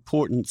 the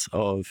importance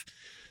of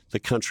the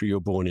country you're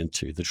born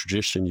into, the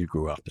tradition you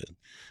grew up in,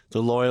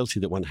 the loyalty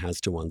that one has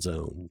to one's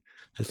own.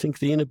 I think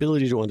the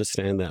inability to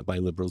understand that by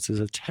liberals is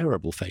a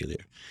terrible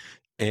failure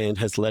and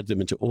has led them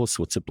into all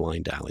sorts of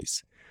blind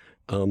alleys.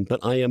 But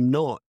I am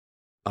not,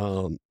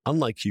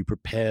 unlike you,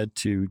 prepared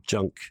to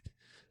junk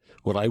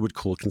what I would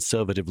call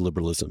conservative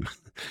liberalism,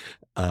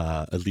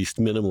 at least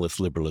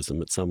minimalist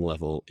liberalism at some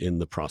level in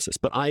the process.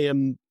 But I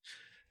am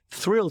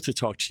thrilled to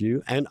talk to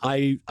you, and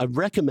I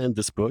recommend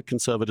this book,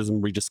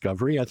 Conservatism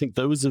Rediscovery. I think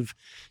those of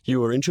you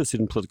who are interested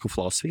in political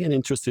philosophy and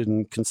interested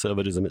in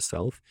conservatism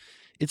itself,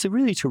 it's a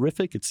really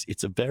terrific,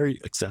 it's a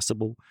very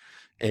accessible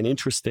and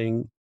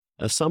interesting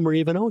summary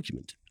of an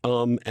argument.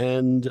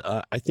 And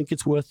I think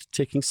it's worth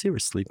taking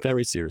seriously,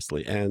 very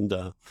seriously. And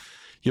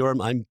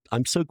Yoram,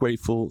 I'm so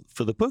grateful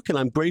for the book, and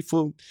I'm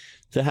grateful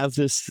to have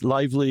this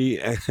lively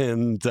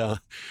and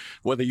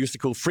what they used to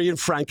call free and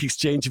frank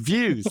exchange of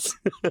views.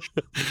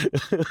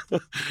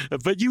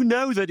 But you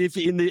know that if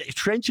in the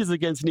trenches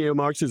against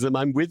neo-Marxism,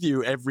 I'm with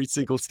you every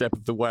single step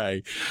of the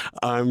way.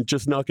 I'm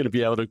just not going to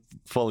be able to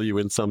follow you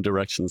in some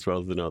directions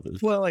rather than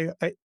others. Well,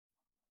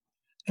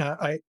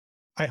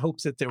 I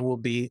hope that there will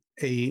be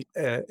a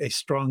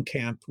strong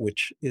camp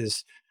which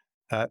is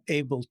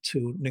able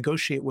to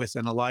negotiate with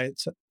and ally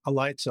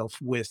itself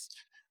with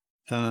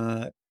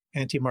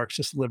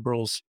anti-Marxist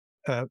liberals,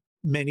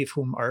 many of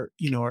whom are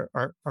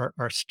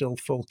still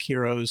folk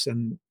heroes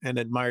and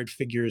admired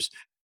figures,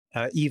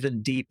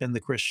 even deep in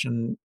the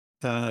Christian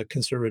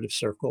conservative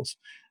circles.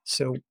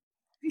 So,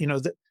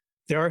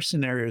 there are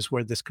scenarios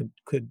where this could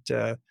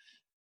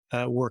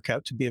work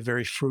out to be a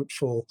very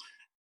fruitful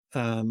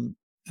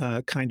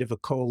kind of a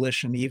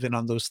coalition, even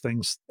on those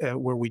things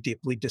where we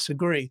deeply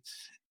disagree.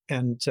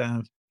 And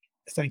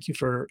thank you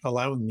for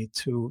allowing me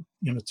to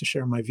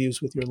share my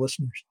views with your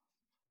listeners.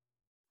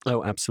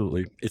 Oh,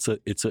 absolutely. It's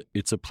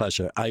a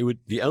pleasure.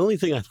 The only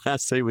thing I'd have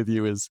to say with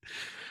you is,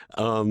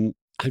 I'd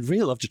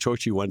really love to talk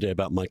to you one day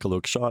about Michael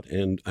Oakeshott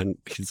and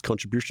his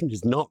contribution.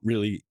 He's not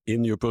really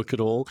in your book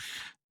at all,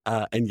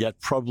 and yet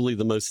probably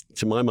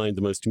to my mind,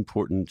 the most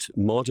important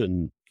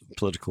modern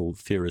political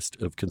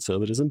theorist of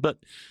conservatism. But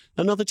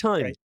another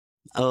time. Right.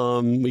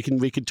 We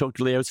can talk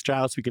to Leo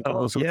Strauss. We can talk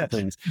all sorts of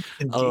things.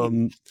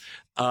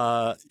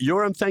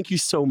 Yoram, thank you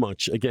so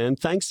much again.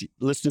 Thanks,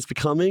 listeners, for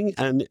coming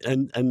and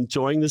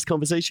enjoying this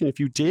conversation. If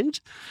you did,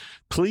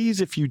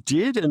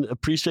 and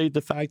appreciate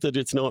the fact that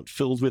it's not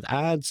filled with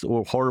ads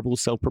or horrible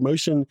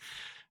self-promotion,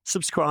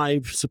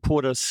 subscribe,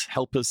 support us,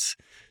 help us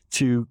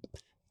to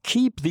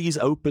keep these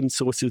open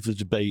sources of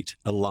debate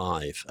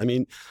alive. I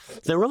mean,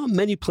 there aren't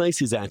many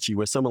places actually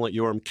where someone like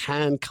Yoram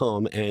can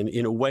come and,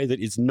 in a way that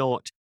is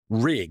not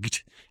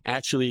rigged,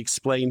 actually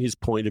explain his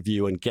point of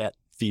view and get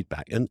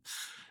feedback. And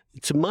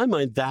to my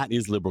mind, that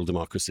is liberal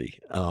democracy.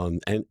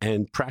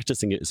 And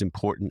practicing it is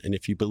important. And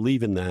if you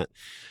believe in that,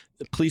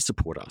 please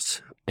support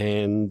us.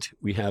 And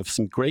we have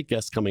some great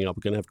guests coming up.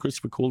 We're going to have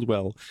Christopher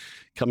Caldwell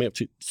coming up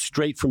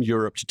straight from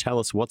Europe to tell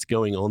us what's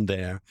going on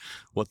there,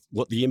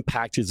 what the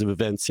impact is of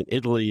events in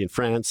Italy and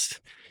France,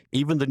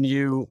 even the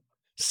new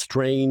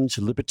strange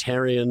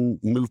libertarian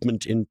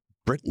movement in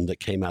Britain that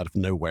came out of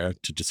nowhere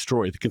to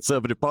destroy the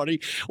Conservative Party,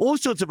 all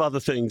sorts of other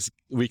things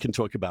we can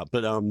talk about.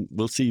 But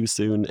we'll see you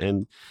soon,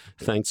 and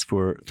thanks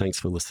for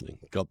listening.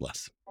 God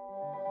bless.